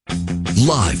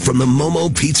Live from the Momo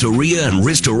Pizzeria and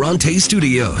Ristorante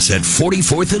Studios at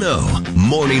 44th and O.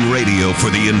 Morning radio for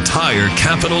the entire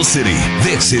capital city.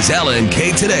 This is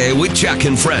LNK Today with Jack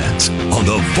and Friends on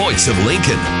the voice of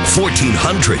Lincoln,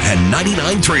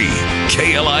 1499.3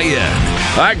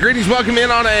 KLIN. All right, greetings. Welcome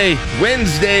in on a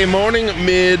Wednesday morning,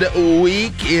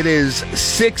 midweek. It is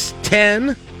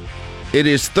 6:10. It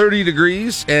is 30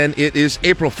 degrees, and it is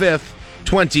April 5th.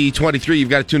 2023. You've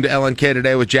got to tune to LNK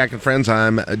Today with Jack and Friends.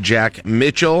 I'm Jack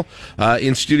Mitchell.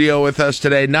 In studio with us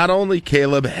today, not only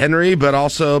Caleb Henry, but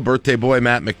also birthday boy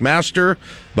Matt McMaster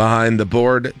behind the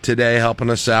board today helping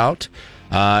us out.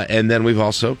 And then we've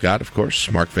also got, of course,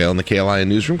 Mark Vail in the KLIN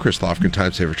newsroom. Chris Lofgren,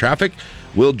 Time Saver Traffic,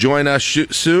 will join us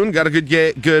soon. Got a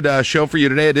good show for you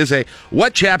today. It is a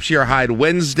What Chaps Your Hide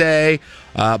Wednesday.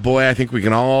 Boy, I think we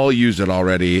can all use it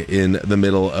already in the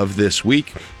middle of this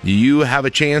week. You have a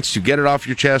chance to get it off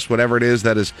your chest, whatever it is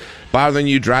that is bothering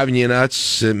you, driving you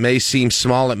nuts. It may seem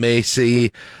small. It may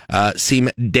seem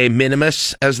de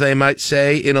minimis, as they might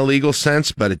say, in a legal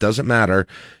sense, but it doesn't matter.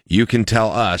 You can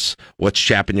tell us what's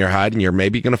chapping your hide, and you're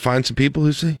maybe going to find some people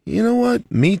who say, you know what,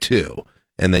 me too.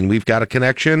 And then we've got a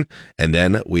connection, and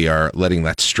then we are letting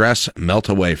that stress melt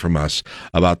away from us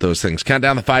about those things. Count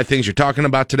down the 5 things you're talking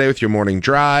about today with your morning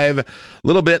drive. A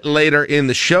little bit later in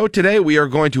the show today, we are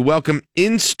going to welcome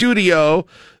in studio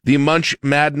the Munch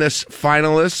Madness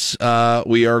finalists.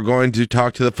 We are going to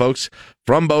talk to the folks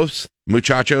from both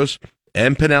Muchachos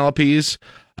and Penelopes.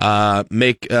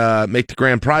 Make the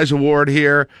grand prize award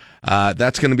here.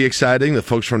 That's going to be exciting. The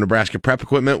folks from Nebraska Prep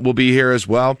Equipment will be here as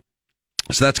well.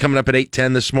 So that's coming up at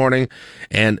 8:10 this morning,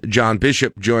 and John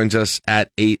Bishop joins us at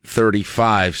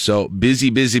 8:35. So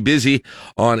busy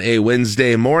on a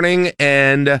Wednesday morning,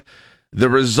 and the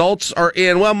results are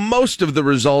in. Well, most of the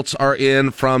results are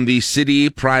in from the city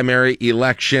primary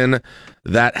election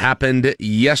that happened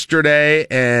yesterday,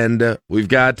 and we've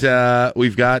got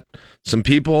some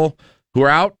people who are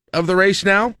out of the race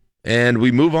now, and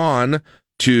we move on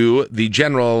to the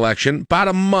general election about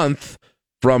a month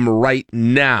from right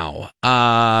now.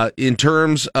 In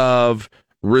terms of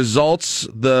results,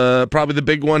 probably the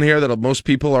big one here that most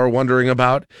people are wondering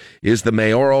about is the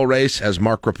mayoral race. As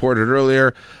Mark reported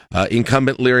earlier,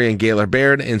 incumbent Leary and Gaylor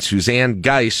Baird and Suzanne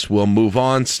Geis will move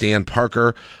on. Stan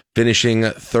Parker finishing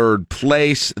third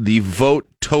place. The vote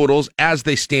totals as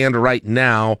they stand right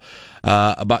now,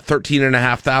 about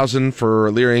 13,500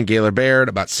 for Leary and Gaylor Baird,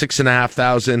 about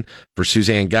 6,500 for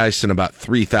Suzanne Geis, and about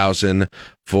 3,000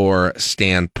 for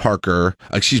Stan Parker.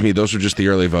 Excuse me, those were just the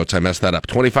early votes. I messed that up.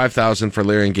 25,000 for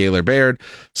Leary and Gaylor Baird,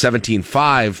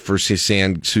 17,500 for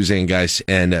Suzanne Geis,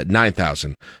 and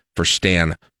 9,000 for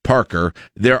Stan Parker.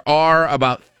 There are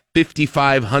about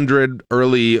 5,500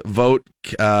 early vote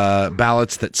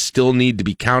ballots that still need to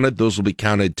be counted. Those will be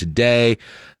counted today,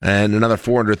 and another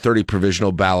 430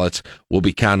 provisional ballots will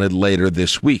be counted later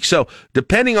this week. So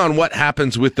depending on what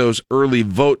happens with those early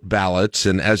vote ballots,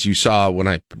 and as you saw when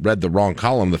I read the wrong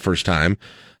column the first time,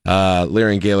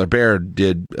 Leary and Gaylor Baird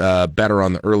did better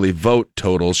on the early vote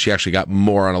totals. She actually got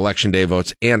more on election day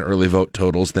votes and early vote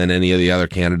totals than any of the other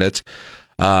candidates.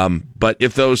 But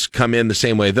if those come in the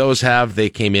same way those have,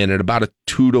 they came in at about a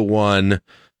 2-1,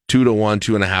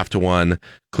 2.5-1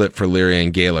 clip for Leary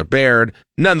and Gaylor Baird.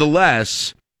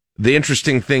 Nonetheless, the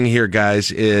interesting thing here,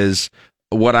 guys, is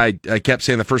what I kept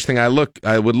saying. The first thing I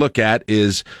would look at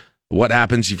is what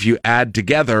happens if you add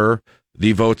together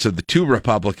the votes of the two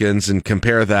Republicans and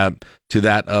compare that to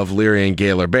that of Leary and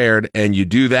Gaylor Baird, and you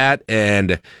do that,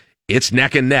 and it's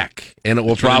neck and neck, and it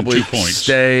will probably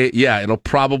stay. Yeah, it'll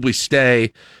probably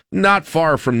stay not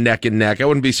far from neck and neck. I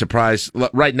wouldn't be surprised.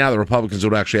 Right now, the Republicans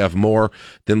would actually have more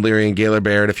than Leary and Gaylor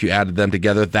Baird if you added them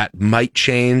together. That might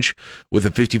change with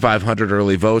the 5,500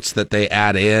 early votes that they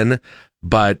add in.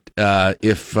 But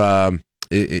if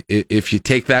you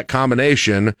take that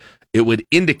combination, it would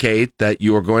indicate that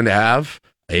you are going to have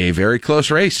a very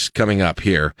close race coming up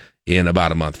here in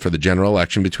about a month for the general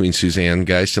election between Suzanne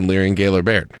Geis and Leary and Gaylor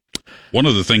Baird. One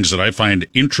of the things that I find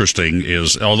interesting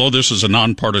is, although this is a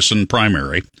nonpartisan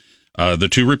primary, the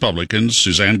two Republicans,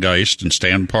 Suzanne Geist and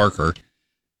Stan Parker,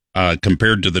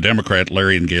 compared to the Democrat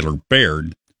Leary and Gaylor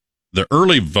Baird, the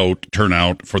early vote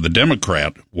turnout for the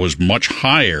Democrat was much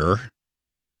higher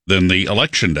than the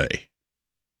election day.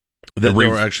 There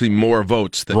were actually more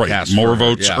votes that cast. More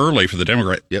votes early for the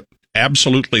Democrat. Yep.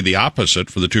 Absolutely the opposite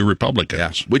for the two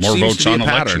Republicans. Yeah. Which more seems votes to be on a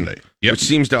pattern. Election day. Yep. Which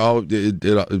seems to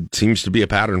it seems to be a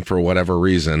pattern for whatever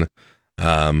reason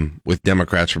with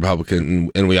Democrats,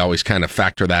 Republicans, and we always kind of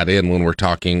factor that in when we're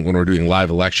doing live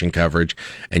election coverage,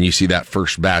 and you see that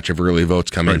first batch of early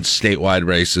votes come in, statewide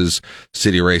races,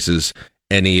 city races,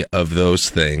 any of those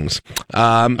things.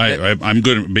 I'm going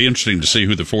to be interesting to see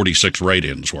who the 46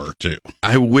 write-ins were, too.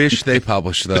 I wish they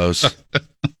published those.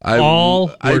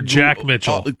 All were Jack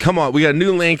Mitchell. Come on, we got a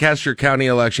new Lancaster County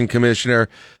election commissioner.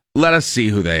 Let us see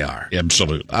who they are.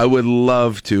 Absolutely. I would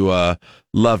love to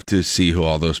see who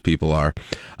all those people are.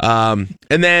 And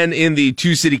then in the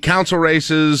 2 city council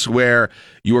races where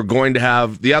you were going to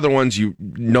have the other ones,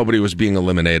 nobody was being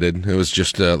eliminated. It was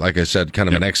just, like I said, kind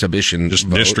of an exhibition. Just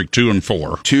vote. District 2 and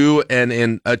 4. 2, and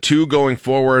in 2 going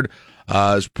forward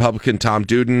is Republican Tom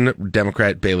Duden,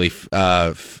 Democrat Bailey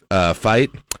Fight.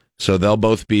 So they'll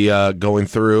both be going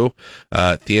through.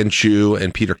 Thien Chu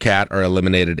and Peter Catt are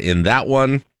eliminated in that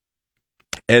one.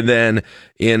 And then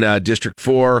in District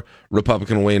 4,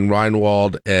 Republican Wayne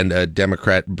Reinwald and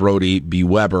Democrat Brody B.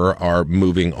 Weber are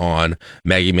moving on.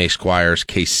 Maggie Mae Squires,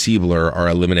 Case Siebler are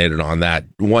eliminated on that.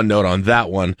 One note on that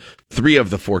one, 3 of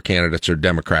the 4 candidates are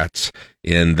Democrats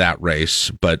in that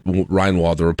race, but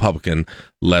Reinwald, the Republican,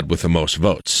 led with the most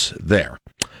votes there.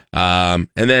 And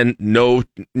then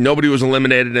nobody was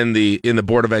eliminated in the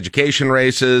Board of Education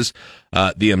races.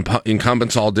 The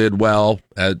incumbents all did well,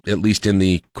 at least in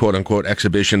the quote unquote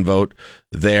exhibition vote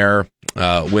there,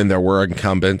 when there were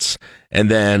incumbents.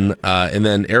 And then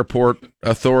Airport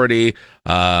Authority,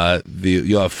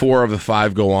 you'll have 4 of the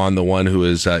 5 go on. The one who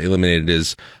is eliminated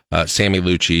is Sammy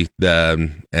Lucci,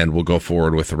 and we'll go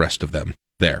forward with the rest of them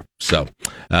there. So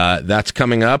that's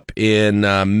coming up in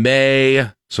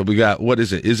May. So we got, what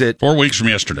is it? Is it 4 weeks from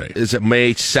yesterday? Is it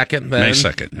May 2nd then? May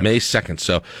 2nd. Yeah. May 2nd.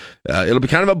 So it'll be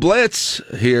kind of a blitz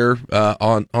here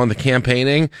on the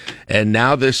campaigning. And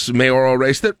now this mayoral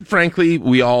race that, frankly,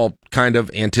 we all kind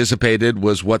of anticipated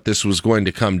was what this was going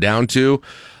to come down to.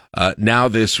 Now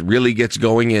this really gets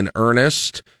going in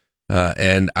earnest.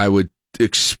 And I would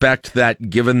expect that,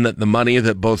 given that the money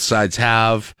that both sides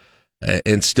have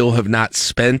and still have not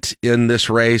spent in this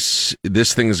race,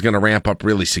 this thing is going to ramp up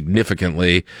really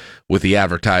significantly with the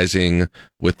advertising,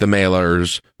 with the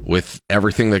mailers, with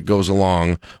everything that goes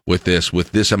along with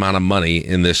this amount of money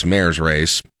in this mayor's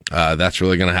race. That's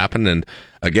really going to happen. And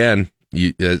again,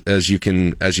 as you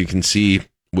can see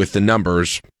with the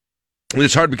numbers,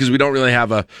 it's hard because we don't really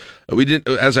have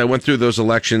as I went through those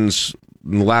elections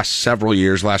in the last several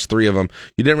years, last 3 of them,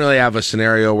 you didn't really have a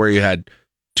scenario where you had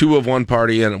 2 of one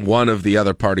party and 1 of the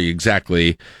other party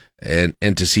exactly, and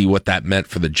to see what that meant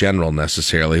for the general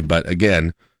necessarily. But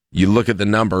again, you look at the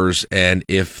numbers, and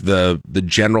if the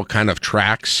general kind of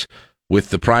tracks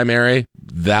with the primary,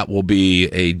 that will be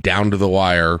a down to the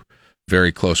wire,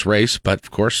 very close race. But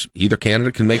of course, either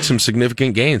candidate can make some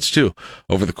significant gains too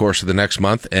over the course of the next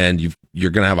month, and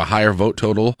you're going to have a higher vote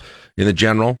total in the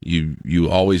general. You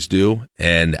always do.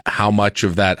 And how much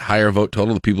of that higher vote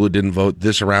total, the people who didn't vote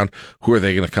this around, who are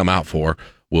they going to come out for,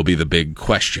 will be the big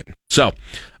question. So,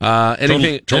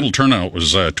 total turnout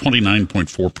was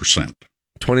 29.4%.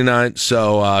 29.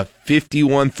 So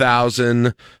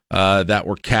 51,000 that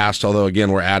were cast. Although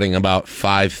again, we're adding about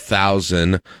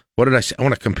 5,000. What did I say? I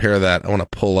want to compare that. I want to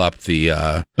pull up the.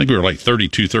 I think we were like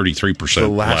 33% the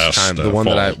last time. The one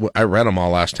fall. that I read them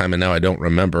all last time, and now I don't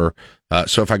remember.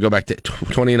 So if I go back to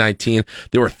 2019,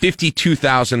 there were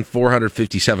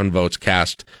 52,457 votes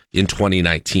cast in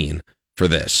 2019 for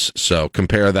this. So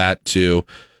compare that to,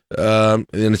 and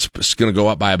it's going to go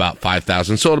up by about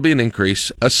 5,000. So it'll be an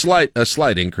increase, a slight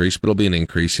increase, but it'll be an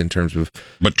increase in terms of.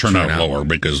 But turnout lower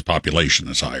because population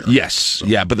is higher. Yes, so.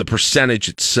 Yeah, but the percentage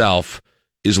itself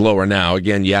is lower now.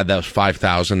 Again, you add that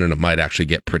 5,000 and it might actually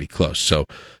get pretty close. So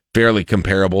fairly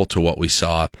comparable to what we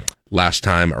saw last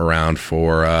time around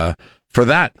for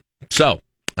that. So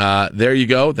there you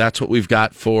go. That's what we've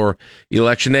got for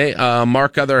Election Day.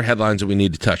 Mark, other headlines that we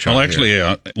need to touch on. Well, actually,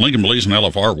 Lincoln Police and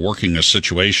LFR working a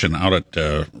situation out at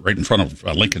right in front of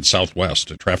Lincoln Southwest,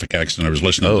 a traffic accident. I was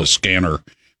listening to the scanner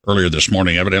earlier this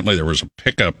morning. Evidently, there was a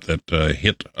pickup that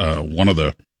hit one of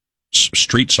the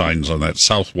street signs on that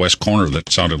southwest corner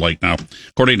that sounded like. Now,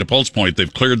 according to Pulse Point,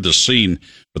 they've cleared the scene,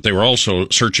 but they were also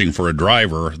searching for a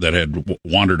driver that had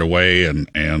wandered away,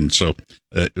 and so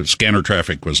scanner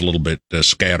traffic was a little bit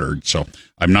scattered. So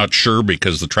I'm not sure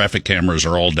because the traffic cameras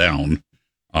are all down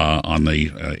on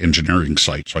the engineering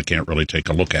site, so I can't really take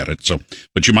a look at it. So,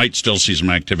 but you might still see some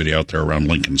activity out there around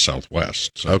Lincoln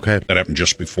Southwest. So okay. That happened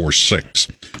just before 6.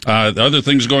 The other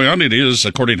things going on, it is,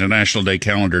 according to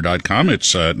nationaldaycalendar.com,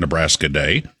 it's Nebraska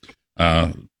Day.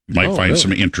 You might find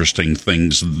some interesting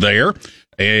things there.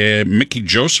 Mickey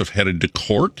Joseph headed to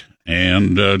court,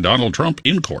 and Donald Trump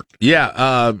in court.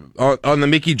 Yeah, on the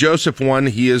Mickey Joseph one,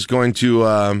 he is going to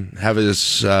have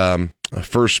his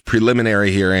first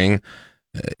preliminary hearing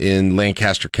in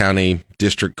Lancaster County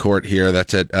District Court here.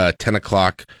 That's at 10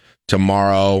 o'clock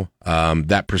tomorrow.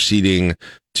 That proceeding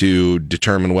to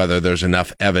determine whether there's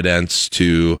enough evidence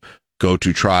to go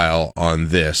to trial on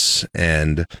this.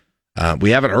 And we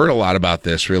haven't heard a lot about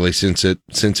this really since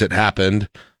it happened.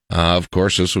 Of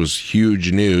course, this was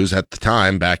huge news at the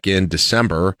time back in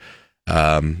December,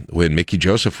 when Mickey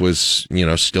Joseph was,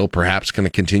 still perhaps going to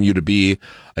continue to be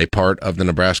a part of the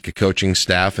Nebraska coaching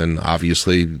staff. And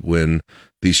obviously when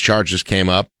these charges came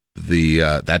up,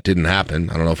 that didn't happen.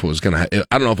 I don't know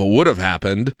if it would have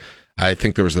happened. I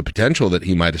think there was the potential that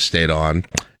he might have stayed on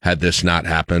had this not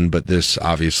happened, but this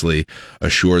obviously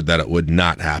assured that it would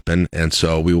not happen. And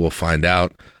so we will find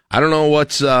out. I don't know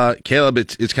what's, Caleb,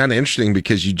 it's kind of interesting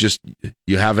because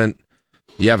you haven't,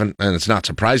 and it's not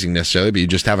surprising necessarily, but you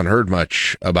just haven't heard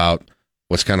much about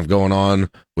what's kind of going on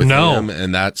with him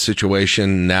and that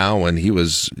situation now. And he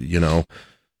was,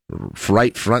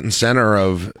 right front and center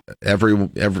of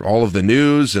all of the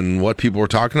news and what people were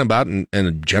talking about,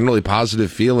 and generally positive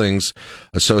feelings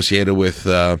associated with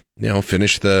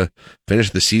finish the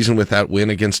season with that win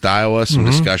against Iowa. Some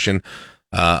discussion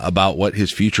about what his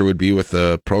future would be with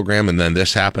the program, and then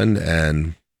this happened,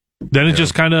 and then it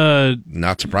just kind of,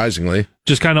 not surprisingly,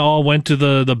 just kind of all went to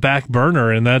the back burner.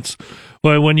 And that's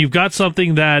when you've got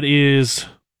something that is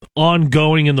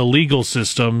ongoing in the legal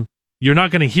system, you're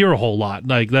not going to hear a whole lot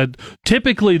like that.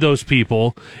 Typically those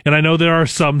people, and I know there are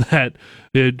some that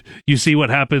you see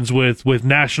what happens with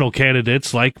national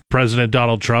candidates like President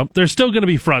Donald Trump, they're still going to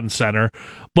be front and center,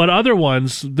 but other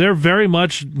ones, they're very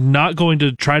much not going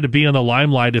to try to be in the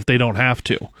limelight if they don't have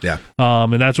to. Yeah.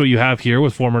 And that's what you have here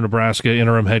with former Nebraska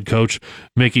interim head coach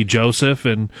Mickey Joseph.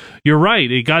 And you're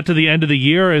right, it got to the end of the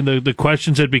year and the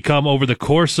questions had become over the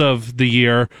course of the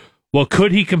year, well,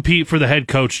 could he compete for the head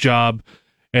coach job?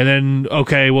 And then,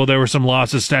 okay, well, there were some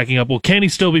losses stacking up. Well, can he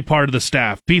still be part of the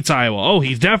staff? Beats Iowa. Oh,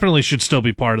 he definitely should still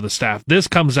be part of the staff. This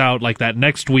comes out like that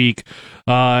next week,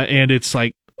 and it's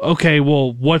like, okay,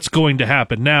 well, what's going to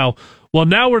happen now? Well,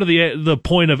 now we're to the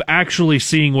point of actually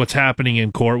seeing what's happening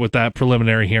in court with that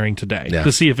preliminary hearing today to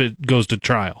see if it goes to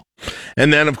trial.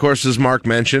 And then, of course, as Mark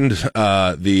mentioned,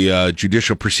 the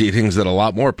judicial proceedings that a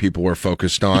lot more people were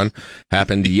focused on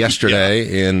happened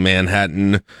yesterday in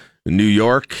Manhattan, New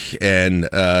York, and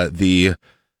the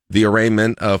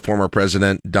arraignment of former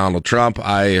President Donald Trump.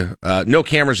 No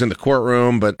cameras in the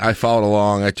courtroom, but I followed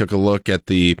along. I took a look at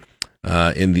the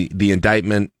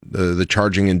indictment, the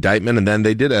charging indictment, and then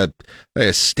they did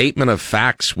a statement of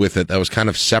facts with it that was kind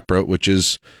of separate, which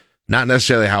is not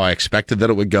necessarily how I expected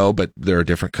that it would go, but there are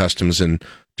different customs in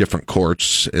different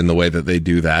courts in the way that they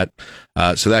do that.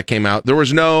 So that came out. There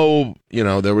was no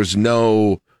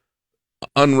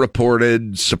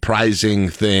unreported, surprising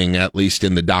thing, at least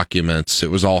in the documents. It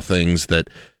was all things that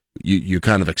you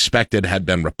kind of expected had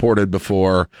been reported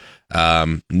before.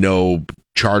 No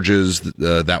charges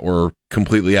that were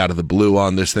completely out of the blue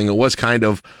on this thing. It was kind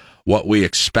of what we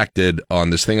expected on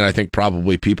this thing. And I think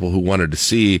probably people who wanted to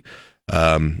see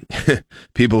the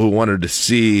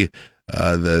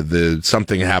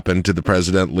something happened to the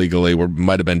president legally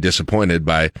might have been disappointed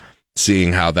by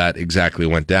seeing how that exactly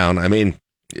went down. I mean,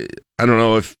 I don't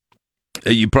know if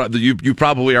you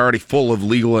probably are already full of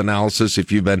legal analysis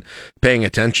if you've been paying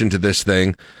attention to this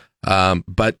thing.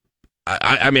 But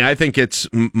I mean, I think it's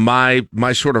my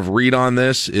sort of read on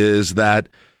this is that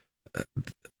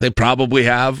they probably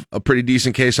have a pretty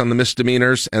decent case on the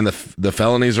misdemeanors, and the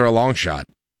felonies are a long shot.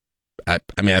 I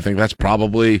mean, I think that's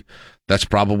probably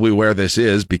where this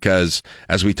is, because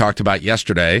as we talked about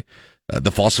yesterday,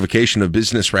 the falsification of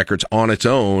business records on its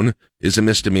own is a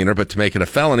misdemeanor, but to make it a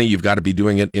felony, you've got to be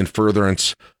doing it in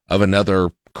furtherance of another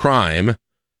crime.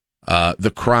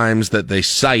 The crimes that they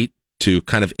cite to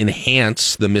kind of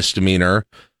enhance the misdemeanor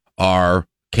are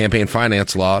campaign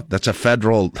finance law. That's a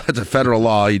federal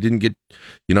law. You didn't get,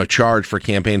 charged for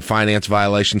campaign finance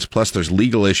violations. Plus there's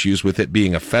legal issues with it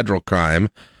being a federal crime.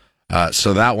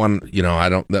 So that one,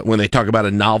 when they talk about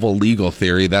a novel legal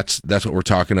theory, that's what we're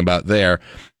talking about there.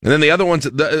 And then the other ones,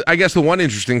 I guess the one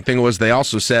interesting thing was they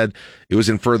also said it was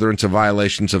in furtherance of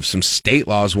violations of some state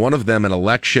laws. One of them,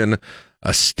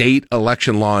 a state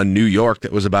election law in New York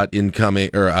that was about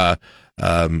impacting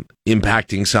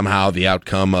somehow the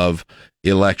outcome of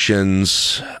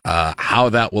elections, how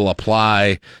that will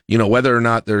apply, whether or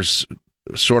not there's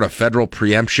sort of federal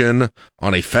preemption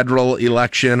on a federal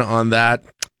election on that.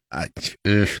 I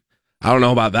don't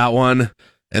know about that one.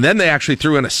 And then they actually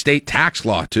threw in a state tax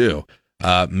law too.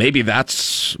 Maybe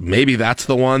that's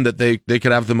the one that they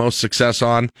could have the most success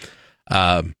on.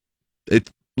 It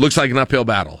looks like an uphill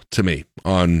battle to me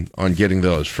on getting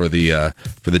those for the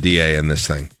DA in this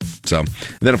thing. So,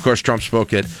 and then of course Trump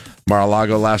spoke at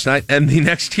Mar-a-Lago last night. And the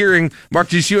next hearing, Mark,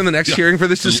 did you see when the next hearing for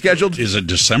this is scheduled? Is it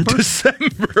December?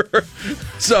 December.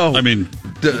 So, I mean,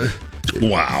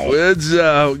 wow. It's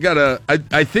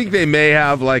I think they may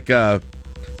have like a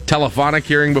telephonic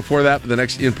hearing before that, but the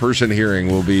next in-person hearing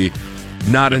will be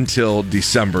not until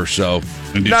December. So,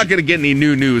 not going to get any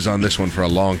new news on this one for a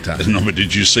long time. No, but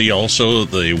did you see also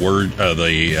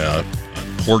the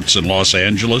courts in Los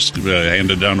Angeles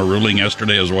handed down a ruling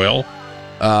yesterday as well?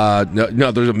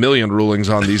 No, there's a million rulings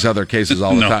on these other cases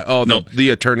all the time. Oh, the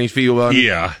attorney fee one?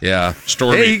 Yeah.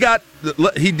 Stormy. Hey,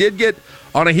 he did get,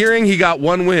 on a hearing, he got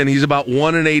one win. He's about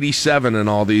 1-87 in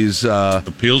all these,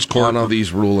 appeals court, on all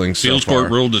these rulings. Appeals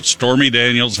court ruled that Stormy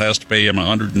Daniels has to pay him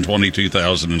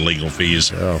 $122,000 in legal fees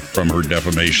from her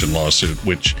defamation lawsuit,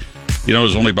 which,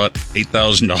 is only about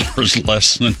 $8,000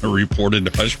 less than the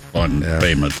reported hush fund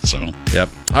payment. So, yep.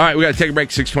 All right, we got to take a break.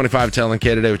 6:25 at LNK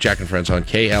today with Jack and Friends on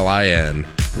KLIN.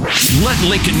 Let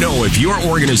Lincoln know if your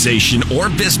organization or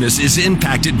business is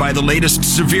impacted by the latest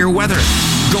severe weather.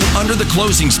 Go under the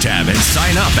closings tab and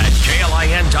sign up at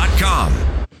KLIN.com.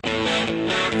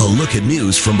 A look at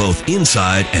news from both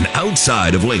inside and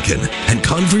outside of Lincoln, and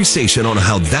conversation on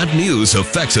how that news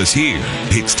affects us here.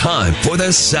 It's time for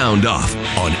the Sound Off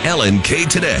on LNK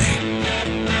Today.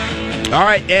 All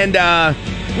right, and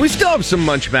we still have some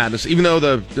Munch Madness, even though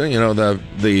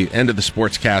the end of the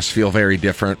sportscast feel very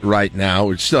different right now.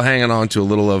 We're still hanging on to a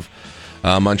little of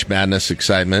Munch Madness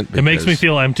excitement. It makes me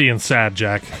feel empty and sad,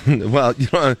 Jack. Well,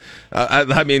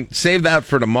 I mean, save that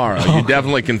for tomorrow. You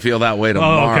definitely can feel that way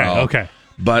tomorrow. Okay.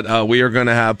 But we are going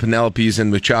to have Penelope's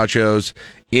and Muchachos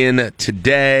in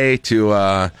today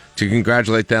to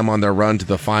congratulate them on their run to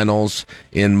the finals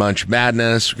in Munch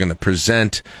Madness. We're going to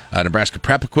present Nebraska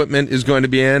Prep Equipment is going to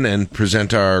be in and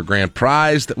present our grand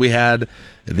prize that we had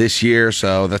this year.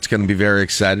 So that's going to be very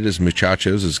excited as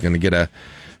Muchachos is going to get a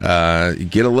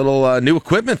little new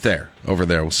equipment over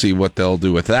there. We'll see what they'll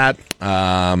do with that.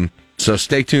 So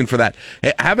stay tuned for that.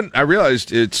 Hey, I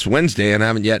realized it's Wednesday and I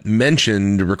haven't yet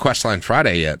mentioned Request Line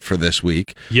Friday yet for this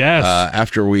week. Yes.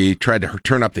 After we tried to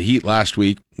turn up the heat last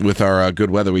week with our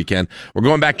good weather weekend. We're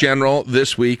going back general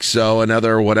this week, so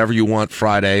another whatever you want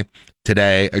Friday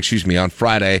on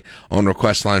Friday on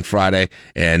Request Line Friday.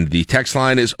 And the text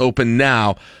line is open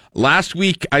now. Last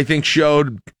week, I think,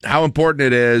 showed how important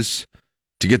it is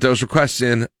to get those requests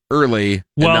in early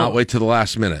and not wait to the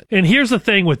last minute. And here's the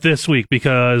thing with this week,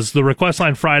 because the Request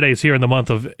Line Fridays here in the month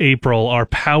of April are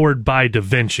powered by Da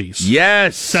Vinci's.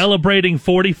 Yes! Celebrating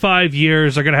 45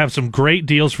 years. They're going to have some great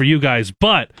deals for you guys.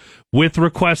 But with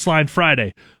Request Line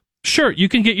Friday, sure, you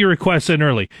can get your requests in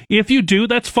early. If you do,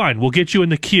 that's fine. We'll get you in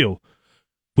the queue.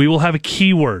 We will have a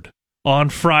keyword on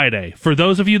Friday. For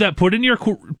those of you that put in your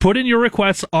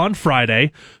requests on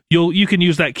Friday, you can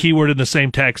use that keyword in the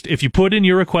same text. If you put in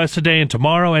your request today and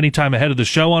tomorrow, anytime ahead of the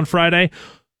show on Friday,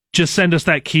 just send us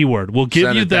that keyword. We'll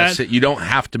give you that. You don't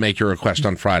have to make your request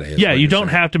on Friday. Yeah, you don't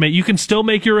have to make. You can still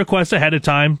make your request ahead of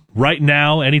time, right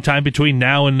now, anytime between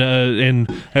now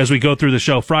and as we go through the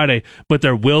show Friday. But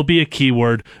there will be a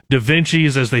keyword. Da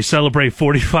Vinci's, as they celebrate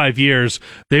 45 years,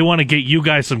 they want to get you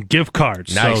guys some gift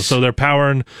cards. Nice. So they're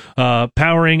powering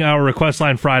our Request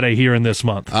Line Friday here in this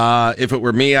month. If it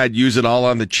were me, I'd use it all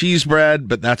on the cheese bread,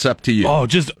 but that's up to you.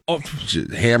 Just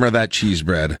hammer that cheese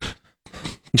bread.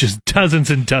 Just dozens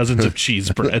and dozens of cheese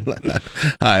bread.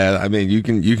 I mean, you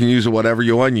can use it whatever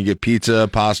you want. You get pizza,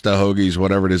 pasta, hoagies,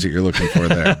 whatever it is that you're looking for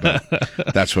there.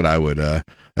 But that's what I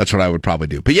would probably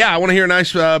do. But yeah, I want to hear a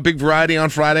nice big variety on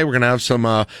Friday. We're gonna have some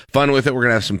fun with it. We're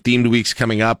gonna have some themed weeks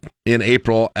coming up in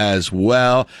April as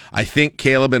well. I think,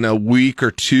 Caleb, in a week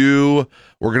or two,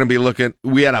 we're gonna be looking.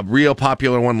 We had a real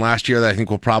popular one last year that I think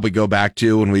we'll probably go back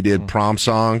to when we did prom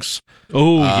songs.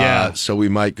 Oh yeah. So we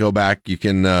might go back. You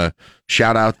can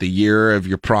shout out the year of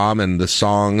your prom and the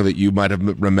song that you might have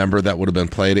remembered that would have been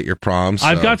played at your prom. So.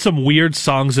 I've got some weird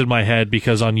songs in my head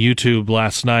because on YouTube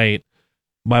last night,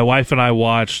 my wife and I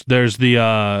watched. There's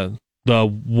the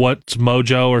What's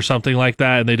Mojo or something like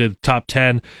that, and they did top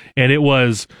 10, and it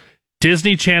was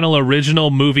Disney Channel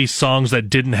original movie songs that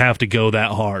didn't have to go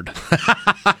that hard.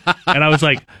 And I was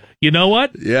like, you know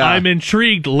what? Yeah. I'm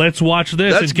intrigued. Let's watch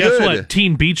this. That's and guess good. What?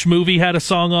 Teen Beach Movie had a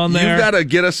song on there. You've got to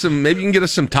get us some. Maybe you can get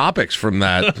us some topics from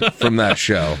that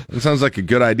show. It sounds like a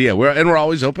good idea. We're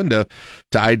always open to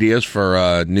ideas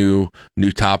for new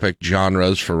topic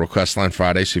genres for Request Line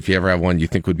Friday. So if you ever have one you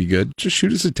think would be good, just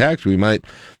shoot us a text. We might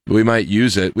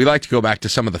use it. We like to go back to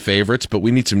some of the favorites, but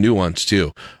we need some new ones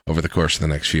too over the course of the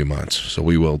next few months. So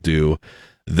we will do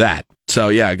that. So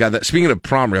yeah, I got that. Speaking of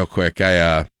prom, real quick,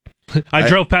 I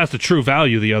drove past a True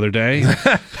Value the other day.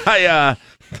 That's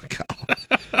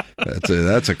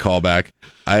a callback.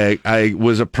 I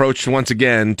was approached once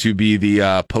again to be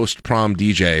the post-prom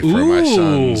DJ for my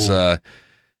sons.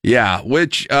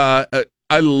 Which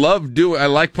I love doing. I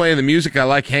like playing the music. I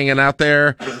like hanging out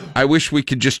there. I wish we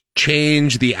could just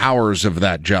change the hours of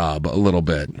that job a little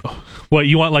bit. What,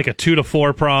 you want like a 2 to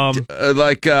 4 prom?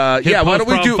 Why don't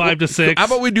we do 5 to 6? How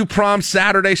about we do prom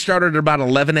Saturday, started at about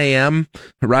 11 a.m.,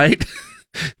 right?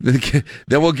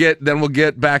 Then we'll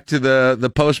get back to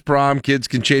the post prom. Kids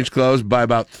can change clothes by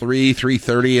about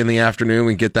 3:30 in the afternoon.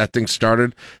 We can get that thing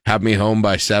started. Have me home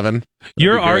by 7.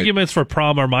 Your arguments for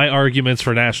prom are my arguments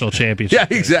for national championship.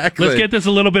 Yeah, exactly. Let's get this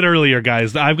a little bit earlier,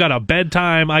 guys. I've got a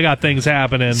bedtime. I got things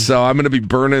happening. So I'm going to be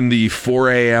burning the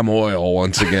 4 a.m. oil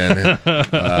once again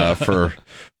for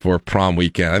prom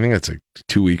weekend. I think that's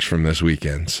 2 weeks from this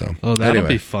weekend. So that'll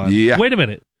be fun. Yeah. Wait a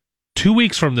minute. 2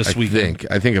 weeks from this weekend.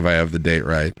 I think if I have the date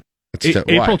right,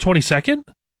 April 22nd.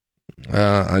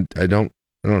 I don't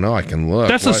know. I can look.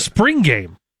 That's a spring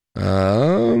game.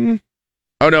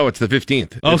 Oh no, it's the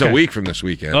 15th. Okay. It's a week from this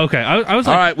weekend. Okay, I was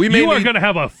like, all right, you are going to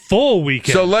have a full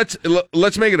weekend. So let's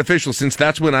make it official, since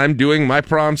that's when I'm doing my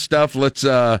prom stuff. Let's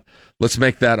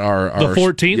make that our the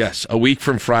 14th. Yes, a week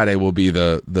from Friday will be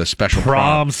the special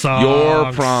prom song.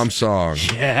 Your prom song.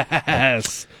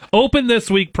 Yes. Open this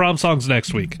week, prom songs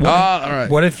next week. All right.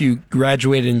 What if you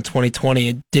graduated in 2020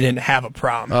 and didn't have a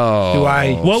prom? Oh,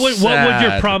 what would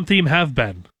your prom theme have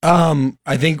been?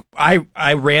 I think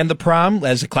I ran the prom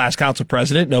as a class council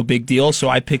president. No big deal. So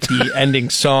I picked the ending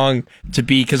song to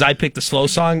be, because I picked the slow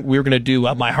song. We were going to do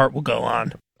 "My Heart Will Go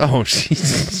On." Oh,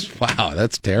 Jesus. Wow,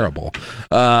 that's terrible.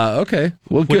 Okay.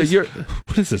 Well, good.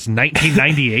 What is this,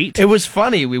 1998? It was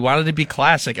funny. We wanted to be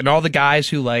classic, and all the guys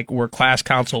who were class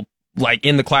council,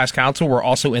 in the class council, were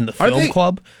also in the film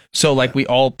club. So we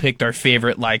all picked our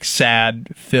favorite sad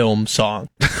film song.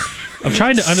 I'm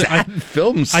trying to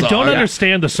film song. I don't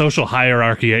understand the social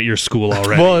hierarchy at your school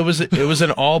already. Well, it was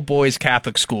an all boys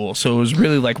Catholic school, so it was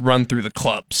really run through the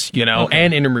clubs,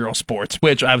 and intramural sports,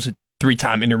 which I was a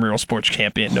 3-time intramural sports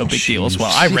champion. No big deal as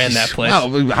well. I ran that place.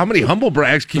 Wow, how many humble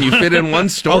brags can you fit in one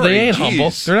story? Oh, they ain't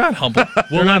humble. They're not humble.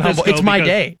 They're not humble. It's my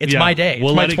day. It's my day.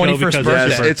 It's my 21st birthday.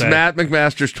 Yes, it's Matt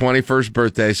McMaster's 21st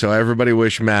birthday, so everybody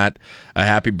wish Matt a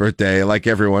happy birthday, like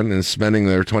everyone is spending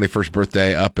their 21st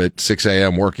birthday up at 6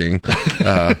 a.m. working.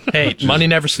 Hey, money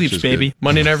never sleeps, baby. Good.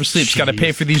 Money never sleeps. Got to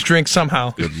pay for these drinks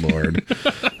somehow. Good Lord.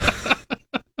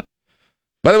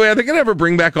 By the way, are they going to ever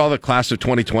bring back all the class of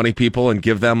 2020 people and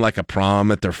give them a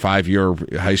prom at their 5-year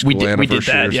high school anniversary? We did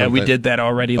that. Yeah, we did that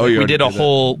already. We did a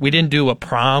whole. We didn't do a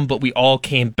prom, but we all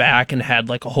came back and had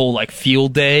a whole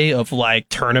field day of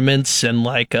tournaments and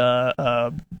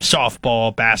softball,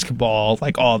 basketball,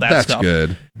 all that stuff. That's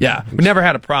good. Yeah, we never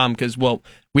had a prom because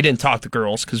we didn't talk to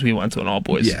girls because we went to an all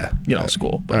boys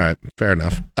school. But. All right, fair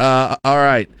enough. All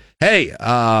right, hey,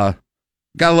 got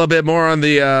a little bit more on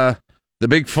the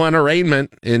big fun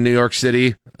arraignment in New York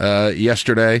City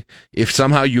yesterday. If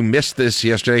somehow you missed this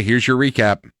yesterday, here's your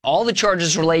recap. All the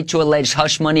charges relate to alleged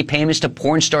hush money payments to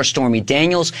porn star Stormy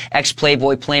Daniels,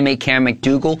 ex-Playboy playmate Karen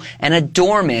McDougal, and a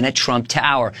doorman at Trump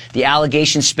Tower. The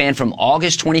allegations span from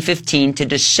August 2015 to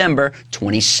December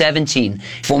 2017.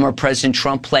 Former President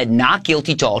Trump pled not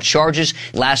guilty to all charges.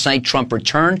 Last night, Trump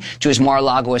returned to his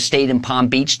Mar-a-Lago estate in Palm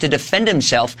Beach to defend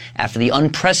himself after the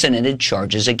unprecedented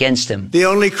charges against him. The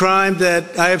only crime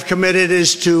that I have committed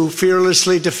is to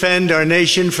fearlessly defend our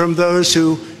nation from those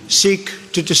who seek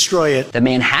to destroy it. The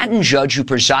Manhattan judge who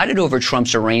presided over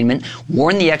Trump's arraignment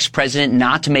warned the ex-president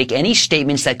not to make any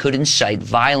statements that could incite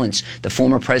violence. The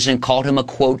former president called him a,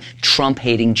 quote,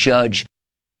 Trump-hating judge.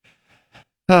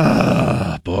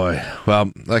 Oh, boy.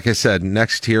 Well, like I said,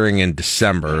 next hearing in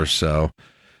December, so...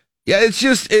 Yeah, it's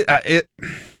just...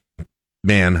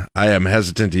 Man, I am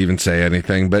hesitant to even say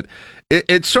anything, but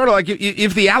it's sort of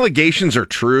if the allegations are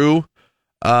true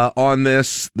on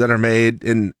this that are made,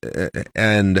 and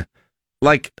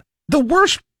the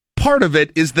worst part of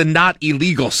it is the not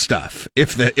illegal stuff.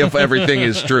 If everything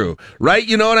is true, right?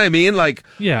 You know what I mean?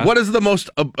 Yeah. What is the most?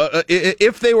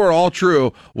 If they were all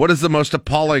true, what is the most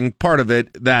appalling part of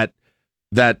it? That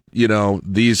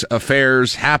these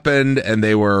affairs happened and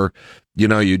they were,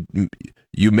 you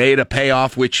made a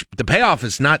payoff, which the payoff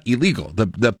is not illegal.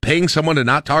 The paying someone to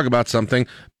not talk about something,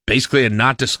 basically a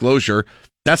not disclosure,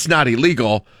 that's not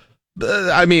illegal.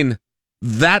 I mean,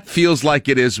 that feels like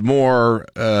it is more,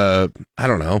 I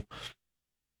don't know,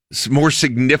 more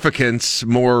significance,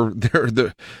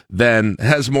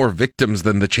 has more victims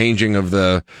than the changing of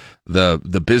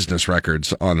the business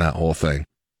records on that whole thing.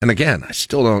 And again, I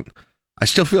still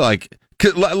feel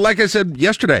like I said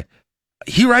yesterday,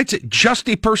 he writes just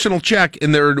a personal check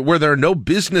where there are no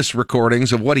business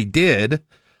recordings of what he did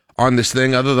on this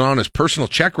thing other than on his personal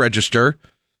check register,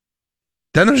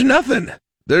 then there's nothing.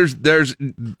 There's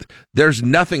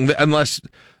nothing unless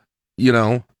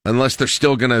they're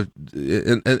still gonna,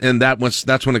 and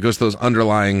that's when it goes to those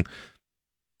underlying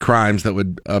crimes that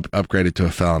would upgrade it to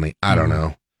a felony. I don't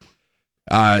know.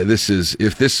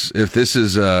 If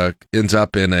this ends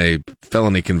up in a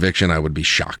felony conviction, I would be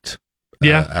shocked.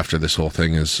 After this whole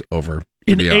thing is over.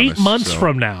 In 8 months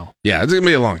from now. Yeah, it's gonna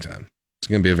be a long time. It's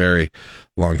gonna be a very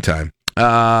long time.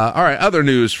 All right, other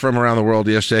news from around the world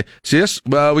yesterday. See this?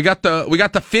 We got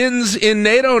the Finns in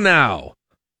NATO now.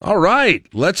 All right,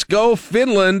 let's go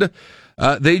Finland.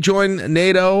 They join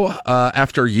NATO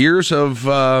after years of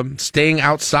staying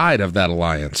outside of that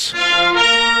alliance.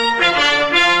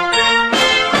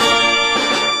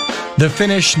 The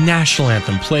Finnish national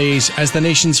anthem plays as the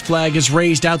nation's flag is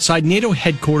raised outside NATO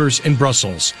headquarters in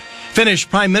Brussels. Finnish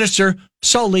Prime Minister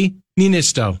Sauli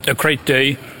Niinistö. A great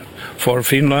day for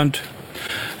Finland,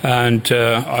 and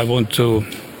I want to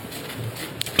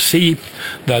see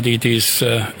that it is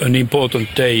an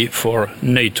important day for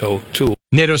NATO too.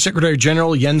 NATO Secretary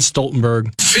General Jens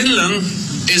Stoltenberg. Finland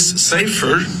is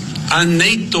safer and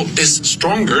NATO is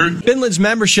stronger. Finland's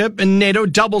membership in NATO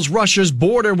doubles Russia's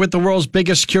border with the world's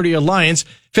biggest security alliance.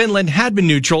 Finland had been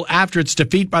neutral after its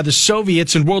defeat by the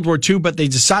Soviets in World War II, but they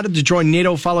decided to join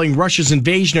NATO following Russia's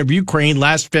invasion of Ukraine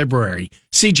last February.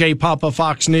 CJ Papa,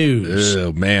 Fox News.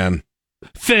 Oh, man.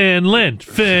 Finland.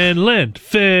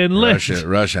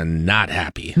 Russia not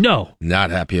happy. No.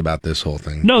 Not happy about this whole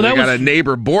thing. No, they got a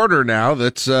neighbor border now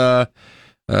that's to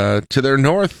their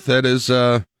north that is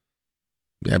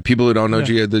people who don't know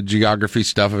the geography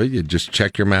stuff of it, you just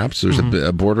check your maps. There's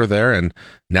a border there, and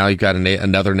now you've got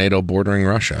another NATO bordering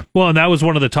Russia. Well, and that was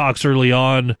one of the talks early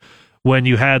on when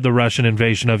you had the Russian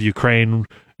invasion of Ukraine,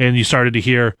 and you started to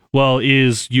hear, well,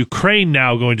 is Ukraine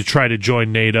now going to try to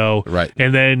join NATO? Right.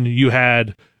 And then you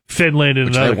had Finland and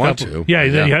another couple. Yeah,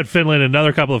 and then you had Finland and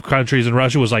another couple of countries, and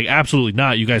Russia was like, absolutely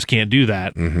not. You guys can't do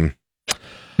that. Mm-hmm.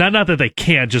 Not that they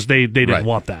can't, just they didn't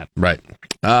want that. Right.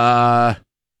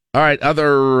 All right,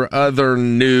 other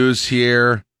news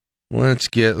here. Let's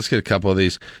get a couple of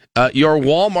these. Your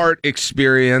Walmart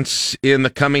experience in the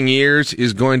coming years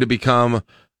is going to become,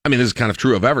 I mean, this is kind of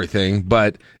true of everything,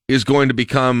 but is going to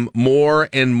become more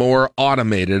and more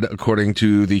automated according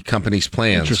to the company's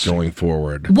plans going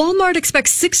forward. Walmart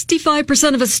expects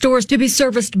 65% of its stores to be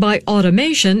serviced by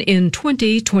automation in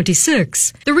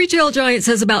 2026. The retail giant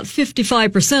says about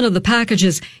 55% of the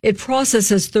packages it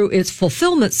processes through its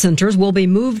fulfillment centers will be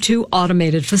moved to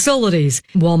automated facilities.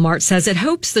 Walmart says it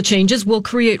hopes the changes will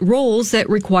create roles that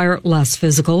require less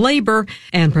physical labor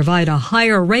and provide a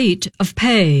higher rate of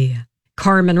pay.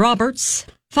 Carmen Roberts,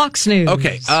 Fox News.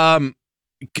 Okay,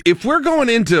 if we're going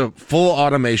into full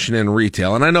automation in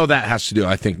retail, and I know that has to do,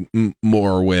 I think,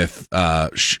 more with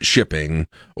shipping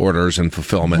orders and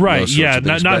fulfillment. Right, those sorts of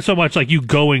things, not so much like you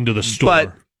going to the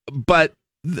store. But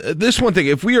this one thing,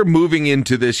 if we are moving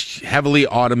into this heavily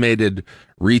automated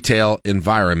retail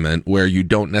environment where you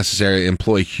don't necessarily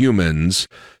employ humans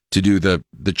to do the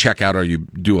checkout, or you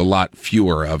do a lot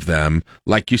fewer of them,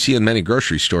 like you see in many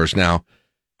grocery stores now,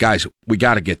 guys, we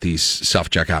got to get these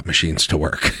self-checkout machines to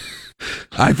work.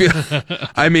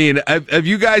 I mean, have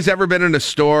you guys ever been in a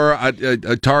store,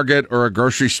 a Target or a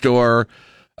grocery store,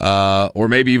 or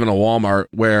maybe even a Walmart,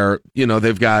 where,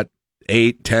 they've got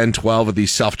 8, 10, 12 of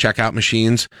these self-checkout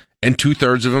machines, and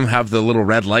 2/3 of them have the little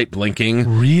red light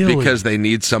blinking? Really? Because they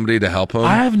need somebody to help them?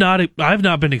 I have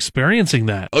not been experiencing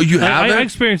that. Oh, you haven't? I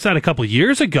experienced that a couple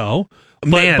years ago.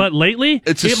 But lately,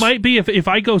 it might be if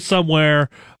I go somewhere,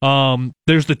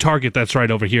 there's the Target that's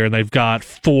right over here, and they've got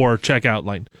 4 checkout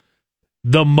lines.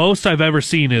 The most I've ever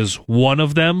seen is one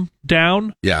of them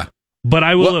down. Yeah. But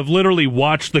I will have literally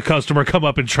watched the customer come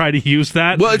up and try to use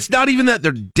that. Well, it's not even that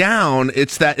they're down.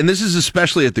 It's that, and this is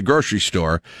especially at the grocery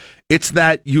store, it's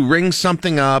that you ring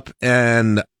something up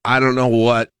and I don't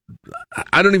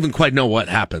even quite know what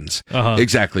happens.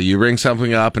 Exactly. You ring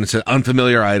something up and it's an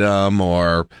unfamiliar item,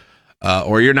 or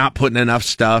you're not putting enough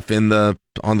stuff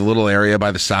on the little area by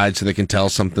the side so they can tell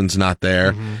something's not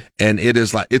there. Mm-hmm. And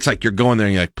it's like you're going there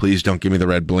and you're like, please don't give me the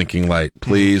red blinking light.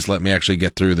 Please let me actually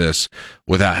get through this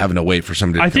without having to wait for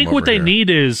somebody to come over here. I think what they need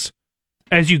is,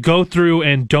 as you go through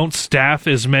and don't staff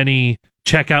as many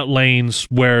checkout lanes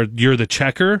where you're the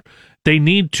checker, they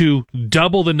need to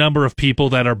double the number of people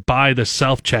that are by the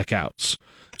self-checkouts.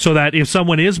 So that if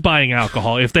someone is buying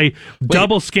alcohol, if they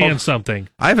double scan something.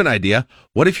 I have an idea.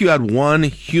 What if you had one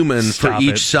human for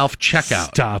each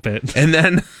self-checkout? Stop it. And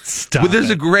then, this is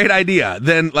a great idea.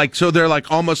 Then, so they're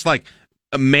almost like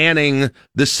manning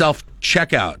the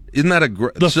self-checkout. Isn't that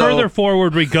the further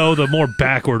forward we go, the more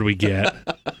backward we get.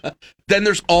 Then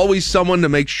there's always someone to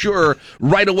make sure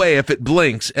right away if it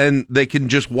blinks, and they can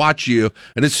just watch you,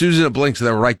 and as soon as it blinks,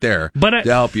 they're right there to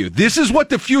help you. This is what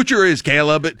the future is,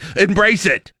 Caleb. Embrace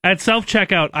it. At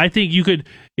self-checkout, I think you could,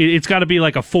 it's got to be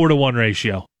like a 4-to-1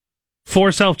 ratio.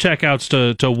 4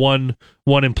 self-checkouts to one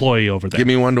employee over there. Give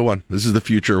me 1-to-1. This is the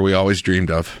future we always dreamed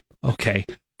of. Okay.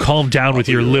 Calm down with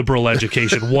your liberal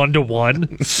education.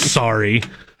 1-to-1? Sorry.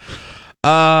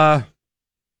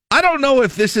 I don't know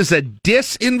if this is a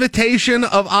disinvitation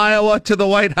of Iowa to the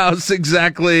White House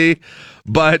exactly,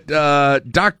 but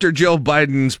Dr. Jill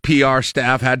Biden's PR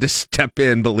staff had to step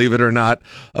in, believe it or not,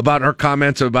 about her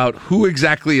comments about who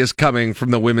exactly is coming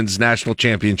from the women's national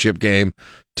championship game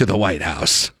to the White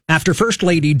House. After First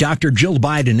Lady Dr. Jill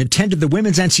Biden attended the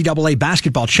Women's NCAA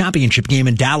Basketball Championship game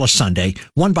in Dallas Sunday,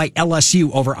 won by LSU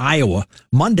over Iowa,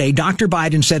 Monday, Dr.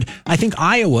 Biden said, "I think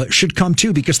Iowa should come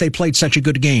too because they played such a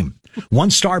good game."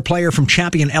 One star player from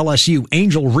champion LSU,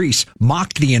 Angel Reese,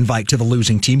 mocked the invite to the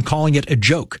losing team, calling it a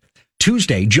joke.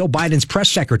 Tuesday, Joe Biden's press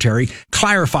secretary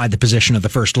clarified the position of the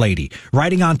First Lady,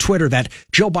 writing on Twitter that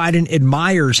Joe Biden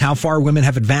admires how far women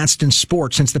have advanced in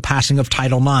sport since the passing of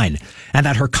Title IX, and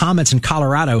that her comments in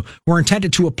Colorado were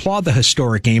intended to applaud the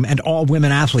historic game and all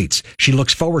women athletes. She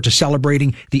looks forward to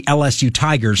celebrating the LSU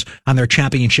Tigers on their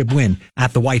championship win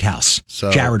at the White House.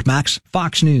 Jared Max,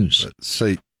 Fox News.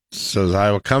 So is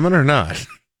Iowa coming or not?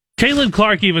 Caitlin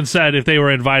Clark even said if they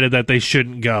were invited that they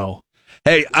shouldn't go.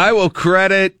 Hey, I will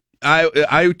credit.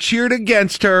 I cheered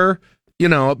against her,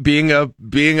 being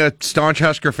a staunch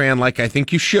Husker fan, like I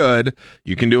think you should.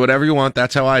 You can do whatever you want.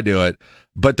 That's how I do it.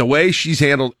 But the way she's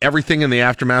handled everything in the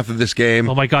aftermath of this game,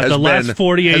 oh my God, the last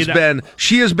 48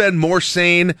 she has been more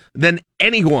sane than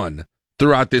anyone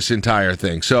throughout this entire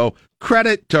thing. So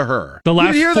credit to her. The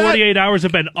last 48 hours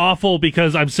have been awful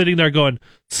because I'm sitting there going,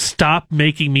 stop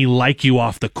making me like you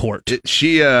off the court.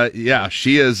 She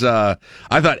is. I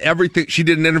thought everything. She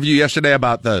did an interview yesterday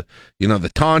about the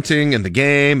taunting and the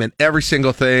game and every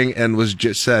single thing, and was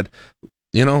just said,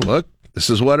 look, this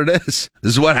is what it is.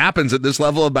 This is what happens at this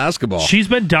level of basketball. She's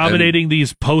been dominating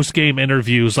these post-game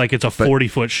interviews like it's a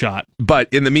 40-foot shot.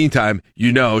 But in the meantime,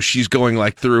 she's going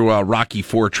like through Rocky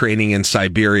IV training in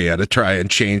Siberia to try and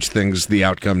change the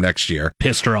outcome next year.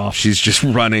 Pissed her off. She's just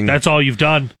running. That's all you've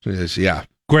done? Yeah.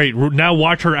 Great. Now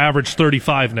watch her average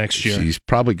 35 next year. She's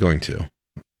probably going to.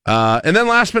 And then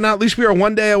last but not least, we are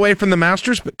one day away from the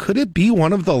Masters, but could it be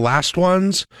one of the last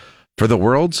ones for the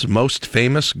world's most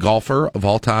famous golfer of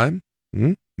all time?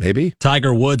 Maybe.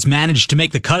 Tiger Woods managed to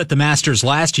make the cut at the Masters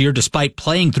last year despite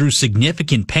playing through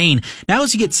significant pain. Now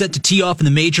as he gets set to tee off in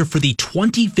the major for the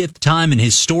 25th time in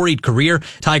his storied career,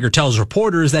 Tiger tells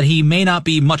reporters that he may not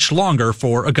be much longer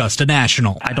for Augusta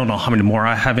National. I don't know how many more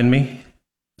I have in me.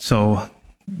 So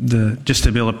just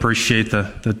to be able to appreciate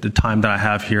the time that I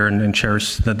have here and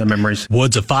cherish the memories.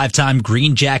 Woods, a 5-time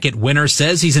Green Jacket winner,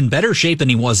 says he's in better shape than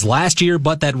he was last year,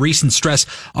 but that recent stress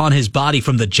on his body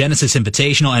from the Genesis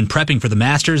Invitational and prepping for the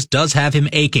Masters does have him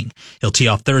aching. He'll tee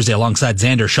off Thursday alongside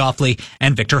Xander Schauffele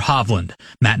and Victor Hovland.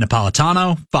 Matt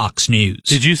Napolitano, Fox News.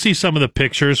 Did you see some of the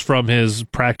pictures from his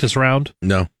practice round?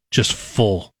 No. Just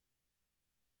full.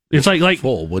 It's like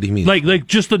full. What do you mean? Like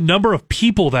just the number of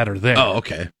people that are there. Oh,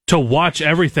 okay. To watch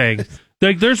everything.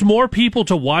 Like there's more people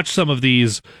to watch some of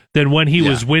these than when he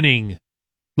was winning.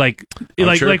 Like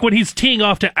when he's teeing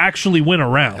off to actually win a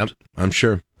round. Yep, I'm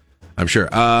sure.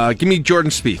 Give me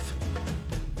Jordan Spieth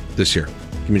this year.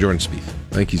 Give me Jordan Spieth.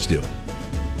 I think he's due.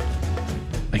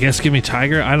 I guess give me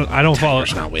Tiger. I don't follow.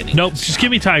 Tiger's not winning. Nope, just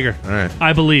give me Tiger. All right.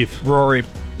 I believe. Rory,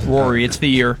 it's the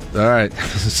year. All right.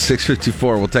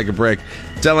 6:54. We'll take a break.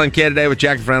 It's LNK Today with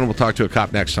Jack and Friend. We'll talk to a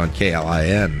cop next on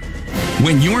KLIN.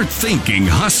 When you're thinking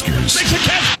Huskers,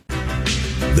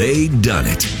 they done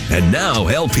it. And now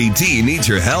LPT needs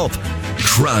your help.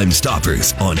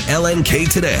 Crimestoppers on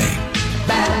LNK Today.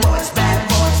 Bad boys,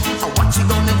 what you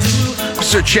gonna do?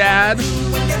 Sir Chad.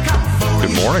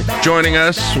 Good morning. Joining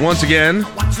us once again.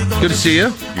 Good to see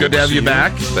you. Good to have you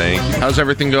back. Thank you. How's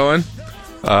everything going?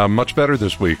 Much better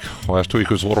this week. Last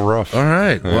week was a little rough. All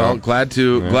right. Yeah. Well, glad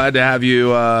to have you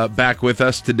back with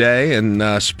us today.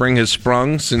 And spring has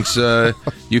sprung since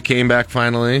you came back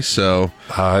finally. So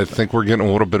I think we're getting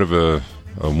a little bit of a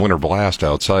winter blast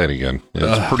outside again.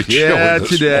 It's pretty chilly. Yeah,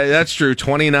 today. That's true.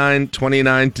 29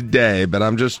 today. But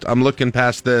I'm looking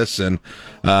past this, and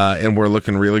we're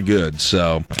looking really good.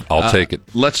 So I'll take it.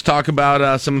 Let's talk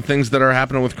about some things that are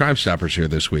happening with Crimestoppers here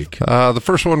this week. The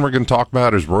first one we're going to talk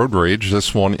about is road rage.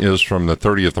 This one is from the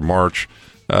 30th of March.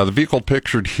 The vehicle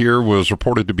pictured here was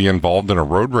reported to be involved in a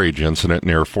road rage incident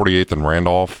near 48th and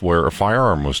Randolph where a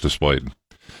firearm was displayed.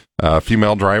 A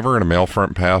female driver and a male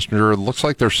front passenger. It looks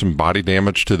like there's some body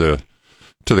damage to the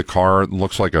car. It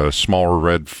looks like a smaller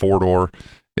red four-door.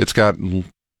 It's got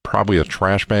probably a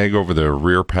trash bag over the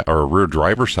rear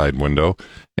driver's side window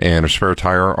and a spare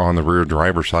tire on the rear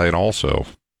driver's side also.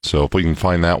 So if we can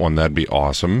find that one, that'd be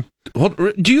awesome. Well,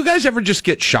 do you guys ever just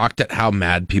get shocked at how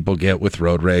mad people get with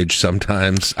road rage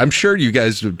sometimes? I'm sure you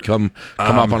guys would come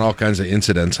up on all kinds of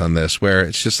incidents on this where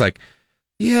it's just like,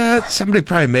 yeah, somebody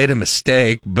probably made a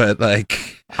mistake, but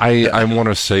like... I want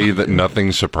to say that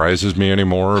nothing surprises me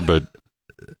anymore, but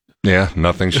yeah,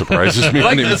 nothing surprises me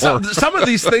anymore. Some of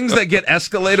these things that get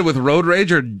escalated with road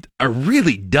rage are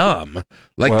really dumb.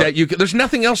 Like that, there's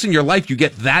nothing else in your life you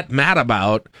get that mad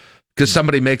about because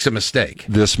somebody makes a mistake.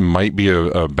 This might be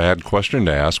a bad question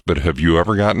to ask, but have you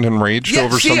ever gotten enraged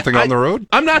over something on the road?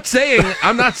 I'm not saying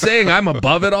I'm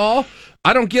above it all.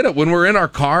 I don't get it. When we're in our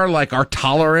car, like our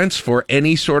tolerance for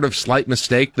any sort of slight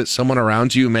mistake that someone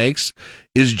around you makes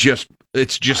is just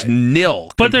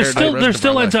nil. But there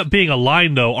still ends up being a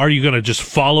line, though. Are you going to just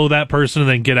follow that person and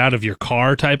then get out of your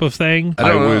car type of thing?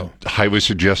 I would highly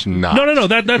suggest not. No.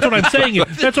 That's what I'm saying.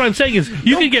 That's what I'm saying is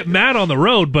you can get mad on the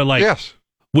road, but like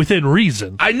within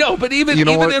reason. I know, but even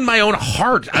in my own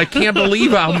heart, I can't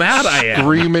believe how mad I am.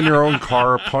 Scream in your own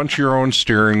car, punch your own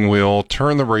steering wheel,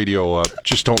 turn the radio up.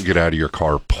 Just don't get out of your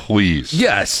car, please.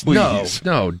 Yes. Please.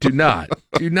 No, do not.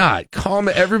 Do not.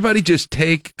 Everybody just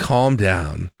calm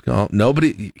down.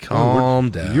 Calm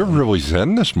down. You're really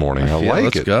zen this morning. I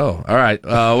like it. Let's go. All right.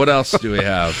 What else do we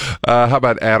have? How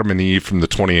about Adam and Eve from the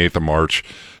 28th of March?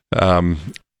 The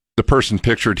person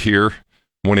pictured here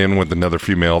went in with another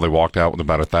female. They walked out with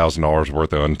about $1,000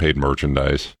 worth of unpaid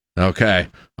merchandise. Okay.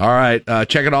 All right.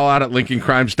 Check it all out at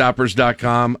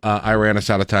LincolnCrimestoppers.com. I ran us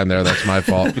out of time there. That's my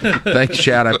fault. Thanks,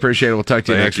 Chad. I appreciate it. We'll talk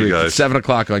to you next week. Guys. 7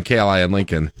 o'clock on KLI in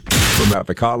Lincoln. From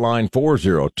Traffic Hotline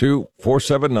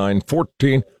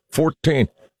 402-479-1414.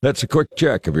 That's a quick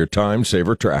check of your time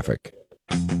saver traffic.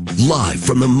 Live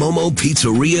from the Momo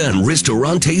Pizzeria and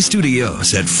Ristorante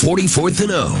Studios at 44th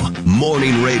and O.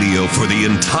 Morning radio for the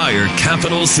entire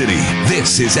capital city.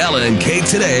 This is LNK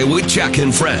Today with Jack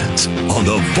and Friends on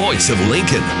the voice of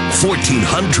Lincoln,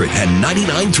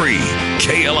 1499.3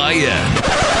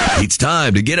 KLIN. It's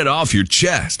time to get it off your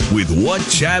chest with What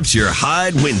Chaps Your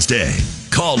Hide Wednesday.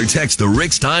 Call or text the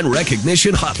Rick Stein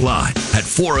Recognition Hotline at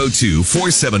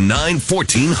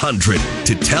 402-479-1400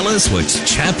 to tell us what's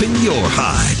chapping your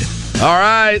hide. All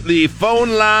right, the phone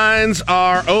lines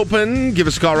are open. Give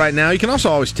us a call right now. You can also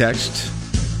always text.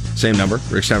 Same number,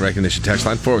 Rick Stein Recognition text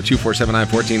line,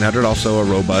 402-479-1400. Also a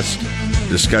robust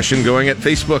discussion going at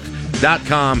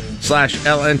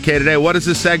Facebook.com/LNK Today. What is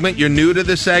this segment? You're new to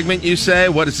this segment, you say?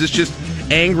 What is this, just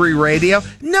angry radio?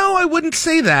 No, I wouldn't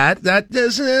say that.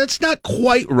 That's not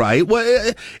quite right.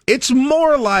 Well, it's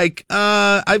more like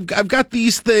I've got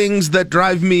these things that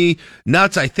drive me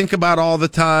nuts. I think about all the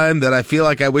time that I feel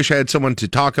like I wish I had someone to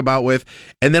talk about with,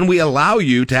 and then we allow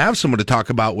you to have someone to talk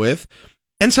about with,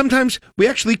 and sometimes we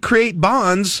actually create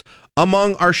bonds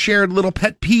among our shared little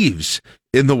pet peeves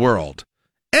in the world.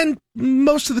 And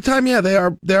most of the time, yeah, they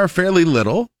are fairly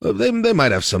little. They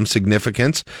might have some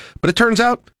significance, but it turns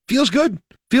out feels good.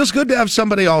 Feels good to have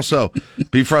somebody also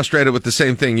be frustrated with the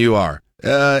same thing you are.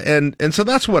 And so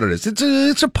that's what it is.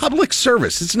 It's a public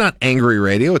service. It's not angry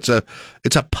radio. It's a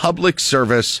public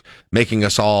service making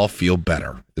us all feel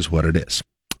better is what it is.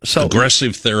 So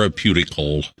aggressive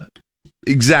therapeutical.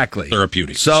 Exactly.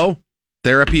 Therapeutics. So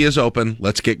therapy is open.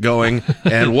 Let's get going.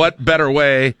 And what better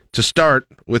way to start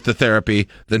with the therapy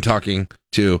than talking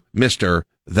to Mr.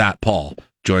 That Paul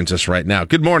joins us right now.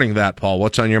 Good morning, That Paul.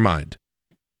 What's on your mind?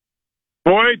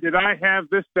 Boy, did I have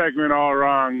this segment all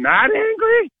wrong. Not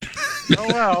angry? Oh,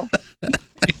 well.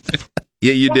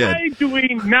 Yeah, you did. Why do we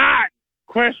not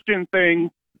question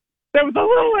things that with a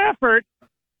little effort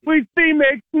we see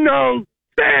makes no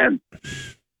sense?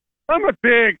 I'm a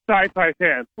big sci-fi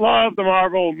fan. Love the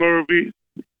Marvel movies.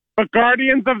 But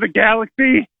Guardians of the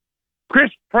Galaxy,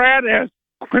 Chris Pratt as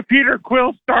Peter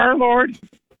Quill Star-Lord,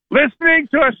 listening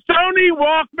to a Sony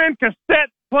Walkman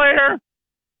cassette player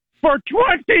for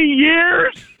 20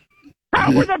 years?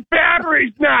 How were the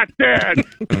batteries not dead?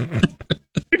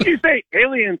 If you say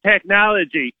alien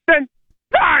technology, then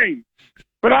fine.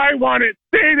 But I want it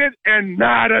stated and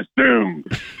not assumed.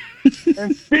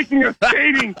 And speaking of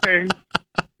stating things,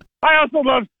 I also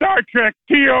love Star Trek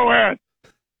TOS.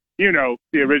 You know,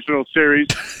 the original series.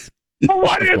 But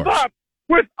what is up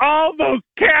with all those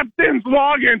captain's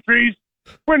log entries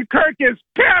when Kirk is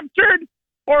captured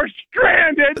or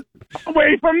stranded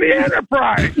away from the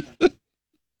Enterprise?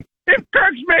 If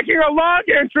Kirk's making a log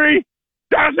entry,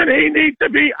 doesn't he need to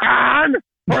be on,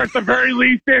 or at the very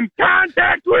least in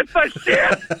contact with the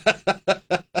ship?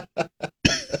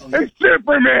 And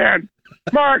Superman.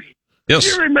 Mark, yes.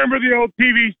 Do you remember the old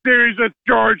TV series with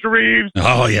George Reeves?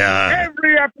 Oh, yeah.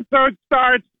 Every episode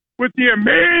starts with the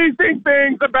amazing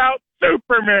things about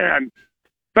Superman.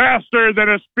 Faster than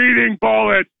a speeding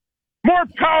bullet. More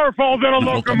powerful than a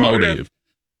locomotive.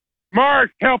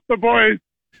 Mark, help the boys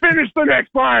finish the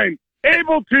next line.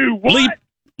 Able to what?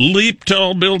 Leap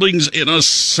tall buildings in a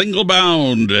single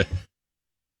bound.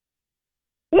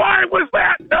 Why was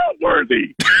that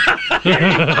noteworthy? He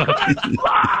could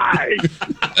fly.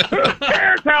 Who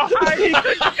cares how high he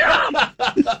could jump?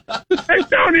 And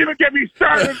don't even get me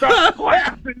started about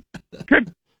glasses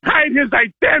could hide his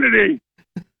identity.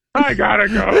 I gotta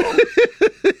go.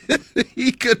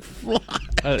 He could fly.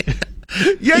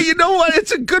 Yeah, you know what?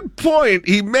 It's a good point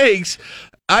he makes.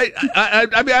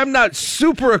 I mean, I'm not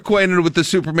super acquainted with the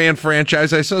Superman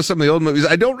franchise. I saw some of the old movies.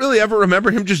 I don't really ever remember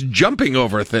him just jumping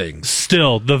over things.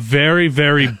 Still, the very,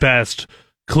 very best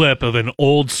clip of an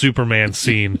old Superman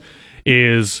scene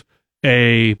is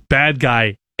a bad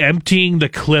guy emptying the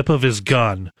clip of his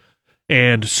gun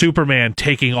and Superman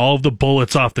taking all of the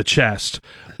bullets off the chest.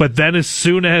 But then as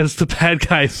soon as the bad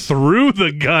guy threw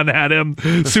the gun at him,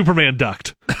 Superman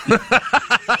ducked.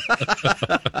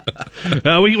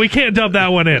 We can't dub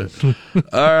that one in.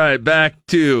 All right, back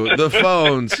to the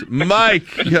phones. Mike,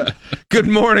 good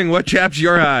morning. What chaps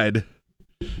your hide?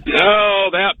 Oh,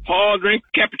 that Paul drank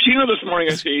cappuccino this morning,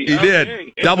 I see. He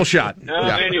did. Double shot.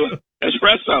 Anyway,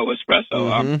 espresso.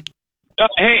 Mm-hmm.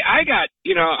 Hey, I got,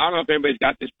 I don't know if anybody's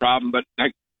got this problem, but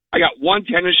I got one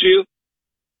tennis shoe.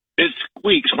 It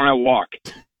squeaks when I walk.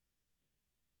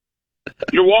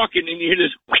 You're walking and you hear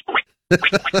this.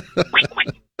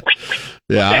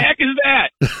 Yeah. What the heck is that?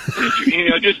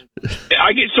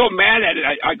 I get so mad at it.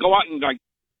 I go out and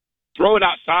throw it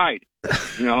outside.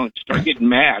 Start getting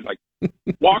mad,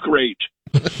 walk rage.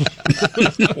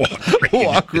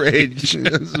 Walk rage.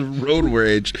 This is road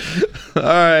rage. All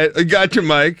right, I got you,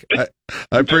 Mike. I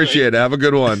appreciate it. Have a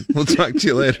good one. We'll talk to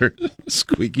you later.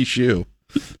 Squeaky shoe.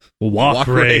 Walk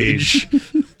rage.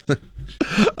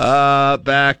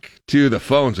 Back to the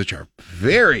phones, which are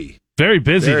very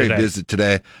busy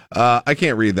today. I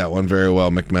can't read that one very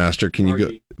well, McMaster. Can you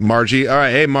go, Margie? All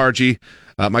right, hey Margie.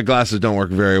 My glasses don't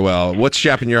work very well. What's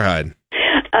chapping your hide?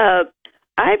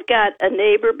 I've got a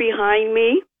neighbor behind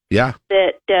me. Yeah.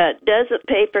 That doesn't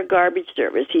pay for garbage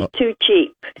service. He's too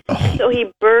cheap, so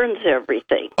he burns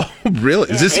everything. Oh, really?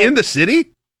 Is this in the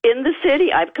city? In the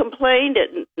city, I've complained,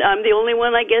 and I'm the only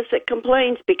one, I guess, that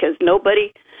complains because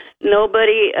nobody.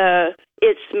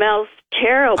 It smells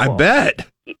terrible. I bet.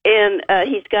 And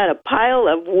he's got a pile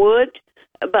of wood.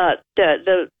 About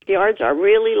the yards are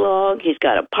really long. He's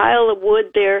got a pile of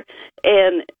wood there,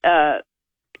 and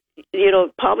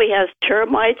probably has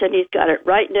termites, and he's got it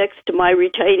right next to my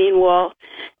retaining wall.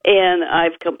 And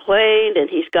I've complained, and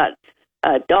he's got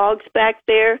dogs back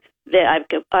there. That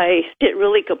I didn't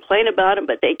really complain about him,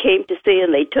 but they came to see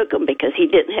and they took him because he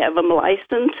didn't have them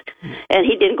licensed, and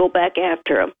he didn't go back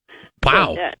after him.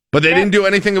 Wow! But they didn't do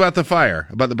anything about the fire,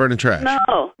 about the burning trash.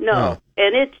 No,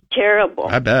 and it's terrible.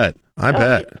 I bet.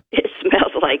 It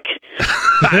smells like.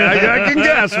 I can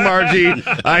guess, Margie.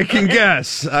 I can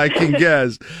guess.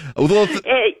 Well,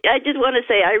 hey, I just want to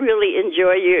say I really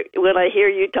enjoy you when I hear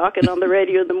you talking on the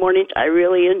radio in the mornings. I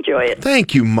really enjoy it.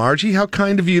 Thank you, Margie. How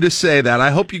kind of you to say that. I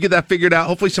hope you get that figured out.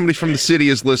 Hopefully somebody from the city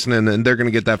is listening and they're going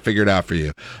to get that figured out for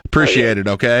you. Appreciate it,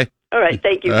 okay? All right,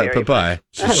 thank you very much. Bye-bye.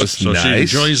 So nice. She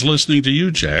enjoys listening to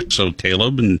you, Jack. So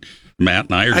Caleb and Matt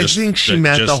and I are just... I think she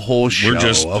meant the whole show. We're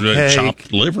just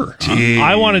chopped liver.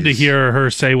 I wanted to hear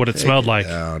her say what it smelled like.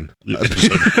 I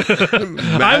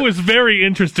was very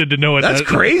interested to know what That's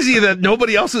crazy that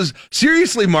nobody else is...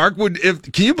 Seriously, Mark,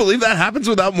 can you believe that happens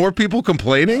without more people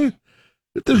complaining?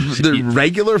 The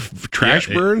regular trash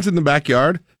burns in the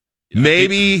backyard?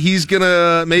 Maybe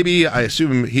I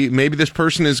assume maybe this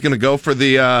person is going to go for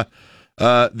the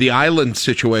island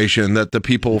situation that the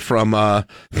people from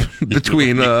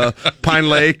between Pine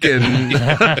Lake and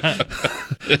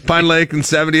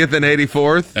 70th and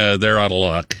 84th. They're out of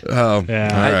luck. Oh, yeah.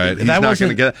 All right. He's not going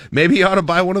to get. Maybe he ought to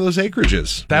buy one of those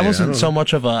acreages. That wasn't so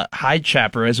much of a hide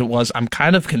chapper as it was. I'm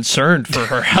kind of concerned for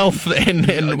her health and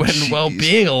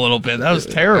well-being a little bit. That was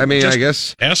terrible. I mean, I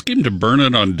guess ask him to burn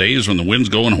it on days when the wind's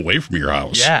going away from your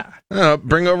house. Yeah.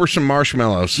 Bring over some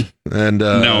marshmallows and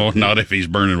no, not if he's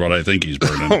burning what I think he's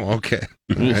burning. Oh, okay.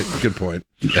 Right, good point.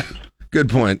 Good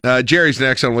point. Jerry's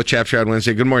next on What Chaps Your Hide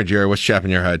Wednesday. Good morning, Jerry. What's chapping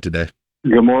your hide today?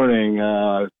 Good morning.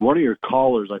 One of your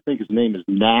callers, I think his name is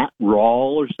Nat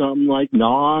Rawl or something like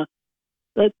Nah.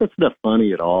 That's not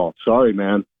funny at all. Sorry,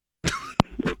 man.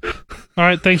 All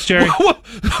right, thanks, Jerry.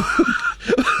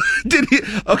 Did he?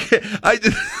 Okay, I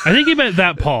think he meant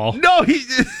that, Paul. No, he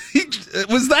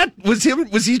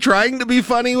was he trying to be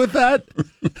funny with that?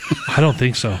 I don't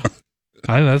think so.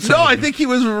 I think he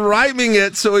was rhyming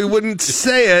it so he wouldn't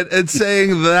say it and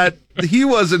saying that he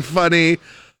wasn't funny.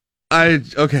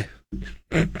 Okay.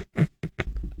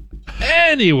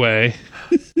 Anyway.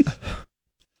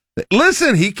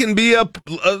 Listen, he can be a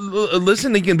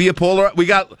polar. We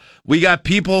got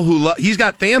people who he's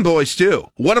got fanboys too.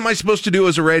 What am I supposed to do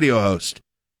as a radio host?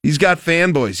 He's got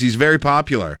fanboys. He's very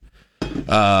popular.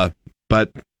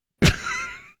 But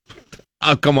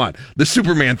oh, come on. The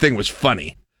Superman thing was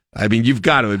funny. I mean, you've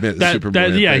got to admit the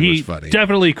Superman thing was funny. He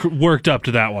definitely worked up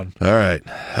to that one. All right.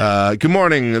 Good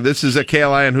morning. This is a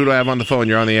KLI, and who do I have on the phone?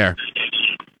 You're on the air.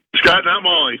 Scott, not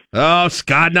Molly. Oh,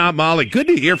 Scott, not Molly. Good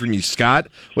to hear from you, Scott.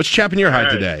 What's chapping your hide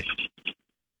today?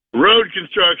 Road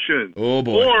construction. Oh,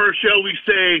 boy. Or shall we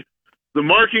say, the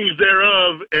markings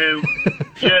thereof, and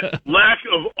yet lack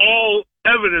of all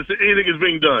evidence that anything is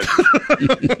being done.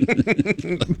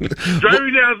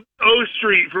 Driving down O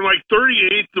Street from like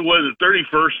 38th to,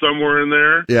 31st, somewhere in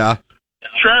there. Yeah.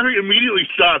 Traffic immediately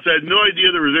stops. I had no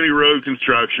idea there was any road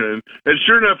construction. And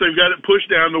sure enough, they've got it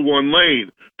pushed down to one lane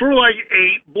for like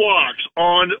 8 blocks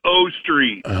on O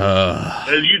Street.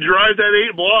 As you drive that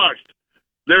 8 blocks,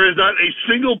 there is not a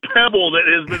single pebble that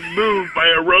has been moved by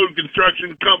a road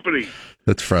construction company.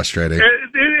 That's frustrating.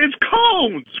 It's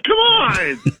cones. Come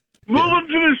on. Move them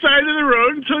to the side of the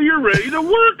road until you're ready to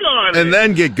work on it. And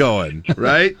then get going,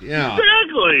 right? Yeah.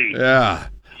 Exactly. Yeah.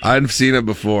 I've seen it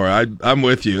before. I'm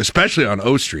with you, especially on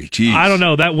O Street. Jeez. I don't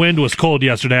know. That wind was cold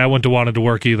yesterday. I wouldn't have wanted to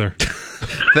work either.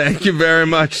 Thank you very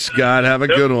much, Scott. Have a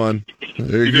good one.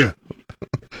 There you go.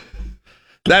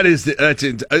 That's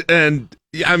it. And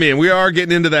I mean, we are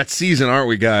getting into that season, aren't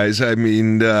we, guys? I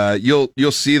mean,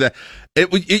 you'll see that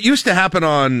it used to happen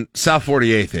on South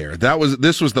 48th here.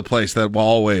 This was the place that will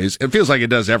always. It feels like it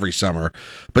does every summer,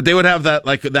 but they would have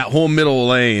that whole middle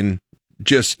lane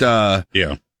just coned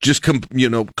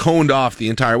off the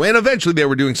entire way. And eventually they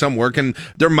were doing some work, and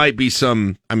there might be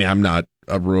some. I mean, I'm not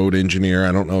a road engineer.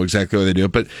 I don't know exactly how they do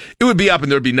it, but it would be up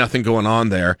and there'd be nothing going on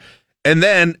there. And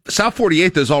then South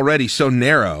 48th is already so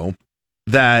narrow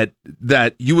that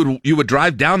you would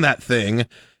drive down that thing,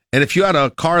 and if you had a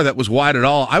car that was wide at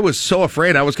all, I was so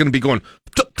afraid I was going to be going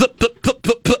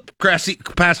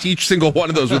past each single one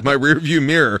of those with my rear view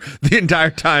mirror the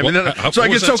entire time. And then, so I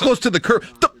get so close to the curb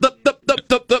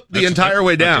the entire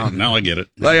way down. Okay, now I get it.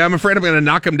 Like, I'm afraid I'm going to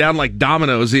knock them down like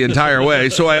dominoes the entire way.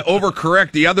 So I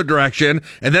overcorrect the other direction,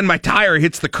 and then my tire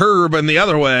hits the curb and the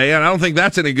other way, and I don't think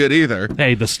that's any good either.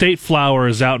 Hey, the state flower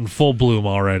is out in full bloom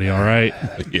already, all right?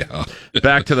 Yeah.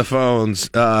 Back to the phones.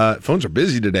 Phones are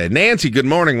busy today. Nancy, good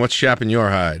morning. What's chapping your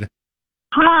hide?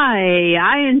 Hi,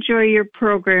 I enjoy your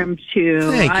program too.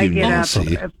 Thank you, I get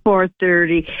Nancy. up at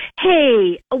 4:30.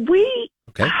 Hey,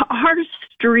 our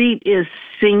street is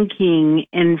sinking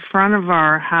in front of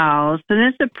our house, and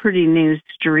it's a pretty new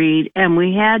street, and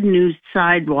we had new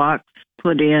sidewalks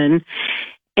put in,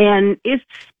 and it's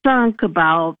sunk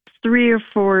about 3 or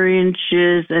 4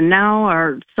 inches, and now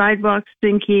our sidewalk's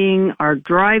sinking, our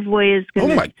driveway is going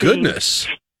to Oh, my sink. goodness.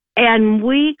 And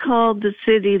we called the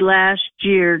city last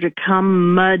year to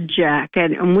come mud jack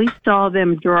it, and we saw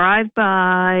them drive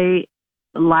by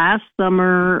last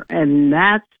summer, and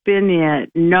that's been it.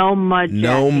 No mud jacking.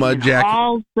 No mud jacking.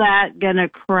 How's that going to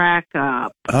crack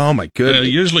up? Oh, my goodness.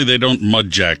 Usually they don't mud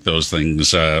jack those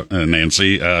things,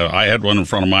 Nancy. I had one in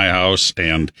front of my house,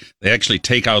 and they actually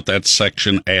take out that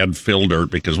section, add fill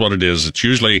dirt, because what it is, it's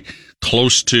usually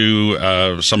close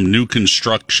to some new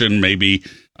construction, maybe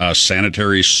a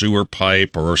sanitary sewer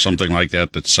pipe or something like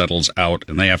that settles out,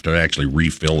 and they have to actually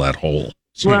refill that hole.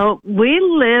 Well, we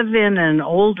live in an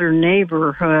older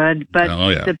neighborhood, but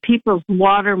the people's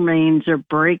water mains are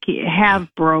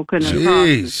have broken across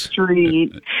the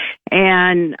street,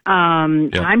 and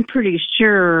I'm pretty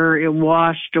sure it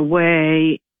washed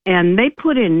away. And they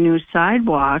put in new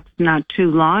sidewalks not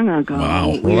too long ago.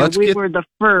 Wow. Well, we were the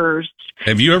first.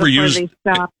 Have you ever used? They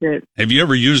stopped it. Have you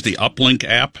ever used the Uplink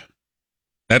app?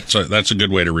 That's a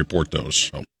good way to report those.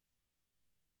 So.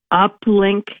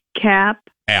 Uplink app.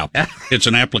 It's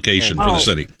an application for the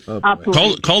city.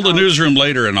 Uplink. Call the newsroom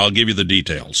later, and I'll give you the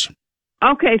details.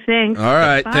 Okay, thanks. All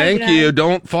right, Bye, thank guys. you.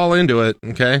 Don't fall into it,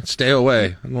 okay? Stay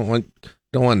away. I don't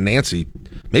want Nancy.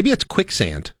 Maybe it's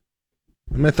quicksand.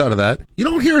 I might have thought of that. You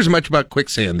don't hear as much about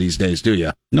quicksand these days, do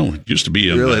you? No, it used to be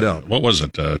in really don't. What was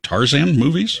it? Tarzan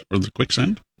movies or the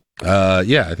quicksand?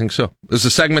 Yeah, I think so. Is the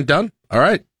segment done? All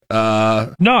right.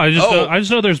 No, I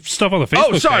just know there's stuff on the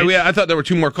Facebook. Oh, sorry. page. I thought there were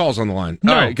 2 more calls on the line.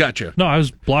 No. All right, gotcha. No, I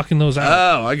was blocking those out.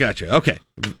 Oh, I got you. Okay.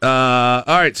 All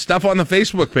right, stuff on the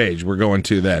Facebook page we're going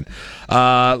to then.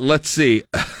 Let's see.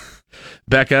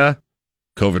 Becca,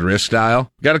 COVID risk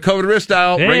dial. Got a COVID risk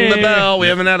dial. Hey. Ring the bell. We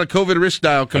haven't had a COVID risk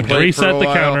dial complaint Reset for a the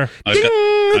while. counter.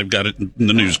 I've got it in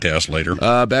the newscast later.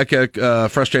 Becca,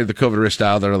 frustrated the COVID risk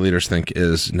dial that our leaders think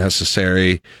is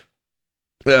necessary.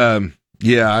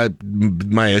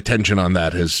 My attention on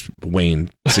that has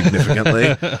waned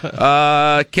significantly.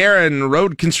 Karen,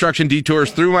 road construction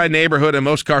detours through my neighborhood and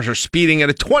most cars are speeding at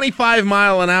a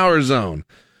 25-mile-an-hour zone.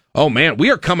 Oh, man, we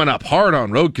are coming up hard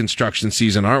on road construction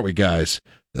season, aren't we, guys?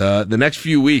 The next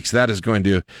few weeks, that is going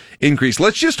to increase.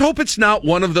 Let's just hope it's not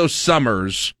one of those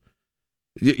summers.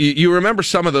 You remember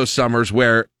some of those summers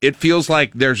where it feels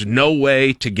like there's no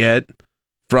way to get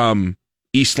from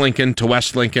East Lincoln to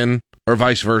West Lincoln or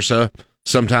vice versa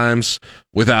sometimes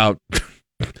without...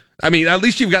 I mean, at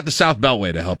least you've got the South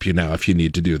Beltway to help you now if you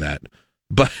need to do that.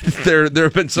 But there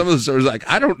have been some of those summers like,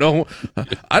 I don't know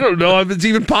if it's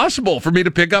even possible for me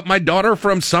to pick up my daughter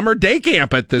from summer day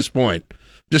camp at this point.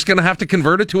 Just going to have to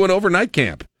convert it to an overnight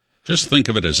camp. Just think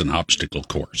of it as an obstacle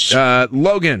course.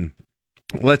 Logan,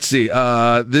 let's see.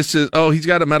 He's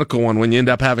got a medical one. When you end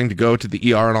up having to go to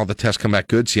the ER and all the tests come back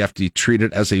good, so you have to treat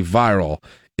it as a viral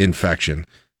infection.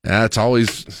 It's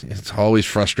always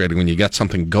frustrating when you got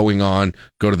something going on,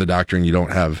 go to the doctor, and you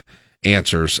don't have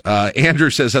answers. Andrew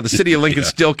says the city of Lincoln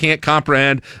still can't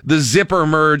comprehend the zipper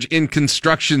merge in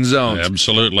construction zones.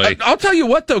 Absolutely. I'll tell you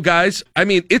what, though, guys. I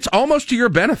mean, it's almost to your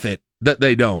benefit that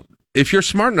they don't, if you're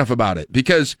smart enough about it,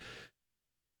 because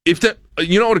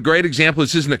you know what a great example,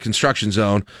 this isn't a construction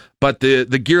zone, but the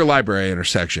Gear Library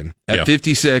intersection at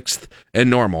 56th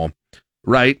and Normal,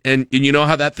 right? And you know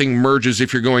how that thing merges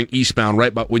if you're going eastbound,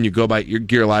 right? But when you go by your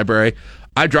Gear Library,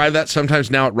 I drive that sometimes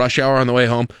now at rush hour on the way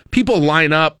home. People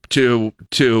line up to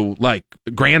like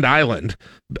Grand Island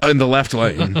in the left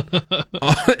lane,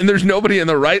 and there's nobody in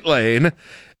the right lane.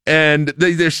 And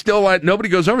they're still like, nobody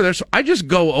goes over there. So I just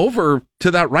go over to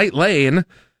that right lane.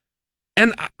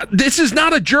 And this is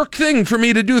not a jerk thing for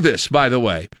me to do this, by the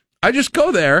way. I just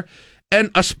go there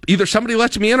and either somebody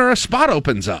lets me in or a spot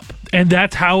opens up. And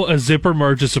that's how a zipper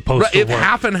merge is supposed to work. If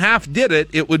half and half did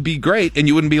it, it would be great. And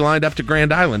you wouldn't be lined up to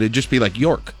Grand Island. It'd just be like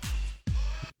York.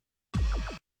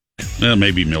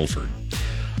 Maybe Milford.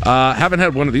 Haven't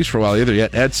had one of these for a while either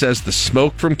yet. Ed says the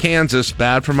smoke from Kansas,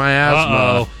 bad for my asthma.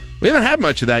 Uh-oh. We haven't had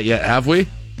much of that yet, have we?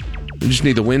 We just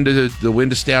need the wind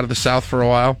to stay out of the south for a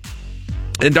while.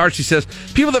 And Darcy says,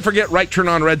 people that forget right turn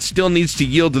on red still needs to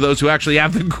yield to those who actually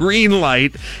have the green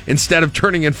light instead of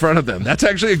turning in front of them. That's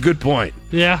actually a good point.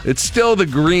 Yeah. It's still the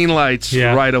green lights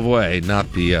right of way,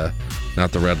 not the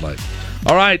red light.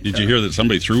 All right. Did you hear that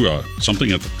somebody threw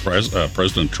something at the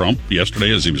President Trump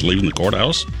yesterday as he was leaving the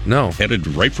courthouse? No. Headed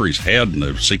right for his head, and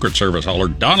the Secret Service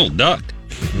hollered, "Donald Duck."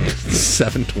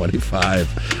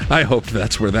 7:25. I hoped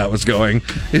that's where that was going.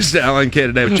 It's Alan K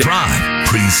today. Drive,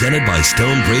 presented by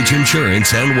Stonebridge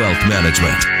Insurance and Wealth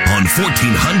Management on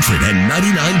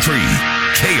 1499.3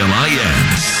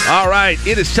 KLIN. All right,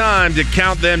 it is time to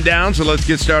count them down, so let's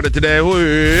get started today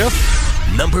with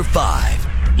number 5.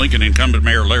 Lincoln incumbent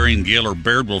Mayor Larry Gaylor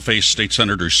Baird will face State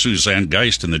Senator Suzanne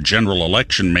Geist in the general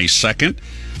election May 2nd.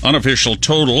 Unofficial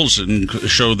totals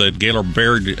show that Gaylor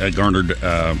Baird garnered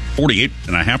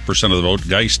 48.5% of the vote.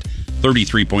 Geist,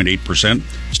 33.8%.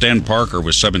 Stan Parker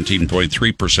with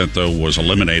 17.3%, though, was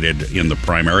eliminated in the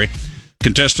primary.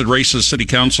 Contested races, City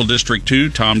Council District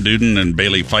 2, Tom Duden and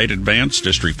Bailey Fight advanced.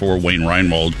 District 4, Wayne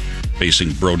Reinwald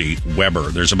facing Brody Weber.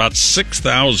 There's about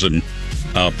 6,000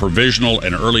 provisional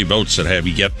and early votes that have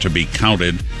yet to be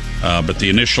counted, but the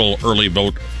initial early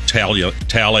vote tally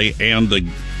and the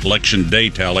Election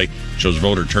Day tally shows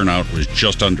voter turnout was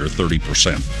just under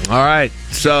 30%. All right,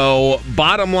 so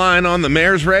bottom line on the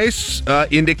mayor's race,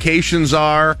 indications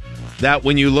are that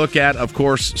when you look at, of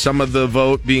course, some of the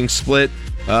vote being split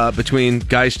between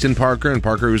Geist and Parker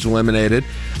who's eliminated,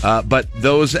 but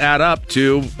those add up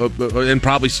to, and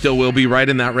probably still will be right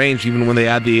in that range, even when they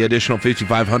add the additional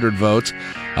 5,500 votes,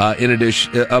 in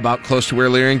addition, about close to where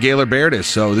Larry and Gaylor Baird is.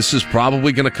 So this is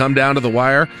probably going to come down to the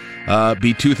wire,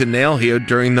 be tooth and nail here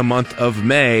during the month of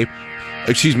May.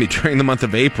 During the month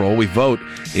of April. We vote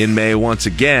in May once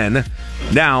again.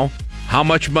 Now, how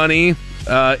much money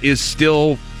is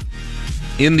still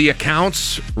in the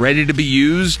accounts ready to be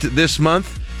used this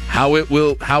month? How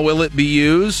will it be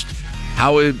used?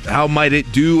 How might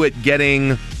it do at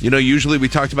getting, usually we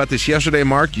talked about this yesterday,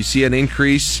 Mark, you see an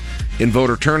increase in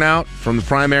voter turnout from the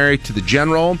primary to the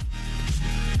general.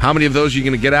 how many of those are you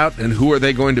going to get out, and who are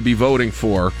they going to be voting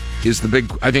for? Is the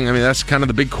big. I mean that's kind of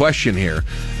the big question here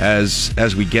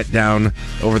as we get down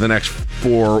over the next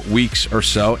 4 weeks or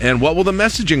so, and what will the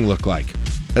messaging look like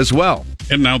as well?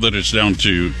 And now that it's down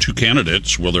to 2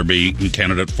 candidates, will there be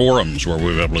candidate forums where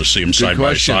we'll be able to see them side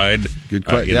by side? In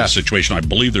the situation, I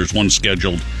believe there's one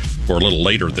scheduled for a little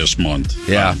later this month.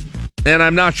 Yeah, and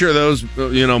I'm not sure those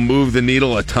move the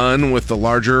needle a ton with the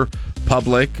larger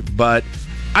public, but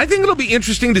I think it'll be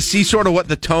interesting to see sort of what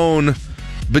the tone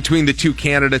between the 2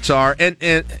 candidates are, and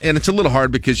it's a little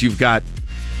hard because you've got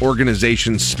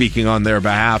organizations speaking on their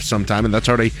behalf sometime, and that's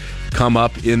already come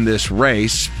up in this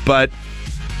race. But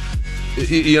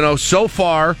so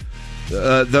far,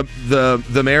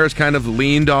 the mayor has kind of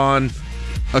leaned on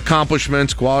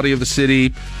accomplishments, quality of the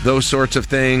city, those sorts of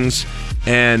things,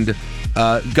 and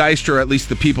Geist, or at least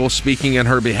the people speaking in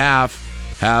her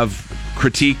behalf, have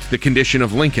critiqued the condition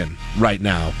of Lincoln right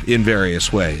now in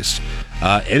various ways.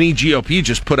 Any GOP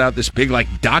just put out this big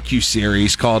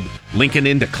docu-series called Lincoln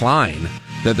in Decline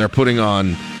that they're putting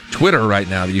on Twitter right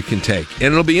now that you can take. And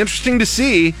it'll be interesting to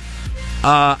see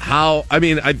how,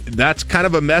 that's kind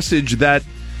of a message that's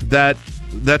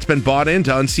been bought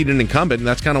into unseated incumbent, and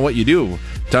that's kind of what you do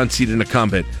to unseat an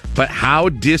incumbent. But how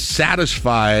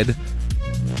dissatisfied,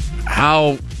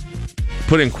 how,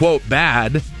 put in quote,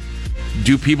 bad,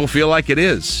 do people feel like it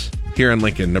is here in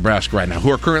Lincoln, Nebraska right now, who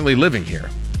are currently living here?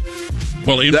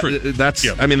 Well, that's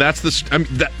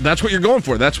what you're going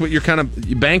for. That's what you're kind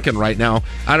of banking right now.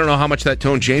 I don't know how much that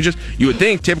tone changes. You would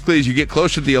think typically as you get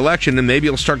closer to the election, and maybe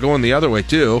it'll start going the other way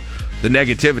too, the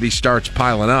negativity starts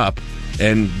piling up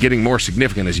and getting more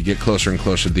significant as you get closer and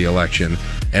closer to the election.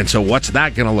 And so what's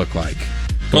that going to look like?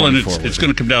 Well, and it's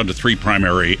going to come down to 3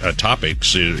 primary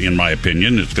topics, in my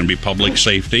opinion. It's going to be public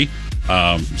safety,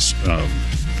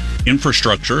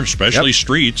 infrastructure, especially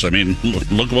streets. I mean,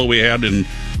 look what we had in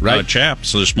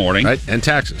Chaps this morning. Right, and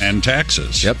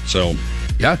taxes. Yep. So,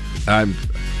 yeah,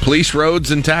 police,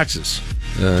 roads, and taxes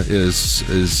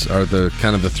are the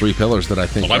kind of the 3 pillars that I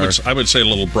think. Well, I would say a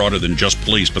little broader than just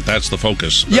police, but that's the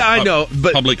focus. Yeah, I know,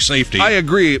 but public safety. I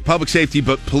agree, public safety,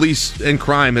 but police and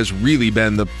crime has really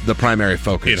been the primary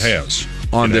focus. It has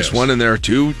on this one, and there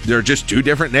are just 2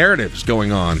 different narratives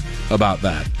going on about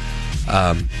that.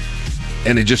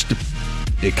 And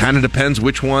it kind of depends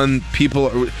which one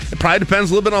people. It probably depends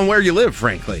a little bit on where you live,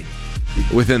 frankly,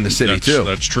 within the city too.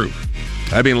 That's true.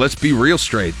 I mean, let's be real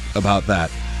straight about that.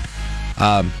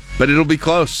 But it'll be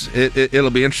close.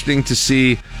 It'll be interesting to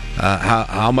see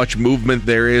how much movement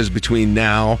there is between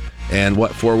now and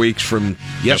 4 weeks from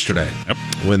yesterday,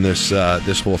 when this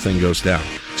whole thing goes down.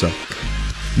 So,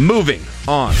 moving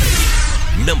on.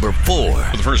 Number 4.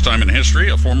 For the first time in history,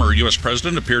 a former U.S.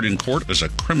 president appeared in court as a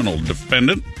criminal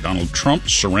defendant. Donald Trump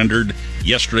surrendered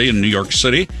yesterday in New York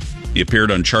City. He appeared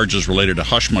on charges related to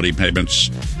hush money payments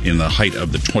in the height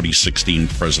of the 2016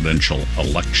 presidential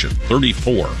election.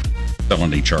 34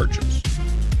 felony charges.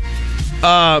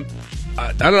 I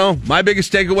don't know. My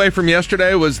biggest takeaway from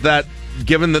yesterday was that,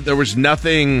 given that there was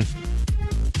nothing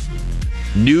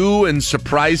new and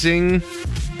surprising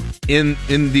in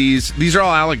these are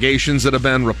all allegations that have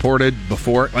been reported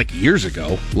before, years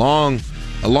ago, a long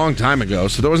time ago.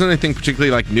 So there wasn't anything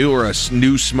particularly new or a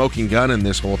new smoking gun in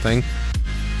this whole thing.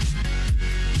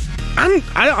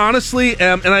 I honestly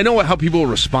am, and I know how people will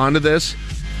respond to this.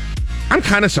 I'm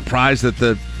kind of surprised that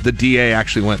the DA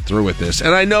actually went through with this.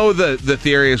 And I know the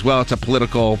theory as well,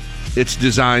 it's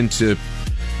designed to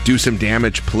do some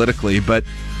damage politically, but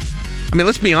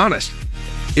let's be honest.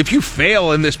 If you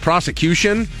fail in this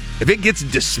prosecution, if it gets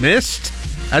dismissed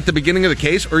at the beginning of the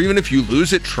case, or even if you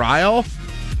lose at trial,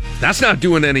 that's not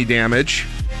doing any damage.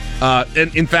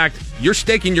 And in fact, you're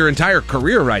staking your entire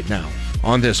career right now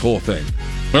on this whole thing.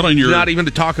 Well, and you're not even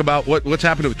to talk about what's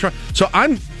happened with Trump. So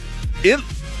it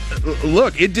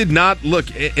did not look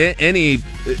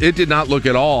it did not look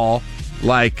at all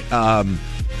like,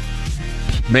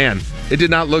 it did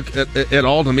not look at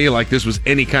all to me like this was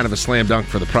any kind of a slam dunk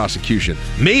for the prosecution.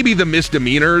 Maybe the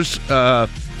misdemeanors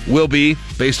will be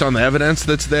based on the evidence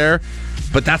that's there,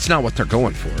 but that's not what they're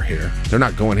going for here. They're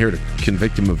not going here to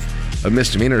convict him of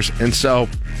misdemeanors. And so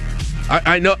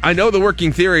I know the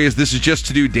working theory is this is just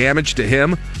to do damage to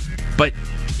him, but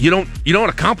you don't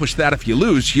accomplish that if you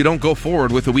lose. You don't go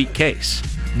forward with a weak case.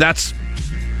 That's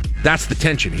the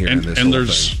tension here in this whole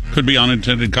thing. Could be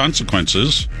unintended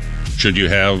consequences should you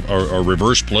have a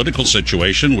reverse political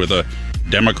situation with a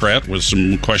Democrat with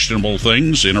some questionable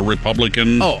things in a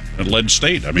Republican-led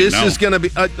state. This is going to be,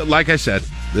 like I said,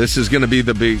 this is going to be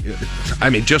the big.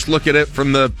 Just look at it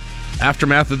from the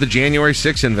aftermath of the January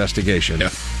 6th investigation. Yeah.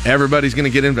 Everybody's going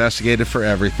to get investigated for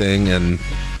everything, and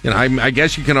I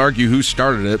guess you can argue who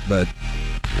started it, but.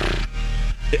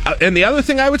 And the other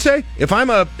thing I would say, if I'm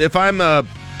a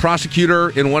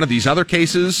prosecutor in one of these other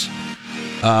cases,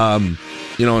 in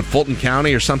Fulton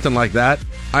County or something like that,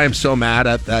 I am so mad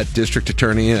at that district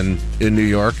attorney in New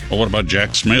York. Well, what about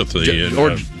Jack Smith?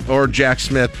 Or Jack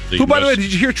Smith, who, by the way,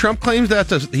 did you hear Trump claims that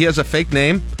he has a fake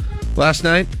name last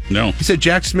night? No. He said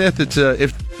Jack Smith,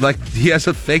 he has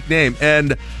a fake name.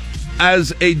 And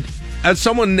as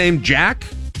someone named Jack,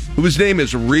 whose name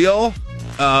is real,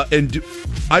 and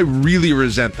I really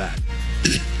resent that.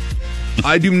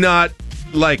 I do not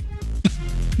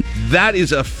that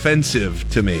is offensive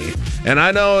to me. And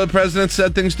I know the president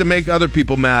said things to make other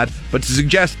people mad, but to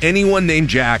suggest anyone named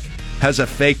Jack has a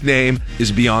fake name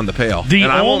is beyond the pale.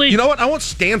 I won't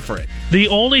stand for it. The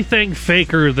only thing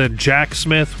faker than Jack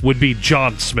Smith would be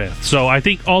John Smith. So I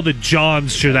think all the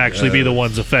Johns should actually be the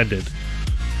ones offended.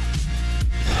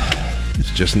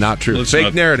 It's just not true.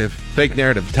 Fake narrative.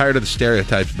 Tired of the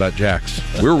stereotypes about Jacks.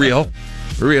 We're real.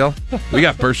 We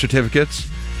got birth certificates.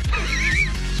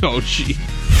 Oh, gee.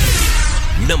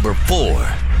 Number 4.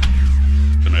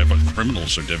 Gonna have a criminal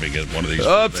certificate one of these.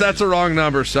 Oops, that's a wrong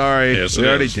number. Sorry. Yes, we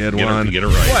already did one. Get it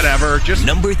right. Whatever. Just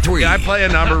number 3. I play a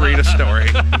number, read a story.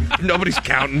 Nobody's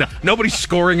counting. Nobody's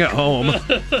scoring at home.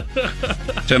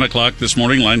 10 o'clock this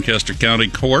morning, Lancaster County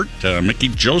Court. Mickey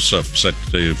Joseph set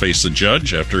to face the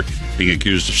judge after being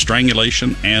accused of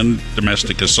strangulation and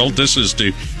domestic assault. This is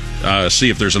to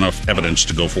see if there's enough evidence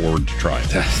to go forward to trial.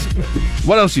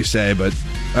 What else you say? But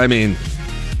I mean,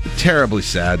 terribly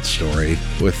sad story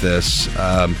with this.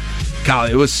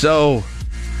 It was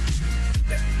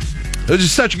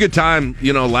just such a good time,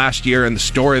 last year, and the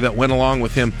story that went along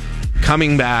with him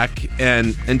coming back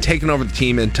and taking over the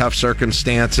team in tough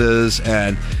circumstances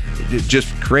and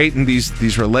just creating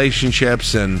these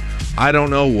relationships. And I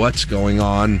don't know what's going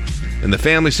on in the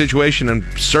family situation, and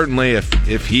certainly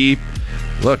if he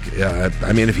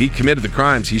if he committed the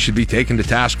crimes, he should be taken to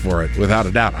task for it without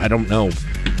a doubt. I don't know.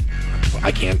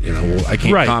 I can't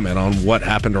comment on what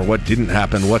happened or what didn't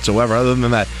happen whatsoever. Other than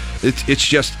that,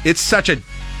 it's such a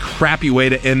crappy way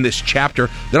to end this chapter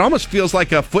that almost feels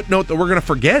like a footnote that we're going to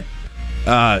forget.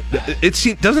 Doesn't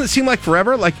it seem like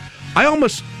forever?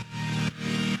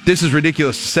 This is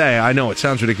ridiculous to say. I know it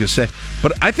sounds ridiculous to say,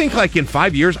 but I think in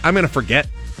 5 years I'm going to forget.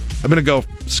 I'm going to go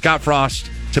Scott Frost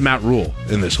to Matt Rule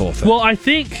in this whole thing. Well,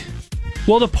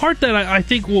 the part that I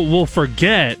think we'll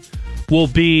forget will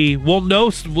be, we'll know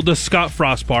the Scott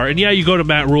Frost part, and you go to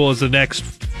Matt Rule as the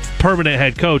next permanent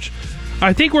head coach.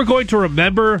 I think we're going to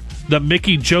remember the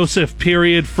Mickey Joseph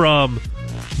period from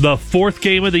the 4th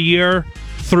game of the year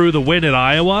through the win at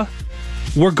Iowa.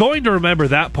 We're going to remember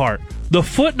that part. The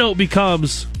footnote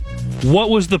becomes, what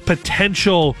was the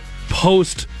potential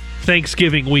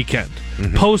post-Thanksgiving weekend?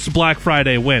 Mm-hmm. Post-Black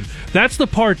Friday win. That's the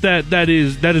part that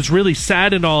is really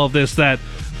sad in all of this, that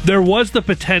there was the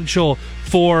potential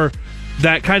for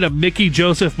that kind of Mickey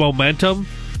Joseph momentum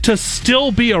to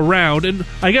still be around, and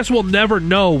I guess we'll never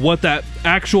know what that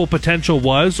actual potential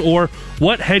was or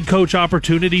what head coach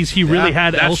opportunities he really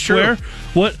had elsewhere. True.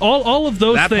 What all of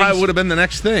those that things, probably would have been the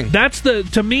next thing. That's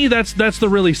the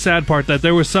really sad part, that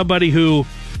there was somebody who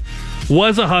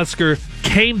was a Husker,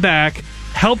 came back,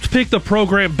 helped pick the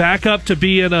program back up to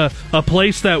be in a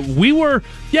place that we were.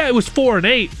 It was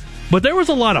 4-8. But there was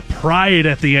a lot of pride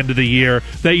at the end of the year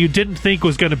that you didn't think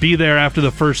was going to be there after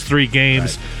the first 3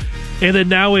 games. Right. And then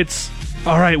now it's,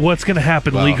 all right, what's going to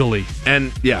happen legally?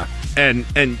 And you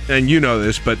know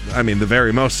this, but I mean, the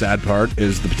very most sad part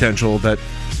is the potential that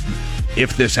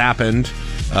if this happened,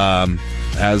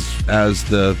 as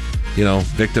the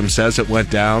victim says it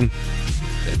went down,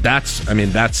 that's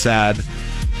sad.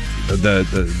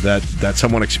 That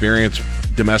someone experienced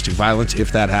domestic violence,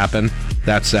 if that happened.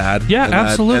 That's sad. Yeah,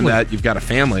 absolutely. And that you've got a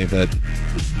family that's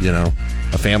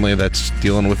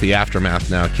dealing with the aftermath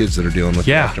now, kids that are dealing with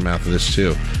the aftermath of this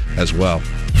too, as well.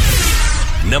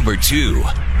 Number 2.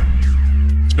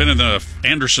 It's been in the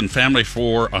Anderson family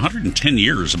for 110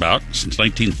 years, since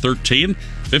 1913.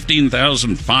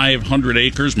 15,500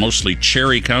 acres, mostly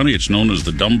Cherry County. It's known as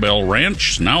the Dumbbell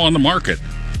Ranch. It's now on the market.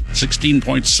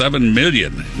 $16.7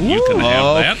 million. You can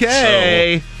have that.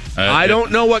 Okay. So, I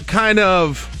don't know what kind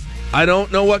of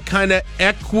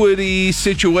equity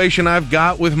situation I've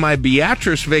got with my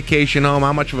Beatrice vacation home,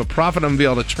 how much of a profit I'm going to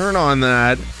be able to turn on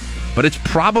that, but it's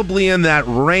probably in that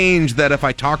range that if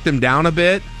I talk them down a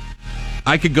bit,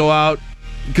 I could go out,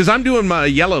 because I'm doing my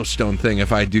Yellowstone thing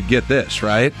if I do get this,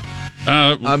 right?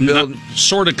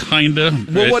 Sort of, kind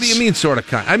of. Well, what do you mean, sort of,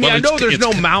 kind of? I mean, I know there's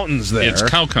no mountains there. It's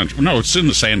cow country. No, it's in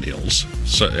the sand hills.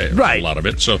 So, right. A lot of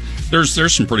it. So there's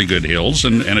some pretty good hills,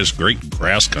 and it's great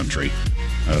grass country.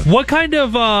 What kind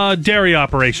of dairy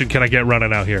operation can I get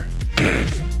running out here?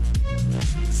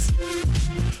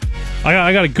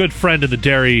 I got a good friend in the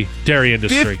dairy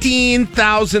industry.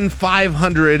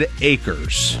 15,500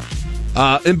 acres.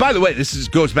 And by the way, this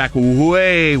goes back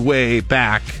way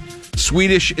back.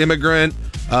 Swedish immigrant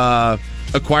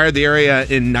acquired the area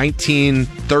in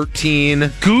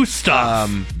 1913.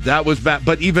 Gustav. That was back,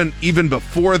 but even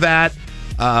before that,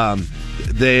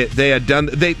 they had done.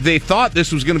 They thought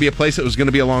this was going to be a place that was going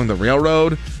to be along the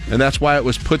railroad, and that's why it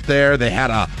was put there. They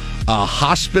had a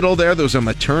hospital there. There was a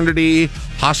maternity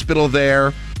hospital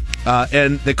there,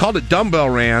 and they called it Dumbbell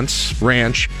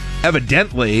Ranch,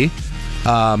 evidently,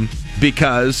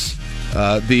 because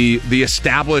the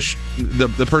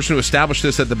person who established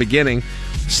this at the beginning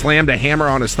slammed a hammer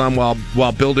on his thumb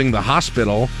while building the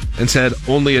hospital and said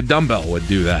only a dumbbell would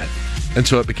do that, and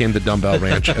so it became the Dumbbell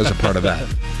Ranch as a part of that.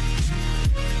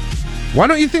 Why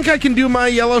don't you think I can do my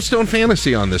Yellowstone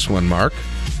fantasy on this one, Mark?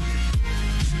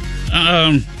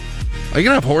 Are you going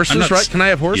to have horses, right? Can I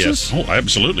have horses? Yes. Oh,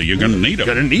 absolutely. You're going to need them.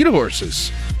 Going to need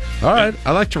horses. All right.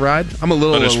 I like to ride. I'm a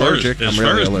little allergic. As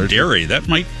far as dairy, that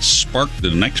might spark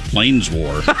the next Plains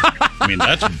War. I mean,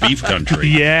 that's beef country.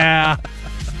 Yeah.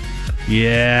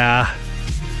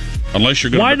 Unless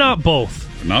you're going Why not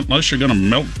both? Not unless you're going to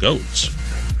milk goats.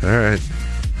 All right.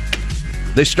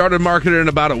 They started marketing it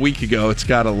about a week ago. It's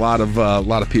got a lot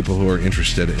of people who are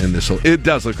interested in this. It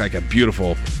does look like it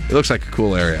looks like a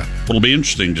cool area. What'll be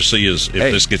interesting to see is if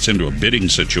this gets into a bidding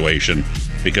situation,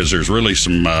 because there's really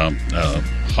some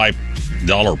high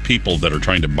dollar people that are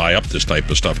trying to buy up this type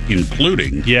of stuff,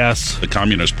 including the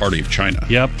Communist Party of China.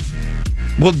 Yep.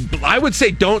 Well, I would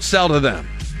say don't sell to them.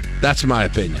 That's my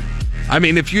opinion. I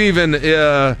mean, if you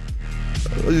even...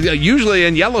 usually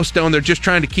in Yellowstone, they're just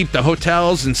trying to keep the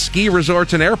hotels and ski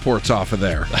resorts and airports off of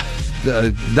there.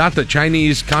 Not the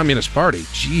Chinese Communist Party.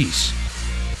 Jeez.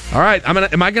 All right, am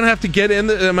I going to have to get in?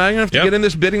 Get in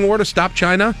this bidding war to stop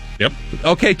China? Yep.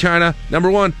 Okay, China. Number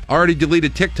one, already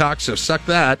deleted TikTok, so suck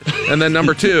that. And then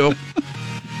number two,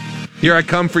 here I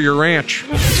come for your ranch.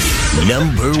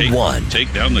 Number one.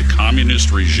 Take down the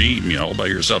communist regime, all by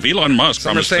yourself. Elon Musk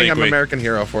promised to take saying I'm away... an American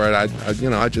hero for it. I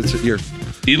just sit here.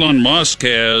 Elon Musk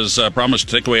has promised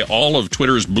to take away all of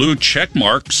Twitter's blue check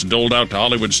marks doled out to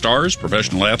Hollywood stars,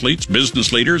 professional athletes,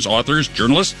 business leaders, authors,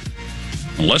 journalists,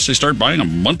 unless they start buying a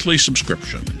monthly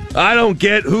subscription. I don't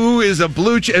get who is a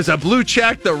blue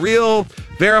check, the real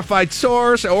verified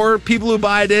source, or people who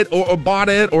bought it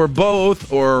or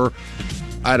both, or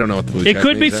I don't know what the blue check It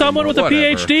could be means someone with anymore.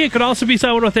 a PhD. It could also be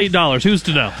someone with $8. Who's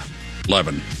to know?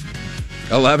 11.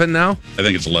 11 now? I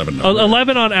think it's 11 now.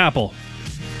 11 on Apple.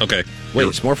 Okay. Wait,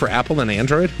 it's more for Apple than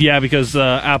Android? Yeah, because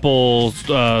Apple's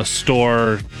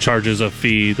store charges a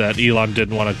fee that Elon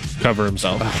didn't want to cover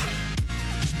himself.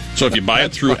 So if you buy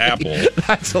it through Apple...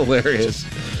 That's hilarious.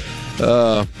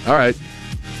 All right.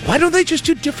 Why don't they just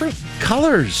do different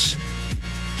colors?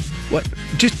 What?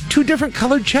 Just two different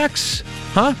colored checks?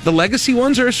 Huh? The legacy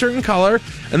ones are a certain color,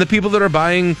 and the people that are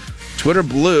buying Twitter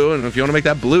blue, and if you want to make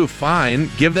that blue, fine,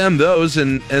 give them those,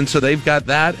 and so they've got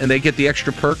that, and they get the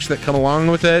extra perks that come along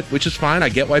with it, which is fine. I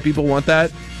get why people want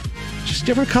that. Just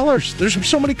different colors. There's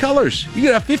so many colors. You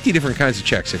could have 50 different kinds of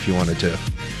checks if you wanted to.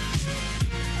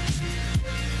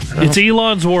 It's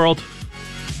Elon's world.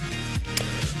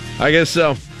 I guess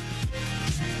so.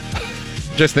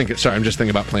 I'm just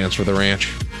thinking about plans for the ranch.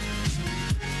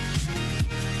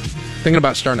 Thinking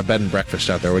about starting a bed and breakfast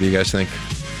out there. What do you guys think?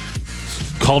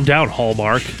 Calm down,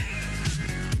 Hallmark.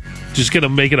 Just gonna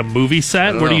make it a movie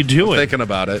set? What are you doing? I'm thinking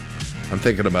about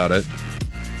it.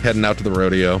 Heading out to the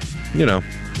rodeo.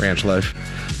 Ranch life.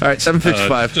 All right,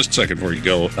 7:55. Just a second before you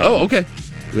go. Oh, okay.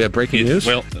 We have breaking news?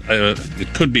 Well,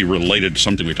 it could be related to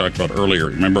something we talked about earlier.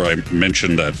 Remember I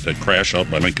mentioned that crash out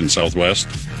by Lincoln Southwest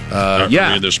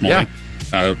earlier this morning?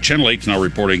 Yeah. Channel 8's now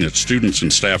reporting that students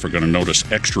and staff are going to notice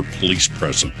extra police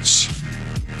presence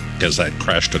as that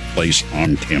crash took place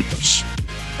on campus.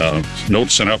 Note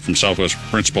sent out from Southwest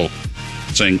principal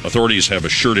saying authorities have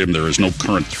assured him there is no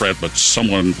current threat, but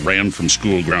someone ran from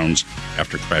school grounds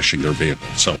after crashing their vehicle.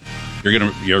 So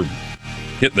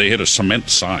they hit a cement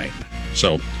sign.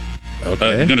 So you're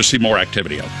going to see more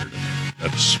activity out there.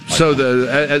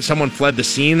 Someone fled the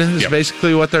scene is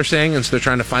basically what they're saying, and so they're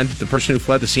trying to find the person who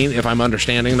fled the scene, if I'm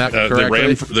understanding that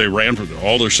correctly.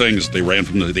 All they're saying is they ran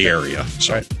from the area.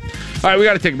 So. All right, we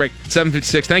got to take a break.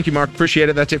 7:56. Thank you, Mark. Appreciate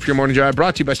it. That's it for your morning drive.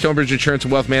 Brought to you by Stonebridge Insurance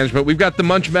and Wealth Management. We've got the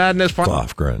Munch Madness.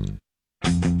 Lofgren.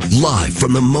 Live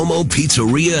from the Momo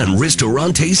Pizzeria and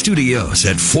Ristorante Studios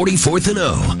at 44th and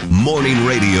O. Morning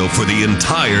radio for the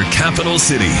entire capital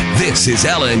city. This is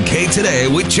LNK Today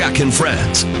with Jack and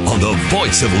Friends on the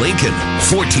voice of Lincoln,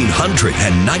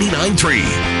 1499.3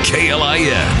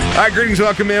 KLIN. All right, greetings.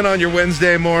 Welcome in on your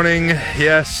Wednesday morning.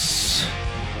 Yes,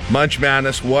 Munch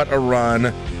Madness. What a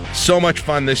run. So much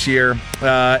fun this year.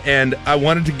 And I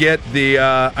wanted to get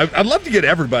I'd love to get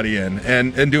everybody in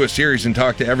and do a series and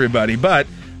talk to everybody. But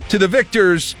to the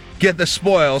victors, get the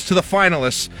spoils. To the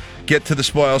finalists, get to the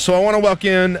spoils. So I want to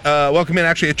welcome in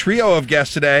actually a trio of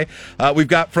guests today. We've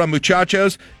got from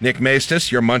Muchachos, Nick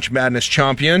Maestas, your Munch Madness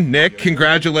champion. Nick,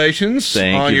 congratulations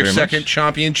on your second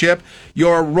championship.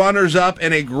 Your runners-up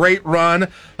in a great run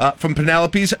from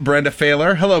Penelope's, Brenda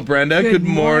Failer. Hello, Brenda. Good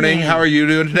morning. How are you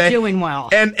doing today? Doing well.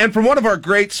 And from one of our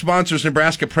great sponsors,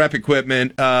 Nebraska Prep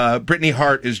Equipment, Brittany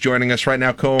Hart is joining us right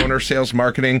now, co-owner, sales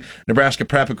marketing, Nebraska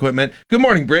Prep Equipment. Good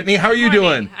morning, Brittany. How are you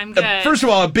doing? I'm good. First of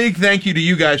all, a big thank you to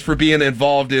you guys for being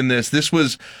involved in this. This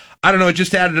was, I don't know, it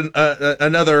just added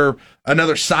another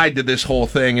side to this whole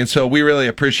thing, and so we really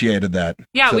appreciated that.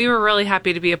 Yeah, we were really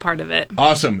happy to be a part of it.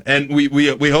 Awesome, and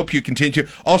we hope you continue.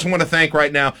 Also want to thank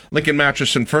right now Lincoln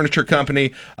Mattress and Furniture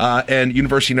Company and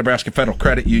University of Nebraska Federal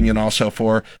Credit Union also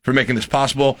for making this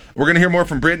possible. We're going to hear more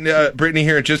from Brittany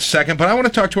here in just a second, but I want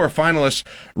to talk to our finalists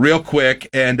real quick.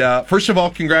 And first of all,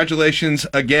 congratulations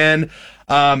again.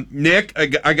 Nick,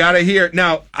 I gotta hear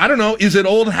now. I don't know. Is it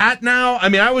old hat now? I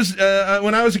mean, I was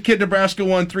when I was a kid, Nebraska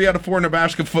won 3 out of 4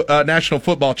 Nebraska national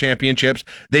football championships.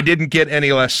 They didn't get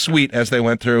any less sweet as they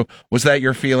went through. Was that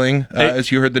your feeling as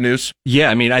you heard the news? Yeah,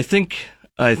 I mean, I think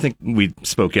we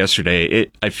spoke yesterday.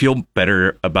 I feel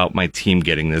better about my team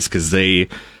getting this because they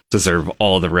deserve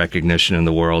all the recognition in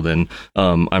the world, and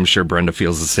I'm sure Brenda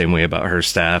feels the same way about her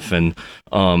staff. And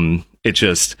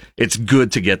it's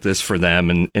good to get this for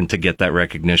them and to get that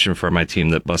recognition for my team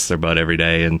that busts their butt every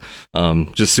day, and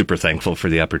just super thankful for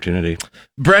the opportunity.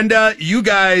 Brenda, you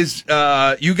guys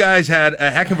had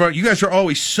a heck of a, you guys are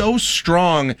always so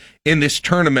strong in this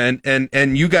tournament,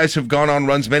 and you guys have gone on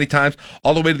runs many times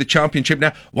all the way to the championship.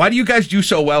 Now, why do you guys do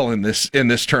so well in this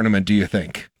tournament, do you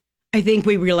think? I think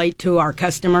we relate to our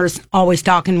customers, always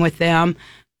talking with them,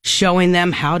 showing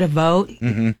them how to vote.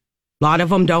 Mm-hmm. A lot of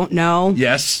them don't know.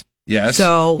 Yes.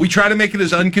 So we try to make it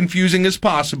as unconfusing as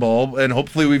possible, and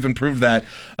hopefully we've improved that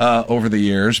over the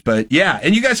years. But yeah,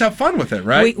 and you guys have fun with it,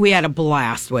 right? We had a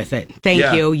blast with it.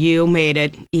 Thank you. You made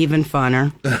it even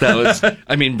funner. That was,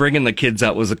 I mean, bringing the kids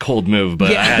out was a cold move,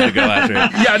 but I had to go after it.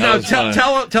 Yeah, no,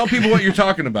 tell people what you're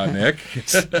talking about, Nick.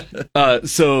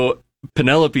 So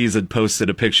Penelope's had posted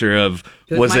a picture of,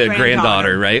 was it a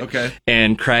granddaughter, right? Okay.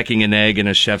 And cracking an egg in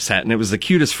a chef's hat, and it was the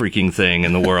cutest freaking thing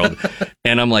in the world.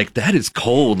 And I'm like, that is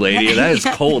cold, lady. That is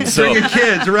cold. So bring your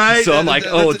kids, right? So I'm like,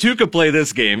 two could play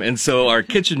this game. And so our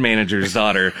kitchen manager's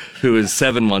daughter, who is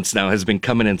 7 months now, has been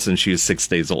coming in since she was 6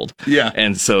 days old. Yeah.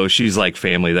 And so she's like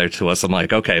family there to us. I'm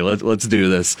like, okay, let's do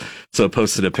this. So I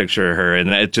posted a picture of her,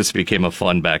 and it just became a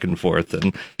fun back and forth.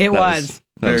 And it was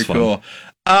very cool.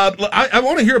 I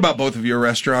want to hear about both of your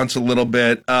restaurants a little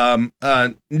bit.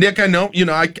 Nick, I know,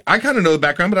 I kind of know the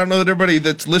background, but I don't know that everybody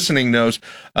that's listening knows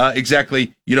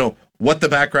exactly, what the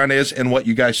background is and what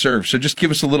you guys serve. So just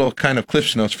give us a little kind of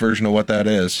Cliff's Notes version of what that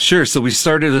is. Sure. So we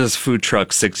started as a food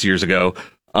truck 6 years ago,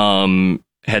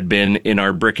 had been in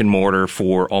our brick and mortar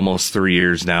for almost 3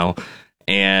 years now.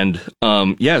 And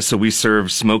so we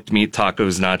serve smoked meat,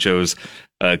 tacos, nachos,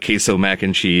 queso mac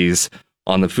and cheese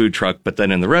on the food truck, but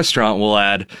then in the restaurant we'll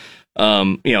add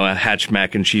a hatch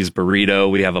mac and cheese burrito.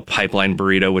 We have a pipeline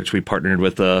burrito, which we partnered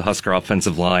with the Husker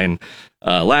offensive line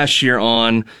last year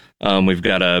on. We've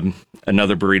got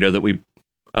another burrito that we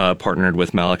partnered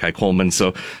with Malachi Coleman.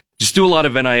 So just do a lot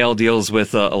of NIL deals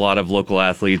with a lot of local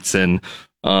athletes, and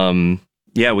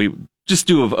we just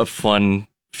do a fun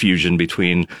fusion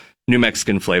between New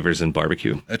Mexican flavors and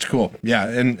barbecue. That's cool. Yeah,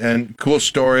 and cool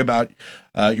story about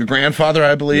your grandfather,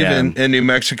 I believe, in New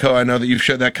Mexico. I know that you've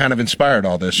shared that kind of inspired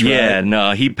all this, right? Yeah,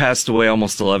 no, he passed away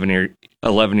almost 11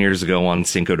 years ago on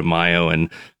Cinco de Mayo, and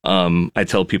I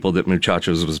tell people that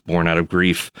Muchachos was born out of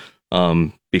grief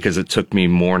because it took me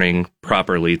mourning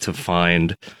properly to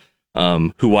find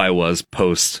who I was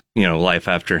post, life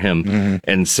after him. Mm-hmm.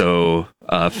 And so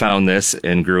found this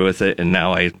and grew with it, and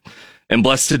now I am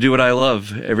blessed to do what I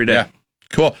love every day. Yeah.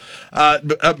 Cool.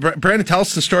 Brandon, tell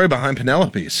us the story behind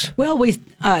Penelope's. Well,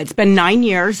 it's been 9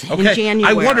 years in January.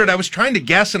 I wondered, I was trying to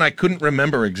guess and I couldn't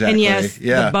remember exactly. And yes,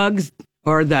 the bugs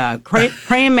or the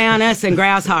praying mantis and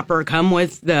grasshopper come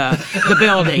with the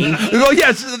building. Well,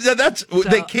 yes,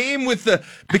 they came with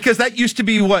because that used to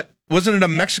be what wasn't it a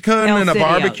Mexican El and a Sitio's.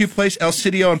 barbecue place? El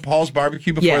Sitio and Paul's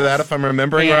Barbecue before Yes. that, if I'm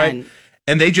remembering right.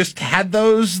 And they just had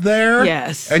those there?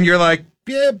 Yes. And you're like,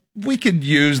 yeah, we could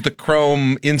use the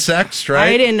chrome insects,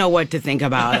 right? I didn't know what to think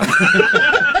about them.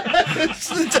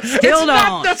 It's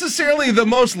not necessarily the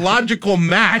most logical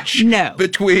match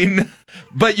between,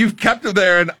 but you've kept them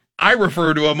there, and I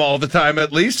refer to them all the time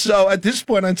at least. So at this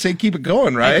point, I'd say keep it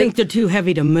going, right? I think they're too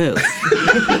heavy to move.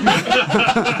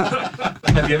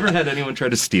 Have you ever had anyone try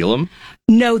to steal them?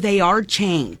 No, they are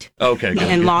chained. Okay, good.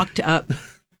 And locked up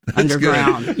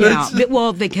underground. Yeah.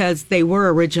 Well, because they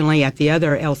were originally at the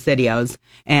other El Sitios,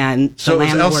 and So the it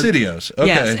was El landlord- Sitios. Okay,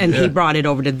 Yes, and yeah. he brought it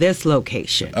over to this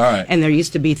location. All right. And there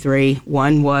used to be 3.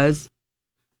 One was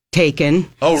taken.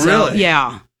 Oh, So, really?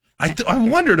 yeah. I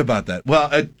wondered about that.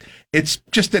 Well, it's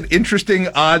just an interesting,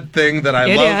 odd thing that I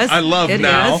It love. is. I love It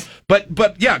now. is.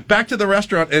 But yeah, back to the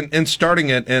restaurant and starting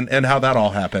it and how that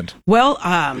all happened. Well,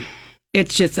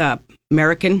 it's just a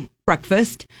American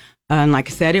breakfast. And like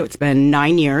I said, it's been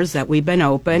 9 years that we've been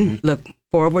open. Look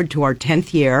forward to our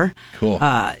 10th year. Cool.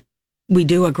 We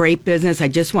do a great business. I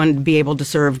just wanted to be able to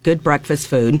serve good breakfast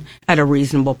food at a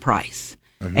reasonable price.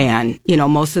 And,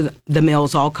 most of the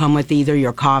meals all come with either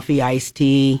your coffee, iced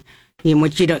tea, in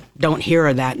which you don't hear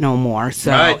of that no more. So,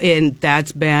 Right. and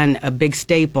that's been a big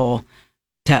staple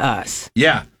to us.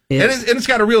 Yeah. And it's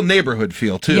got a real neighborhood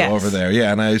feel, too, Yes. over there.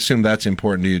 Yeah, and I assume that's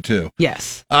important to you, too.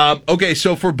 Yes. Okay,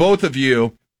 so for both of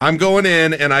you, I'm going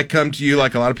in and I come to you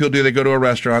like a lot of people do. They go to a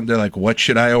restaurant. They're like, what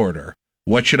should I order?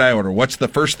 What should I order? What's the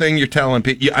first thing you're telling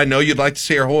people? I know you'd like to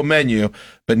see our whole menu,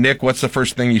 but Nick, what's the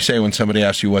first thing you say when somebody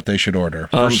asks you what they should order?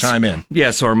 First time in. Yeah,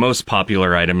 so our most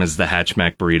popular item is the Hatch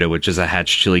Mac Burrito, which is a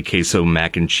Hatch chili queso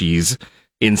mac and cheese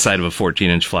inside of a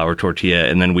 14-inch flour tortilla.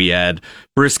 And then we add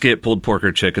brisket, pulled pork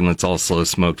or chicken that's all slow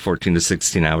smoked 14 to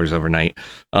 16 hours overnight.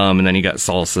 And then you got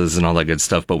salsas and all that good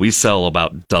stuff. But we sell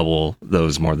about double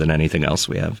those more than anything else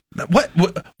we have.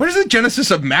 Where's the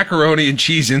genesis of macaroni and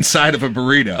cheese inside of a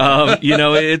burrito?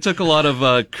 It took a lot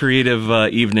of creative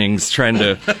evenings trying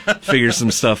to figure some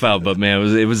stuff out. But man,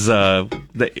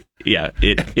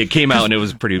 it came out and it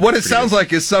was pretty. What it pretty sounds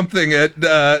like is something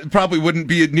that probably wouldn't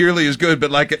be nearly as good,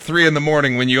 but like at 3 a.m.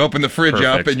 when you open the fridge Perfect.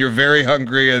 up and you're very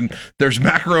hungry and there's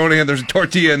macaroni and there's a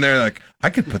tortilla in there, like I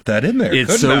could put that in there.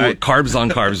 It's couldn't so I? carbs on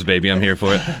carbs, baby. I'm here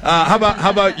for it. How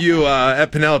about you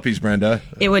at Penelope's, Brenda?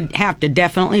 It would have to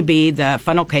definitely be the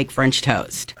funnel cake French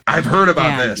toast. I've heard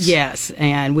about And- this. Yes,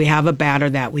 and we have a batter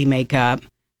that we make up,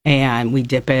 and we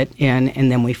dip it in,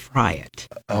 and then we fry it.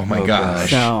 Oh my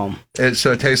gosh! So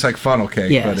it tastes like funnel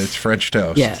cake, Yes. but it's French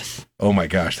toast. Yes. Oh my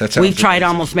gosh, that sounds. We've tried amazing.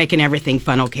 almost making everything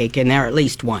funnel cake in there at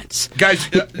least once. Guys,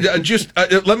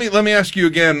 let me ask you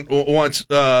again once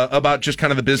about just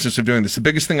kind of the business of doing this. The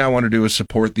biggest thing I want to do is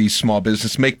support these small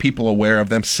businesses, make people aware of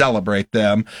them, celebrate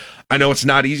them. I know it's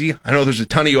not easy. I know there's a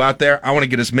ton of you out there. I want to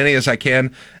get as many as I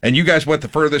can, and you guys went the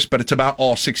furthest, but it's about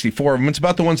all 64 of them. It's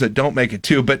about the ones that don't make it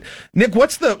too. But Nick,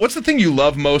 what's the thing you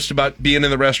love most about being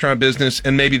in the restaurant business,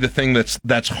 and maybe the thing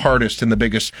that's hardest and the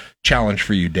biggest challenge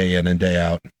for you day in and day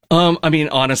out?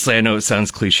 Honestly, I know it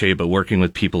sounds cliche, but working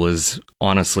with people is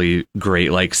honestly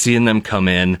great. Like seeing them come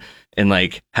in and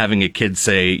like having a kid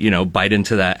say, bite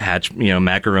into that Hatch,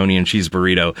 macaroni and cheese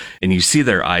burrito, and you see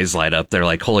their eyes light up. They're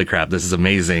like, holy crap, this is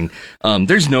amazing.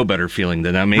 There's no better feeling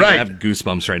than that. I have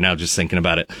goosebumps right now just thinking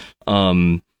about it.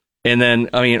 And then,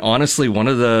 honestly, one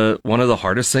of the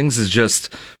hardest things is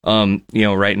just,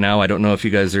 right now, I don't know if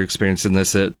you guys are experiencing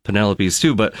this at Penelope's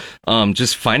too, but,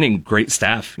 just finding great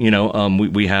staff,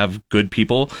 we have good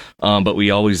people, but we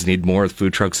always need more with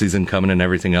food truck season coming and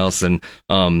everything else. And,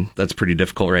 that's pretty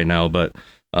difficult right now, but,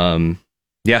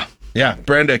 yeah. Yeah.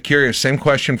 Brenda, curious, same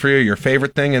question for you, your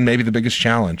favorite thing and maybe the biggest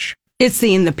challenge. It's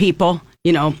seeing the people,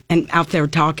 and out there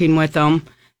talking with them,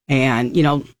 and,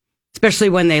 especially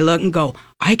when they look and go,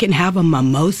 I can have a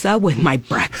mimosa with my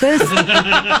breakfast?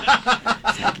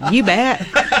 You bet.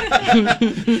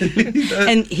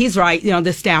 And he's right,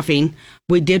 the staffing.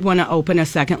 We did want to open a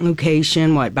second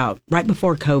location, about right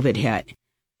before COVID hit.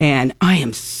 And I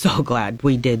am so glad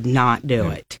we did not do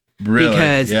it. Really?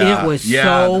 Because Yeah. it was Yeah,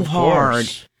 so of hard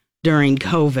course. during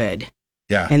COVID.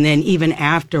 Yeah. And then even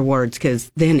afterwards,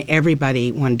 because then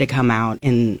everybody wanted to come out,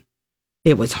 and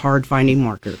it was hard finding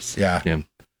workers. Yeah.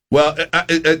 Well,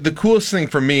 the coolest thing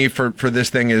for me for this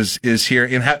thing is here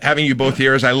in having you both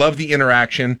here is I love the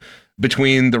interaction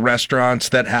between the restaurants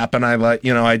that happen. I like,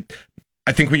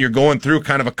 I think when you're going through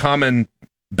kind of a common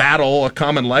battle, a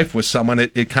common life with someone,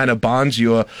 it kind of bonds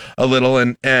you a little.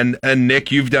 And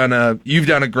Nick, you've done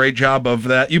a great job of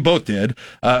that. You both did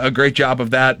a great job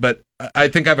of that. But I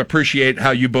think I've appreciated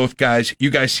how you guys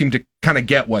seem to kind of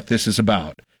get what this is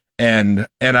about. and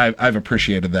I've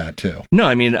appreciated that too. No,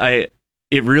 I mean,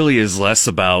 it really is less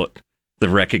about the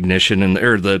recognition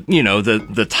or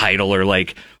the title or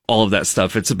like all of that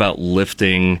stuff. It's about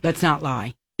lifting. Let's not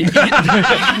lie.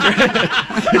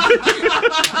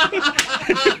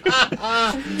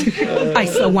 I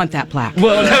still want that plaque.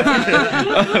 Well,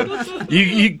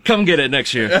 you come get it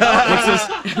next year.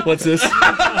 What's this?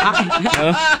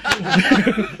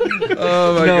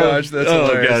 Oh my gosh, that's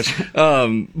hilarious.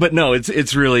 Gosh. But no,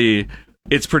 it's really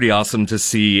pretty awesome to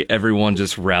see everyone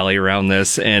just rally around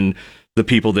this, and the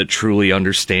people that truly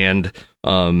understand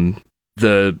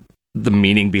the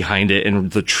meaning behind it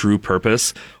and the true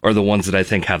purpose are the ones that I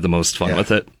think have the most fun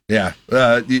with it. Yeah.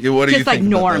 What do you think? Just like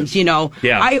Norm's,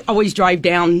 Yeah. I always drive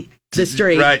down the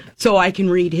street so I can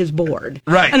read his board.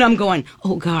 Right. And I'm going,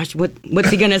 oh gosh, what's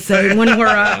he going to say when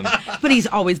we're but he's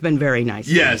always been very nice.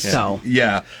 Yes. So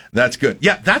yeah, that's good.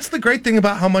 Yeah, that's the great thing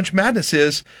about how Munch Madness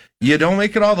is. You don't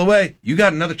make it all the way, you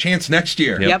got another chance next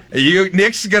year. Yep.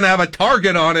 Nick's going to have a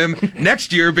target on him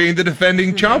next year being the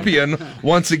defending champion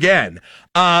once again.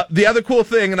 The other cool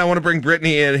thing, and I want to bring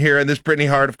Brittany in here, and this Brittany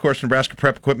Hart, of course, Nebraska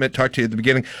Prep Equipment, talked to you at the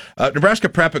beginning. Nebraska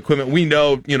Prep Equipment, we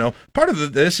know, part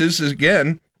of this is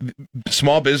again,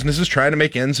 small businesses trying to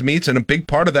make ends meet, and a big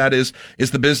part of that is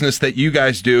the business that you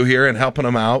guys do here and helping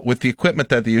them out with the equipment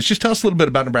that they use. Just tell us a little bit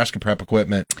about Nebraska Prep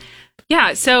Equipment.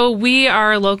 Yeah, so we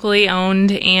are locally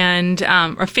owned and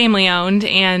or family owned,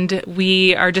 and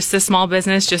we are just a small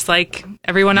business, just like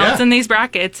everyone else in these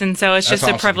brackets. And so it's just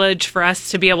a privilege for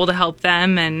us to be able to help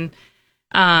them and,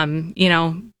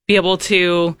 be able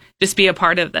to just be a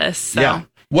part of this. So. Yeah.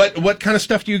 What kind of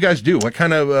stuff do you guys do? What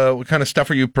kind of stuff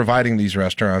are you providing these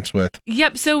restaurants with?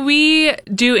 Yep. So we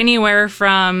do anywhere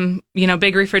from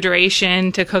big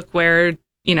refrigeration to cookware,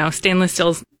 stainless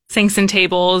steel sinks and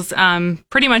tables,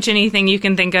 pretty much anything you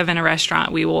can think of in a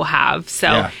restaurant we will have.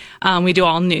 So we do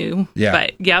all new. Yeah.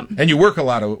 But yep. And you work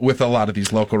with a lot of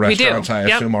these local restaurants, I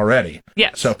assume already.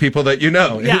 Yes. So people that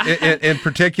in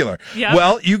particular. Yep.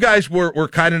 Well, you guys were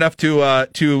kind enough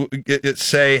to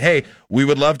say, hey, we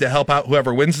would love to help out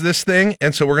whoever wins this thing,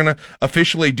 and so we're going to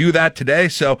officially do that today.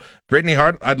 So, Brittany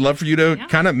Hart, I'd love for you to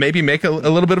kind of maybe make a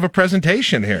little bit of a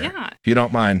presentation here, if you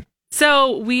don't mind.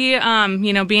 So we,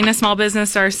 being a small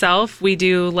business ourselves, we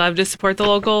do love to support the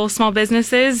local small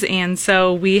businesses. And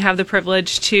so we have the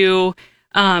privilege to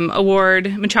award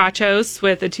Muchachos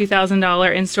with a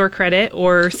 $2,000 in-store credit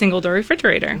or single-door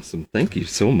refrigerator. Awesome. Thank you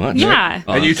so much. Yeah.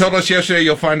 And you told us yesterday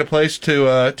you'll find a place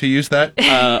to use that?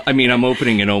 I'm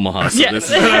opening in Omaha, so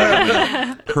this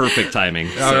is perfect timing.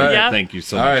 So all right. Thank you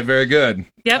so much. All right, very good.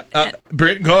 Yep.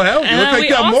 Britt, go ahead. You look like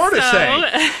you have more to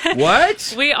say.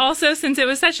 What? We also, since it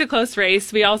was such a close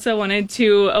race, we also wanted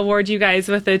to award you guys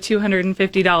with a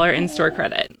 $250 in-store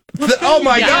credit. Oh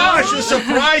my gosh, a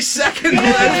surprise second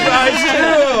prize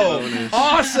too.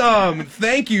 Awesome.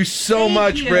 Thank you so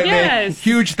much, Brittany. Yes.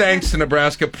 Huge thanks to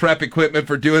Nebraska Prep Equipment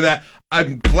for doing that.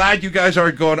 I'm glad you guys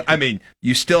aren't going. I mean,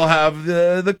 you still have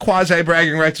the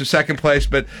quasi-bragging rights of second place,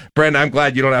 but Brenda, I'm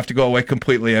glad you don't have to go away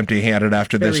completely empty-handed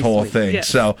after this whole thing. Yes.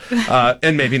 So,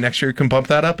 and maybe next year you can bump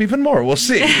that up even more. We'll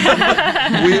see.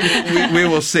 we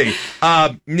will see.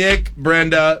 Nick,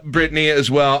 Brenda, Brittany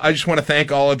as well. I just want to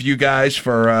thank all of you guys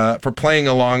for playing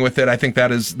along with it. I think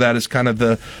that is kind of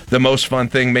the most fun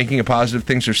thing, making a positive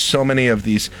things. There's so many of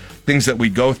these things that we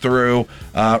go through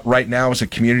right now as a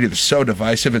community that's so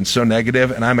divisive and so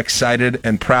negative, and I'm excited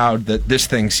and proud that this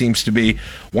thing seems to be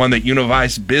one that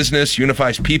unifies business,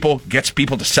 unifies people, gets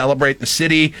people to celebrate the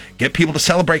city, get people to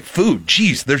celebrate food.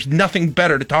 Jeez, there's nothing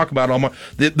better to talk about.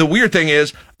 The weird thing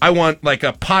is, I want like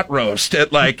a pot roast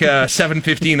at like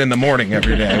 7:15 in the morning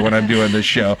every day when I'm doing this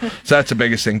show. So that's the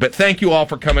biggest thing. But thank you all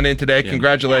for coming in today.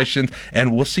 Congratulations.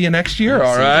 And we'll see you next year,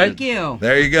 all right? Thank you.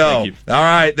 There you go. All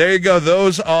right, there you go.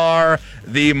 Those are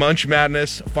the Munch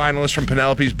Madness finalists from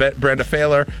Penelope's Brenda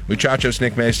Failer, Muchachos,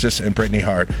 Nick Maestas, and Brittany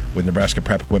Hart with Nebraska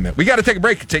Prep Equipment. We got to take a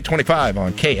break. It's 8:25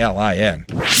 on KLIN.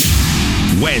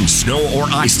 When snow or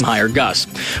ice and higher gusts.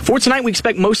 For tonight, we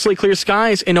expect mostly clear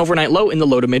skies and overnight low in the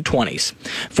low to mid-20s.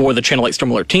 For the Channel 8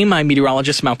 Storm Alert team, I'm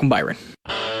meteorologist Malcolm Byron.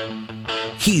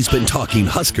 He's been talking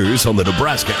Huskers on the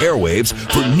Nebraska airwaves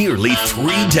for nearly 3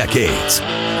 decades.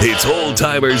 It's Old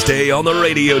Timers Day on the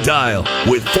radio dial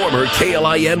with former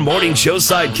KLIN morning show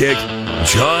sidekick,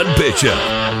 John Bishop.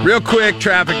 Real quick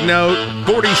traffic note,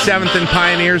 47th and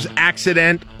Pioneers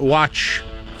accident. Watch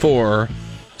for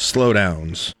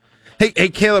slowdowns. Hey,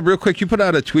 Caleb, real quick, you put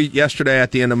out a tweet yesterday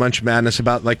at the end of Munch Madness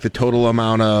about like the total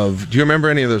amount of, do you remember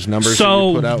any of those numbers? So that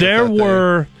you put out there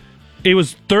were It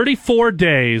was 34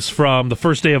 days from the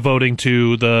first day of voting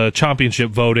to the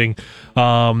championship voting,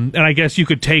 and I guess you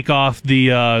could take off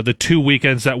the 2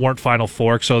 weekends that weren't Final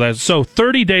Four. So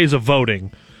 30 days of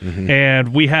voting,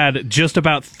 and we had just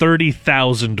about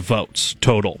 30,000 votes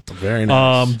total. Very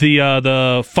nice.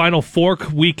 The Final Four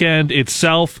weekend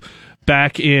itself,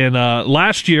 back in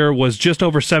last year, was just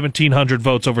over 1,700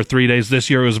 votes over 3 days.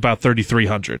 This year it was about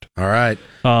 3,300. All right.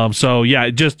 So yeah,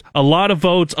 just a lot of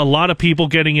votes, a lot of people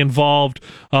getting involved.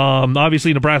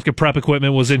 Obviously, Nebraska Prep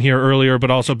Equipment was in here earlier, but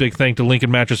also big thank to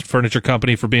Lincoln Mattress and Furniture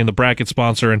Company for being the bracket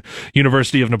sponsor, and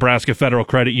University of Nebraska Federal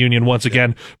Credit Union once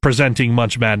again presenting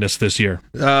Munch Madness this year.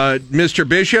 Mr.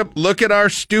 Bishop, look at our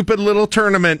stupid little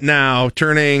tournament now,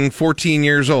 turning 14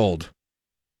 years old.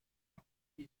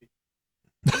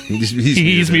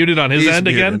 He's muted on his end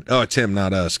muted again. Oh, it's him,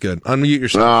 not us. Good. Unmute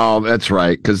yourself. Oh, that's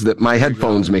right. Because my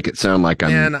headphones make it sound like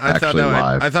I'm actually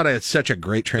live. I thought I had such a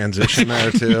great transition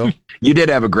there too. You did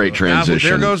have a great transition.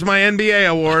 There goes my NBA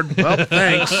award. Well,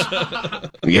 thanks.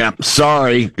 Yeah,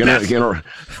 sorry.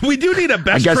 We do need a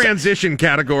best transition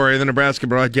category in the Nebraska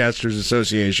Broadcasters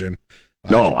Association.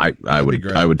 No, I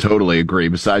would totally agree.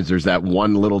 Besides, there's that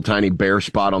one little tiny bare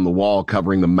spot on the wall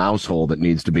covering the mouse hole that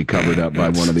needs to be covered up by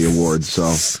one of the awards.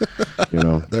 So,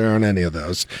 there aren't any of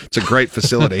those. It's a great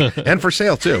facility and for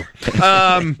sale too.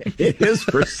 It is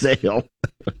for sale.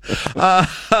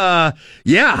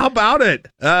 Yeah. How about it?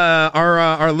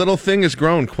 Our little thing has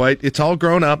grown quite. It's all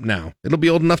grown up now. It'll be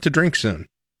old enough to drink soon.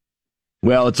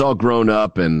 Well, it's all grown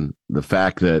up, and the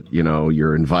fact that,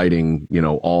 you're inviting,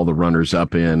 all the runners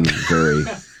up in, very,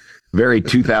 very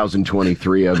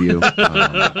 2023 of you.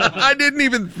 I didn't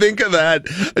even think of that.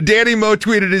 Danny Moe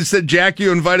tweeted and said, Jack,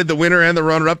 you invited the winner and the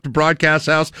runner up to Broadcast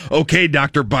House. Okay,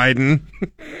 Dr. Biden.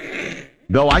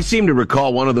 Though I seem to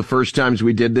recall one of the first times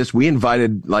we did this, we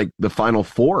invited the Final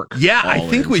Four. Yeah, I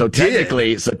think we did.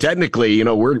 Technically,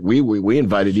 we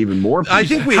invited even more people. I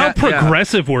think How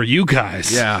progressive were you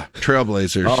guys? Yeah,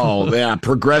 trailblazers. Oh, yeah,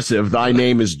 progressive. Thy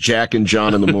name is Jack and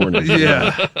John in the morning.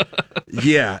 Yeah.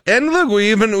 Yeah. And look,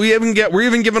 we're even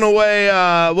giving away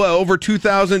over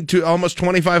 $2,000 to almost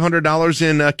 $2,500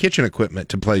 in kitchen equipment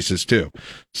to places too.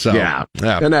 So yeah.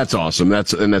 And that's awesome.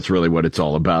 That's really what it's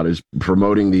all about, is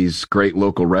promoting these great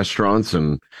local restaurants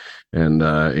and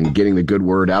getting the good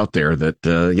word out there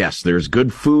that yes, there's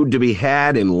good food to be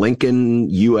had in Lincoln,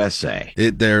 USA.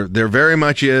 There very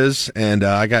much is, and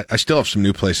I still have some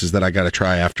new places that I got to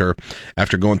try after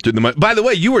going through them. By the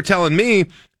way, you were telling me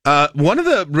one of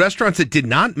the restaurants that did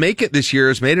not make it this year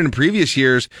has made it in previous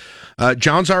years.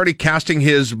 John's already casting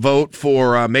his vote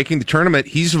for making the tournament.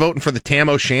 He's voting for the Tam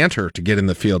O'Shanter to get in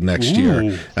the field next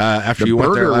year. After you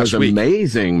went there last week, the burger was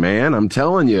amazing, man. I'm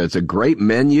telling you, it's a great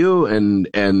menu, and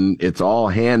it's all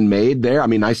handmade there. I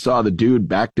mean, I saw the dude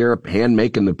back there hand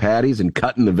making the patties and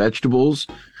cutting the vegetables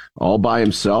all by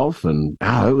himself, and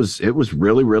it was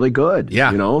really, really good.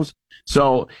 Yeah,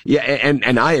 So yeah,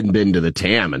 and I hadn't been to the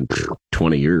Tam in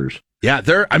 20 years. Yeah,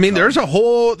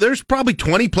 there's probably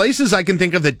 20 places I can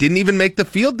think of that didn't even make the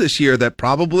field this year that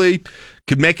probably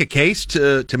could make a case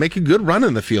to make a good run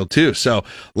in the field too. So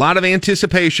a lot of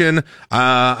anticipation.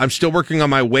 I'm still working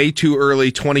on my way too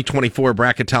early 2024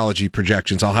 bracketology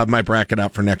projections. I'll have my bracket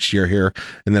out for next year here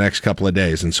in the next couple of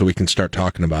days, and so we can start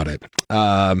talking about it.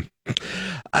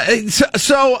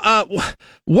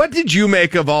 What did you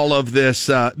make of all of this?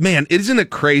 Man, isn't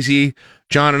it crazy,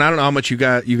 John? And I don't know how much you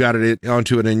got it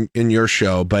onto it in your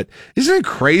show, but isn't it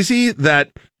crazy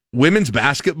that women's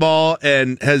basketball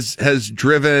has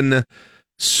driven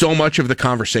so much of the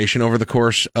conversation over the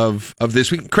course of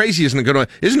this week? Crazy isn't a good one,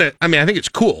 isn't it? I mean, I think it's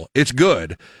cool, it's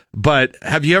good, but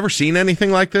have you ever seen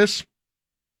anything like this?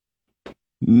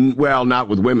 Well, not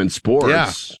with women's sports.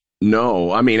 Yeah.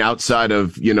 No, I mean, outside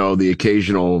of, the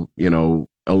occasional,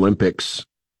 Olympics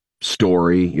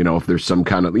story, if there's some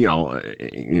kind of,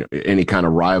 any kind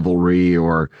of rivalry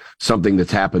or something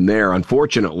that's happened there,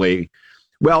 unfortunately,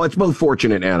 well, it's both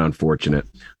fortunate and unfortunate.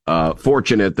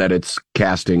 Fortunate that it's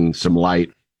casting some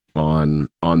light on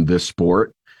this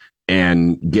sport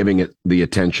and giving it the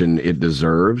attention it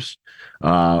deserves.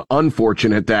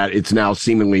 Unfortunate that it's now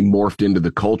seemingly morphed into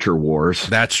the culture wars.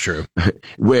 That's true.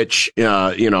 Which,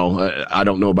 I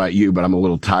don't know about you, but I'm a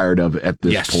little tired of at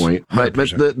this point. But I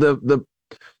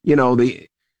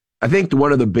think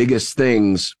one of the biggest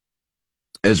things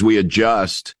as we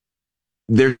adjust,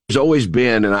 there's always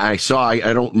been, and I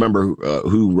don't remember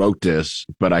who wrote this,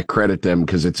 but I credit them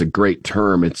because it's a great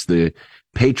term. It's the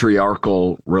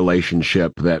patriarchal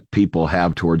relationship that people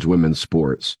have towards women's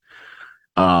sports.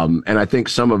 And I think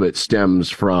some of it stems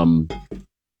from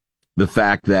the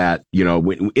fact that,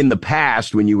 in the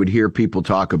past, when you would hear people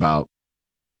talk about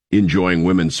enjoying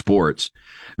women's sports.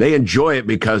 They enjoy it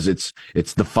because it's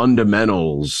the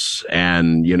fundamentals,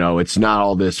 and, you know, it's not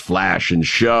all this flash and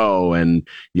show, and,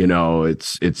 you know,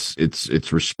 it's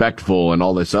respectful and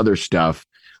all this other stuff,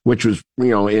 which was,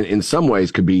 you know, in some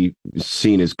ways could be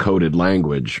seen as coded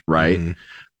language, right?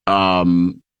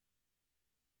 Mm-hmm.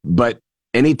 But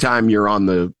anytime you're on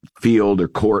the field or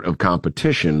court of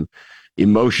competition,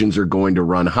 emotions are going to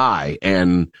run high,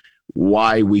 and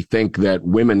why we think that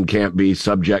women can't be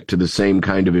subject to the same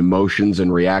kind of emotions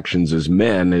and reactions as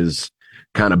men is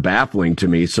kind of baffling to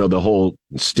me. So the whole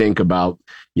stink about,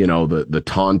 you know, the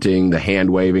taunting, the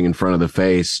hand waving in front of the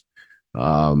face,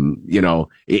 you know,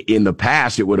 in the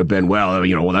past it would have been, well,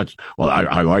 you know,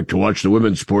 I like to watch the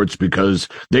women's sports because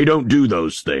they don't do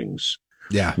those things.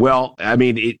 Yeah. Well, I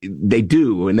mean, they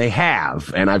do, and they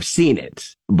have, and I've seen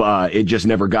it, but it just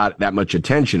never got that much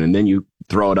attention. And then you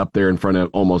throw it up there in front of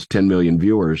almost 10 million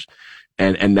viewers.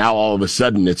 And now all of a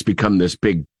sudden it's become this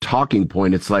big talking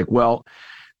point. It's like, well,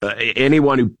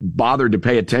 anyone who bothered to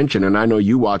pay attention, and I know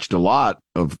you watched a lot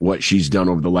of what she's done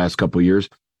over the last couple of years.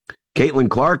 Caitlin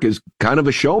Clark is kind of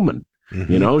a showman.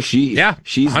 Mm-hmm. You know, she's 100%.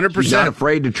 She's not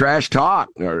afraid to trash talk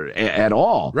at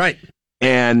all. Right.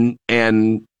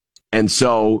 And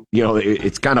so, you know,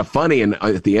 it's kind of funny, and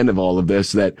at the end of all of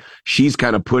this, that she's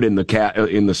kind of put in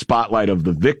the spotlight of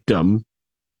the victim,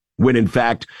 when in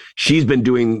fact she's been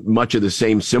doing much of the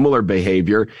same similar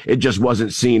behavior. It just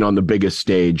wasn't seen on the biggest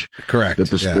stage. Correct. That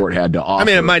the sport had to offer. I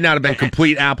mean, it might not have been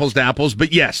complete apples to apples,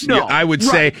 but yes, I would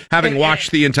say, having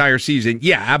watched the entire season,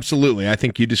 yeah, absolutely. I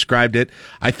think you described it.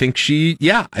 I think she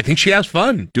has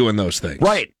fun doing those things.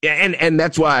 Right. And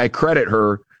that's why I credit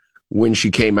her when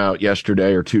she came out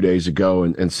yesterday or 2 days ago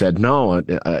and said, no,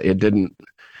 it didn't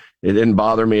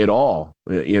bother me at all,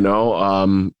 you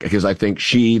know, because I think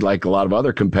she, like a lot of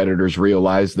other competitors,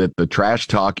 realized that the trash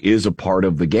talk is a part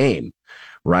of the game,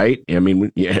 right? I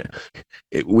mean,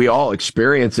 we all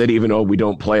experience it, even though we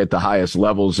don't play at the highest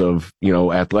levels of, you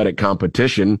know, athletic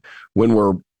competition, when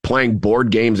we're playing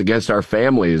board games against our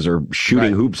families or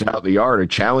shooting hoops out the yard or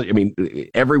challenge. I mean,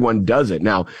 everyone does it.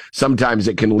 Now, sometimes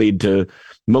it can lead to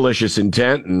malicious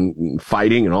intent and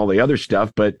fighting and all the other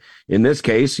stuff. But in this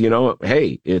case, you know,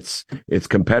 hey, it's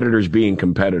competitors being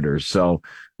competitors. So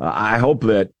I hope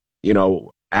that, you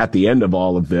know, at the end of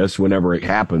all of this, whenever it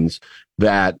happens,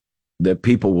 that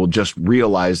people will just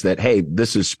realize that, hey,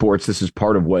 this is sports. This is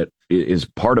part of what is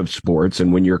part of sports.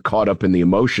 And when you're caught up in the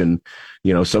emotion,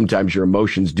 you know, sometimes your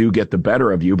emotions do get the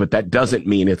better of you, but that doesn't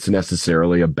mean it's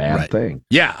necessarily a bad thing.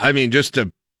 Yeah. I mean, just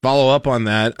to follow up on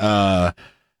that,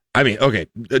 I mean, okay,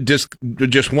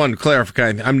 just one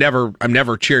clarifying. I'm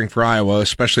never cheering for Iowa,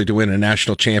 especially to win a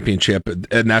national championship,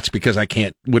 and that's because I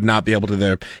would not be able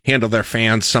to handle their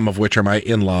fans, some of which are my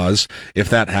in-laws. If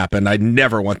that happened, I'd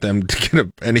never want them to get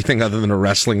anything other than a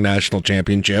wrestling national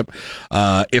championship,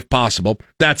 if possible.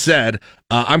 That said,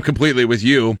 I'm completely with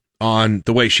you on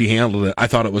the way she handled it. I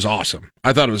thought it was awesome.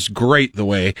 I thought it was great the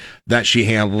way that she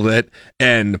handled it,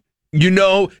 and you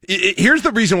know, here's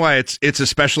the reason why it's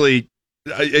especially,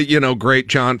 you know, great,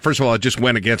 John. First of all, it just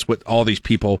went against what all these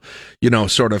people, you know,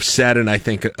 sort of said and I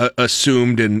think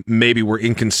assumed and maybe were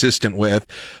inconsistent with.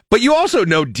 But you also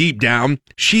know deep down,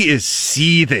 she is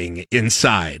seething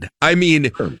inside. I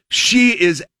mean, she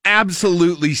is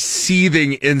absolutely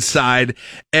seething inside,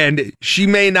 and she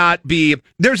may not be.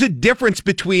 There's a difference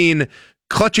between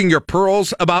clutching your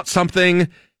pearls about something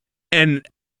and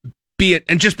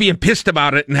just being pissed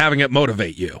about it and having it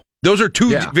motivate you. Those are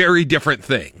two very different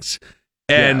things.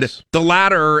 And the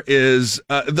latter is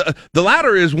the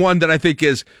latter is one that I think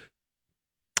is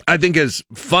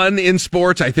fun in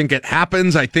sports. I think it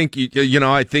happens. I think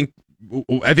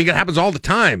I think it happens all the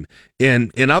time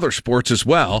in other sports as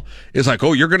well. It's like,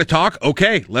 oh, you're going to talk?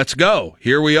 Okay, let's go.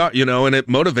 Here we are, you know, and it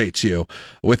motivates you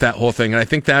with that whole thing. And I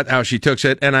think that's how she took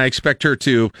it. And I expect her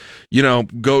to, you know,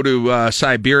 go to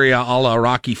Siberia a la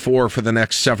Rocky IV for the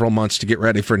next several months to get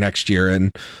ready for next year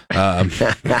and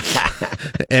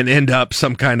and end up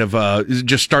some kind of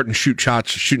just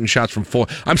shooting shots from full.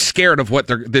 I'm scared of what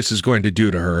this is going to do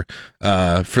to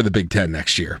her for the Big Ten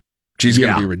next year. She's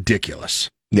going to be ridiculous.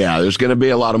 Yeah, there's going to be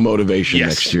a lot of motivation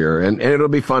next year, and it'll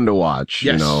be fun to watch.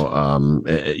 You know,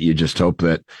 you just hope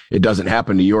that it doesn't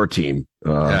happen to your team.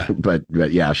 But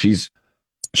yeah,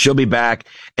 she'll be back,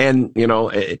 and you know,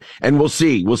 and we'll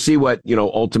see what, you know,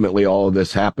 ultimately all of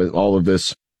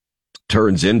this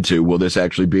turns into. Will this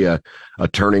actually be a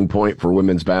turning point for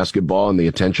women's basketball and the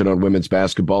attention on women's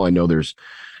basketball? I know there's,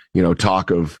 you know,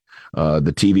 talk of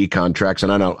the TV contracts.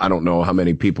 And I don't know how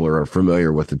many people are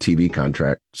familiar with the TV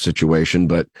contract situation,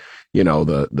 but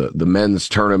the men's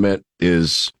tournament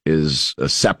is a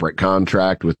separate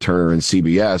contract with Turner and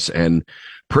CBS, and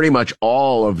pretty much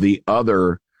all of the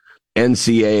other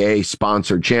NCAA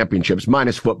sponsored championships,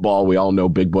 minus football. We all know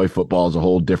big boy football is a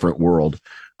whole different world,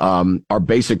 are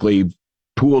basically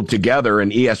pooled together,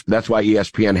 and that's why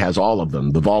ESPN has all of them: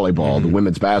 the volleyball, the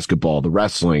women's basketball, the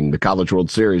wrestling, the College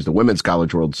World Series, the Women's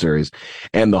College World Series.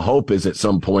 And the hope is at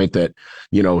some point that,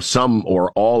 some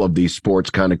or all of these sports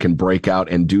kind of can break out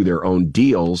and do their own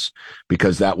deals,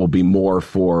 because that will be more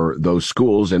for those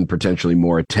schools and potentially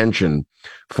more attention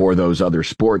for those other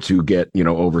sports who get,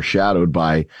 overshadowed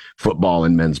by football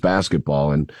and men's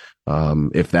basketball. And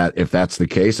if that's the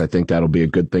case, I think that'll be a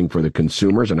good thing for the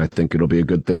consumers, and I think it'll be a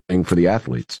good thing for the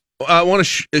athletes. I want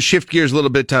to shift gears a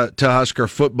little bit to Husker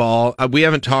football. We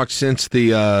haven't talked since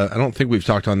I don't think we've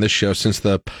talked on this show since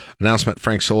the announcement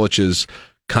Frank Solich is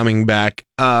coming back,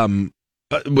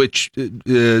 which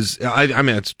is,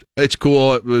 it's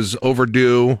cool. It was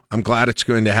overdue. I'm glad it's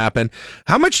going to happen.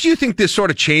 How much do you think this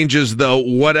sort of changes, though,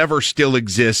 whatever still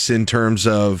exists in terms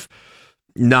of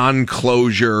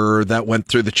non-closure that went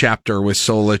through the chapter with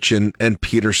Solich and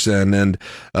Peterson, and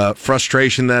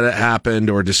frustration that it happened,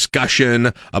 or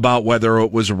discussion about whether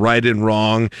it was right and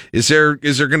wrong? Is there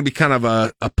going to be kind of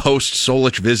a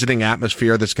post-Solich visiting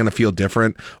atmosphere that's going to feel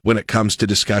different when it comes to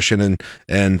discussion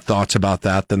and thoughts about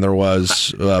that than there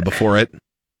was before it?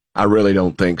 I really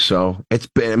don't think so. It's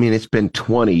been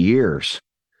 20 years.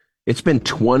 It's been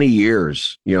 20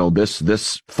 years,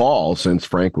 this fall since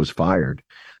Frank was fired.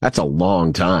 That's a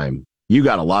long time. You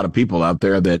got a lot of people out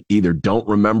there that either don't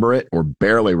remember it or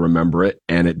barely remember it,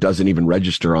 and it doesn't even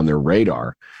register on their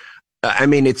radar.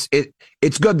 It's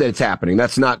good that it's happening.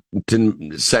 That's not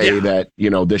to say that,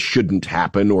 this shouldn't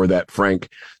happen, or that Frank,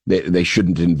 they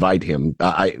shouldn't invite him.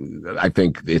 I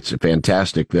think it's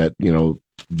fantastic that,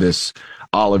 this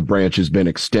olive branch has been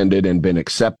extended and been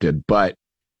accepted. But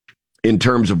in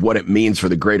terms of what it means for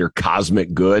the greater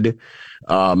cosmic good,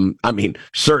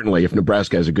 certainly if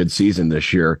Nebraska has a good season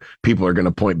this year, people are going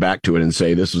to point back to it and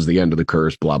say this was the end of the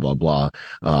curse, blah, blah, blah.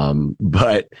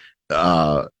 But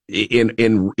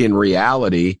in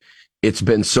reality, it's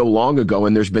been so long ago,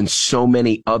 and there's been so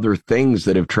many other things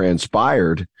that have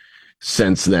transpired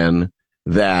since then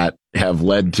that have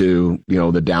led to,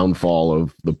 the downfall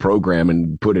of the program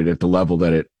and put it at the level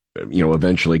that it,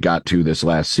 eventually got to this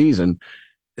last season.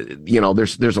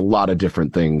 There's a lot of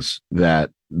different things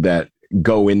that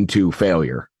go into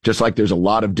failure. Just like there's a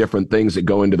lot of different things that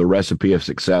go into the recipe of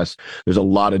success, there's a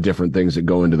lot of different things that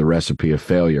go into the recipe of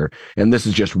failure. And this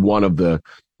is just one of the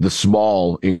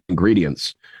small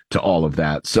ingredients to all of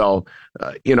that. So,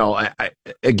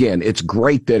 again, it's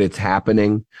great that it's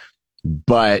happening,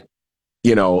 but,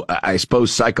 I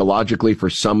suppose psychologically for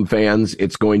some fans,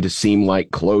 it's going to seem like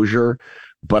closure.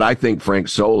 But I think Frank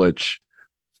Solich,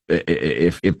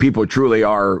 if people truly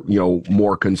are,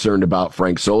 more concerned about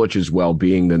Frank Solich's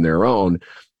well-being than their own,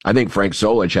 I think Frank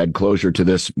Solich had closure to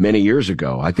this many years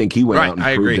ago. I think he went out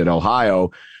and proved at Ohio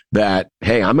that,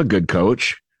 hey, I'm a good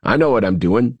coach. I know what I'm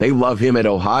doing. They love him at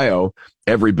Ohio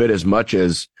every bit as much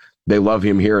as they love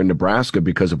him here in Nebraska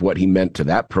because of what he meant to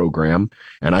that program.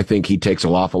 And I think he takes an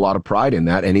awful lot of pride in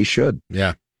that, and he should.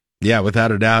 Yeah. Yeah,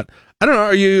 without a doubt. I don't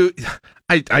know.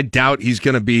 I doubt he's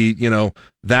going to be,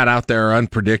 that out there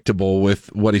unpredictable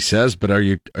with what he says, but are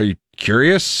you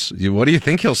curious? What do you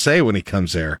think he'll say when he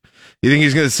comes there? You think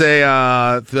he's going to say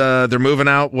they're moving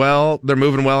out well? They're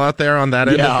moving well out there on that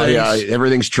end of things? Yeah,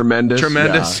 everything's tremendous.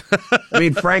 Tremendous. Yeah.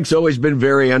 Frank's always been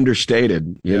very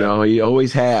understated. He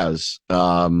always has.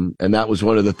 And that was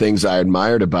one of the things I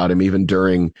admired about him, even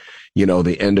during,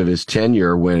 the end of his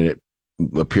tenure, when it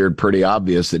appeared pretty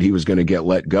obvious that he was going to get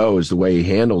let go, is the way he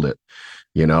handled it.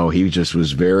 He just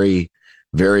was very,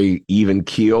 very even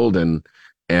keeled and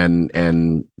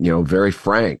very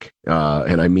frank.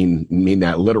 And I mean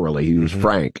that literally. He was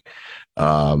frank.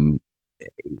 And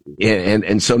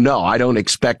so no, I don't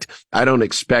expect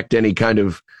any kind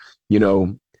of,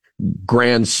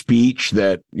 grand speech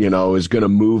that, is going to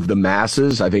move the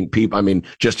masses. I think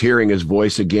just hearing his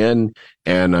voice again,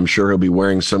 and I'm sure he'll be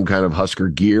wearing some kind of Husker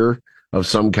gear of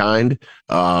some kind.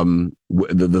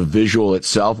 The visual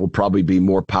itself will probably be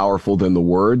more powerful than the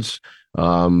words,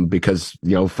 because,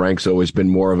 Frank's always been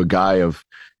more of a guy of,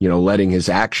 letting his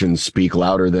actions speak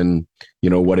louder than,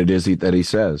 what it is that he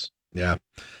says. Yeah.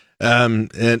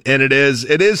 And it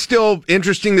is still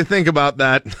interesting to think about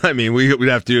that. We'd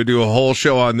have to do a whole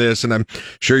show on this, and I'm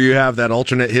sure you have that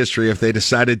alternate history if they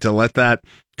decided to let that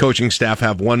coaching staff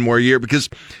have one more year, because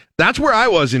that's where I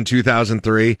was in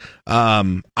 2003.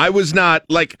 I was not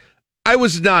I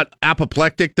was not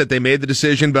apoplectic that they made the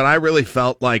decision, but I really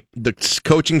felt like the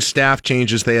coaching staff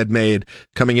changes they had made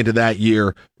coming into that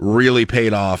year really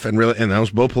paid off, and that was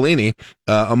Bo Pelini,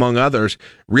 among others,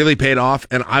 really paid off.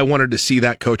 And I wanted to see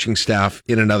that coaching staff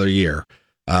in another year.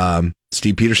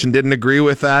 Steve Peterson didn't agree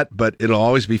with that, but it'll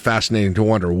always be fascinating to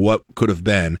wonder what could have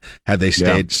been had they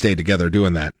stayed together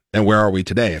doing that. And where are we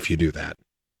today if you do that?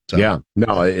 So. Yeah,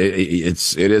 no, it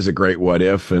is a great what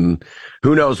if, and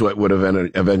who knows what would have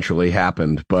eventually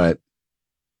happened. But,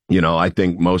 I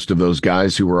think most of those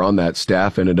guys who were on that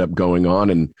staff ended up going on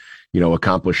and,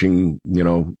 accomplishing,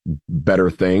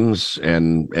 better things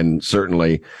and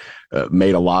certainly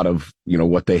made a lot of,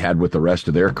 what they had with the rest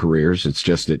of their careers. It's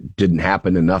just, it didn't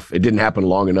happen enough. It didn't happen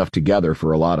long enough together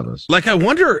for a lot of us. Like, I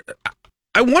wonder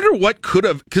what could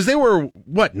have, because they were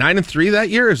 9-3 that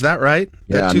year. Is that right?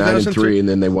 Yeah, 9-3, and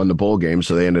then they won the bowl game,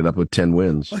 so they ended up with 10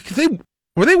 wins. Like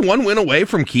were they one win away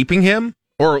from keeping him,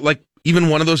 or like even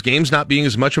one of those games not being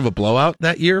as much of a blowout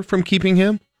that year from keeping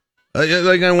him? Like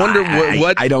I wonder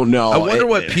what I don't know. I wonder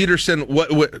what Peterson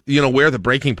where the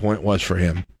breaking point was for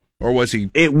him, or was he?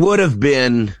 It would have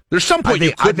been. There's some point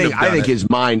I think his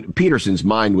mind, Peterson's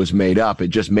mind, was made up. It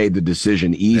just made the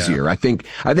decision easier. Yeah.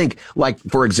 I think, like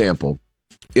for example.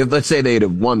 If let's say they'd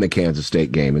have won the Kansas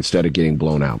State game instead of getting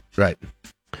blown out, right?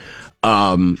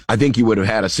 I think you would have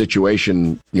had a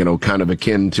situation, kind of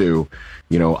akin to,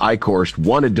 Eichhorst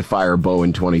wanted to fire Bo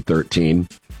in 2013,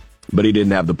 but he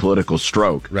didn't have the political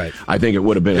stroke. Right. I think it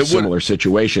would have been a similar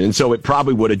situation, and so it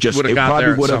probably would have got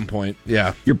there at some point.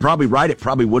 Yeah, you're probably right. It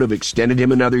probably would have extended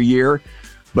him another year,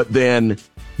 but then,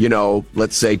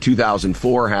 let's say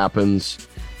 2004 happens.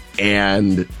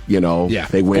 And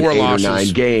they win 8 or 9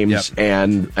 games,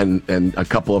 and a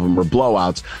couple of them were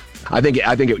blowouts. I think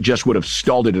it just would have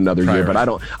stalled it another year. But I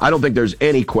don't think there's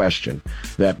any question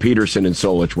that Peterson and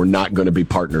Solich were not going to be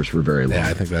partners for very long. Yeah,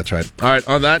 I think that's right. All right.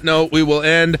 On that note, we will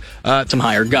end some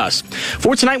higher gusts.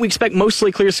 For tonight, we expect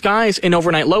mostly clear skies and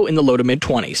overnight low in the low to mid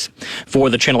 20s. For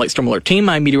the Channel 8 Storm Alert team,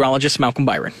 I'm meteorologist Malcolm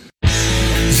Byron.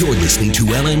 You're listening to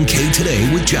LNK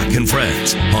Today with Jack and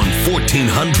Friends on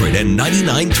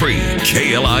 1499.3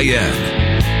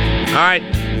 KLIN. All right.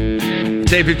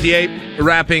 It's 8:58,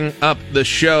 wrapping up the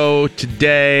show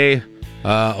today.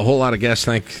 A whole lot of guests.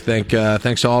 Thanks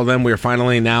to all of them. We are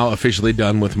finally now officially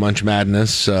done with Munch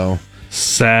Madness. So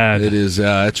sad. It is.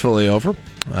 It's fully over.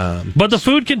 But the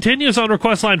food continues on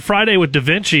Request Line Friday with Da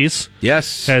Vinci's.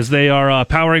 Yes. As they are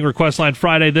powering Request Line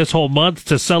Friday this whole month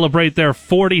to celebrate their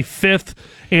 45th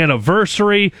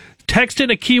anniversary. Text in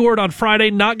a keyword on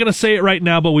Friday. Not going to say it right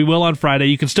now, but we will on Friday.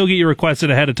 You can still get your request in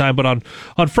ahead of time, but on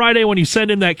Friday, when you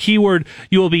send in that keyword,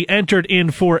 you will be entered in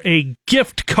for a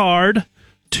gift card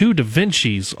to Da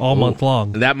Vinci's all month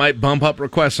long. That might bump up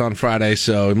requests on Friday,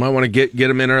 so you might want to get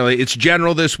them in early. It's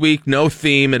general this week, no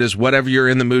theme. It is whatever you're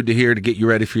in the mood to hear to get you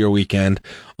ready for your weekend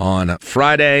on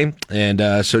Friday.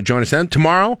 And so join us then.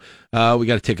 Tomorrow, we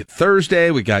got a ticket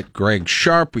Thursday. We got Greg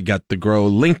Sharp. We got the Grow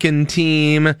Lincoln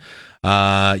team. We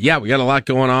got a lot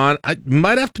going on. I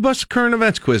might have to bust a current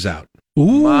events quiz out.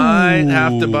 Ooh. Might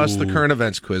have to bust the current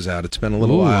events quiz out. It's been a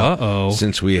little while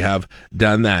since we have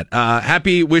done that.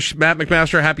 Wish Matt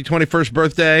McMaster happy 21st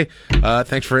birthday.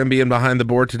 Thanks for him being behind the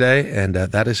board today. And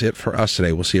that is it for us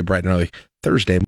today. We'll see you bright and early Thursday.